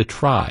of the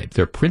tribe,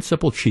 their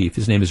principal chief,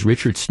 his name is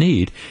Richard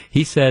Sneed,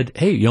 he said,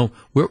 hey,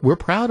 we're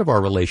proud of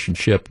our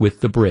relationship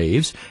with the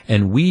Braves,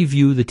 and we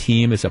view the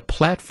team as a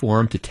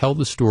platform to tell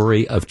the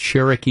story of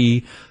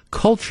Cherokee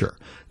culture.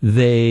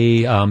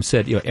 They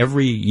said,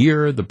 every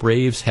year the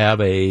Braves have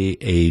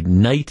a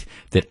night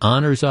that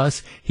honors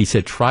us. He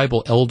said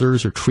tribal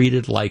elders are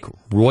treated like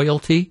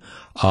royalty.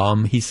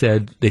 They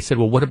said,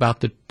 well, what about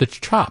the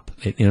chop?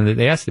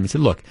 They asked him, he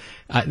said, look,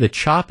 the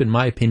chop, in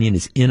my opinion,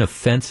 is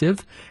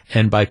inoffensive,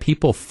 and by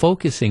people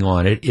focusing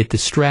on it, it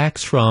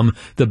distracts from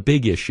the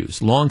big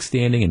issues,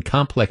 long-standing and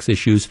complex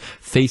issues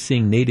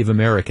facing Native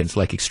Americans,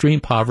 like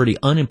extreme poverty,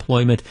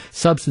 unemployment,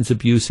 substance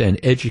abuse, and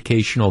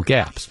educational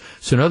gaps.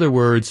 So in other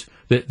words,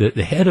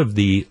 the head of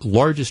the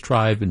largest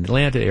tribe in the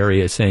Atlanta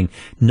area is saying,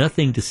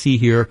 nothing to see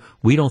here.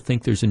 We don't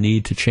think there's a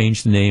need to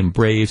change the name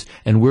Braves,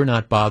 and we're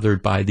not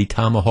bothered by the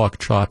tomahawk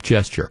chop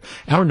gesture.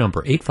 Our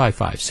number,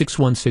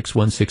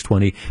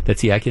 855-616-1620.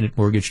 That's the AccuNet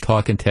Mortgage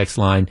talk and text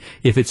line.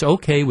 If it's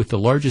okay with the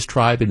largest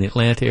tribe in the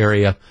Atlanta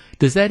area,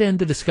 does that end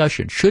the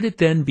discussion? Should it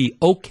then be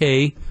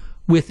okay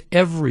with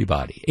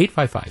everybody?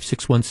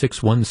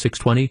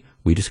 855-616-1620.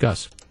 We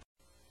discuss.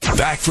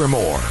 Back for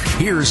more.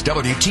 Here's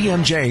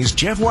WTMJ's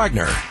Jeff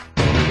Wagner.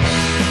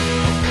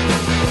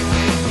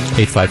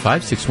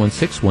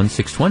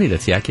 855-616-1620.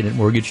 That's the AccuNet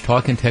Mortgage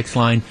talk and text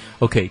line.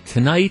 Okay,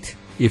 tonight,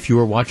 if you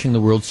are watching the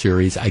World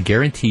Series, I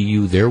guarantee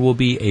you there will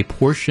be a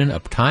portion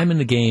of time in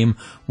the game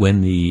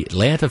when the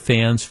Atlanta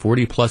fans,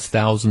 40-plus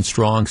thousand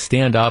strong,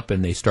 stand up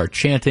and they start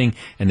chanting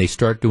and they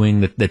start doing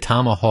the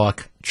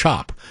tomahawk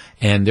chop.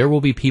 And there will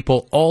be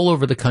people all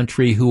over the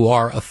country who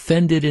are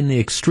offended in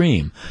the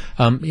extreme.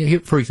 Here,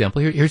 for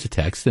example, here's a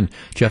text. And,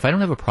 Jeff, I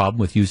don't have a problem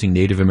with using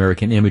Native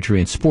American imagery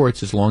in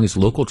sports as long as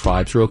local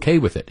tribes are okay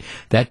with it.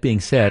 That being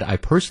said, I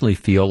personally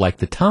feel like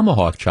the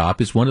tomahawk chop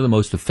is one of the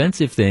most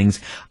offensive things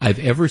I've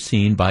ever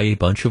seen by a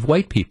bunch of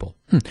white people.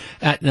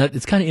 Now,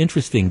 it's kind of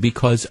interesting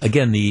because,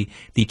 again, the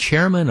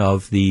chairman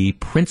of the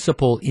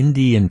principal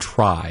Indian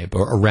tribe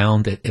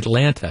around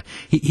Atlanta,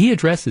 he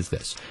addresses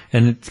this.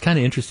 And it's kind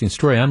of interesting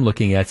story I'm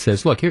looking at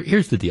says, look,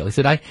 here's the deal. He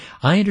said, I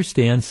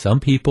understand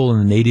some people in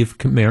the Native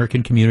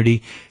American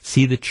community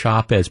see the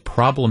chop as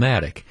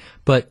problematic.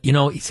 But,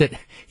 he said,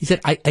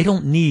 I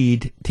don't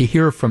need to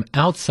hear from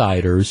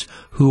outsiders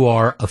who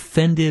are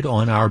offended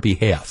on our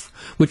behalf,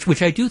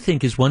 which I do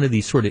think is one of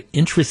these sort of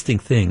interesting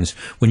things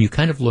when you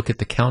kind of look at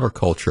the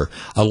counterculture.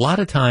 A lot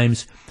of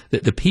times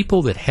the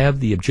people that have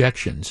the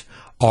objections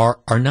are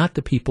not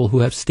the people who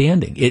have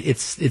standing.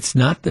 It's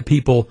not the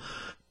people.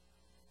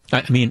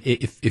 I mean,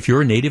 if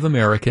you're a Native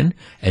American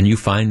and you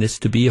find this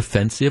to be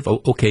offensive,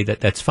 okay,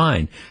 that's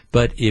fine.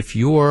 But if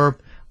you're,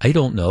 I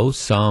don't know,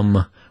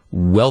 some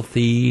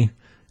wealthy,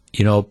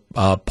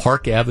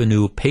 Park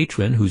Avenue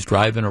patron who's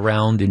driving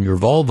around in your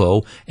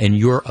Volvo and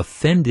you're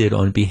offended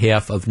on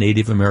behalf of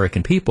Native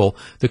American people,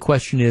 the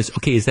question is,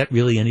 okay, is that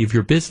really any of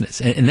your business?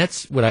 And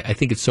that's what I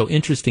think is so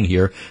interesting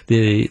here.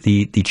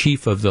 The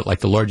chief of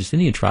the largest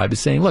Indian tribe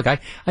is saying, look, I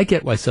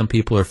get why some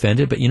people are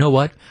offended, but you know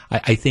what?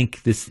 I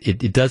think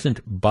it doesn't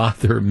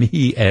bother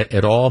me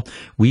at all.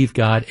 We've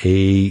got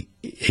a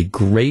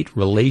great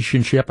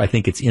relationship. I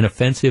think it's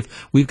inoffensive.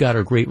 We've got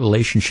a great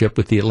relationship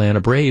with the Atlanta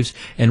Braves,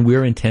 and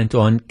we're intent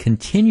on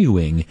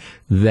continuing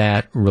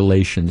that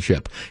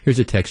relationship. Here's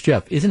a text,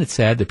 Jeff. Isn't it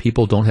sad that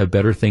people don't have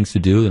better things to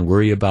do than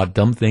worry about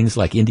dumb things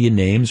like Indian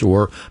names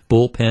or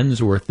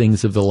bullpens or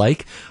things of the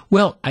like?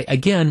 Well, I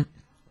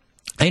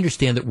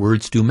understand that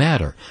words do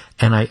matter,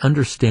 and I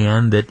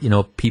understand that,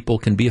 people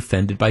can be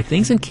offended by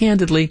things, and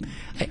candidly,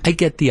 I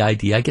get the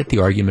idea, I get the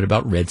argument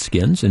about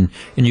Redskins, and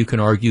you can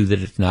argue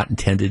that it's not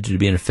intended to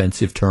be an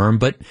offensive term,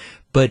 but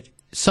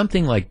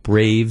something like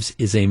Braves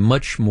is a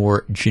much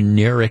more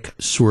generic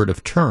sort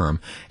of term.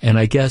 And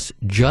I guess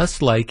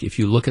just like if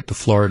you look at the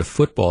Florida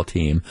football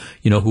team,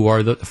 who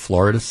are the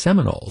Florida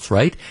Seminoles,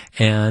 right?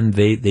 And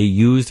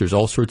there's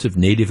all sorts of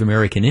Native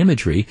American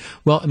imagery.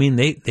 Well, I mean,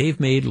 they've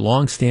made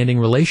long-standing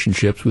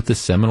relationships with the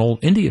Seminole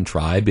Indian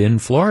tribe in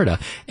Florida.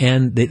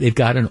 And they've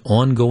got an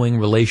ongoing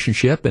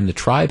relationship, and the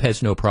tribe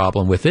has no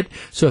problem with it.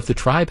 So if the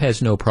tribe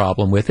has no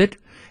problem with it,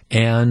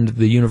 and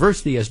the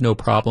university has no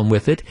problem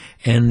with it,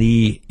 and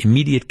the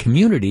immediate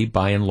community,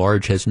 by and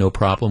large, has no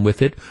problem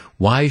with it,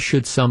 why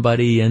should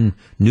somebody in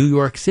New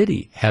York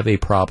City have a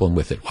problem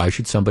with it? Why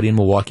should somebody in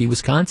Milwaukee,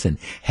 Wisconsin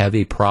have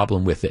a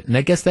problem with it? And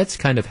I guess that's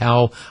kind of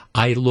how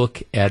I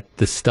look at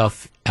the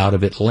stuff out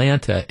of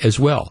Atlanta as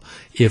well.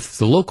 If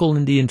the local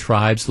Indian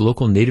tribes, the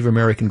local Native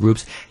American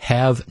groups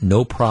have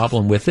no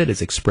problem with it,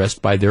 as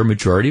expressed by their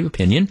majority of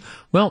opinion,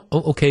 well,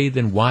 okay,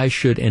 then why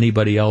should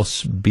anybody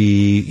else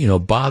be,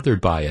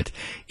 bothered by it?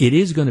 It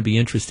is going to be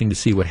interesting to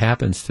see what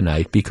happens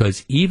tonight,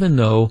 because even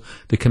though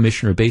the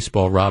Commissioner of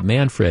Baseball, Rob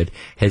Manfred,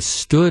 has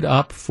stood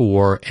up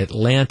for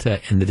Atlanta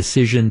and the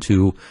decision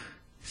to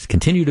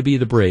continue to be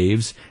the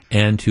Braves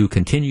and to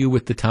continue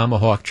with the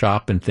tomahawk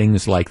chop and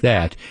things like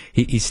that,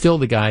 he's still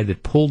the guy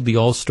that pulled the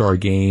All-Star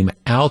game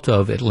out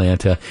of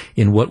Atlanta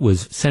in what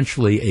was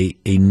essentially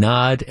a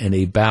nod and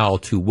a bow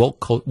to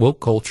woke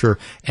culture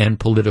and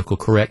political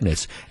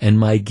correctness. And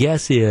my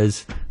guess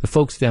is the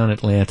folks down in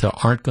Atlanta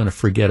aren't going to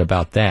forget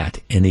about that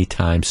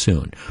anytime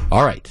soon.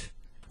 All right.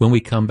 When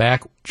we come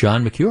back,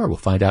 John McCure will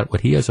find out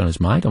what he has on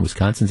his mind on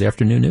Wisconsin's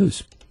Afternoon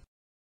News.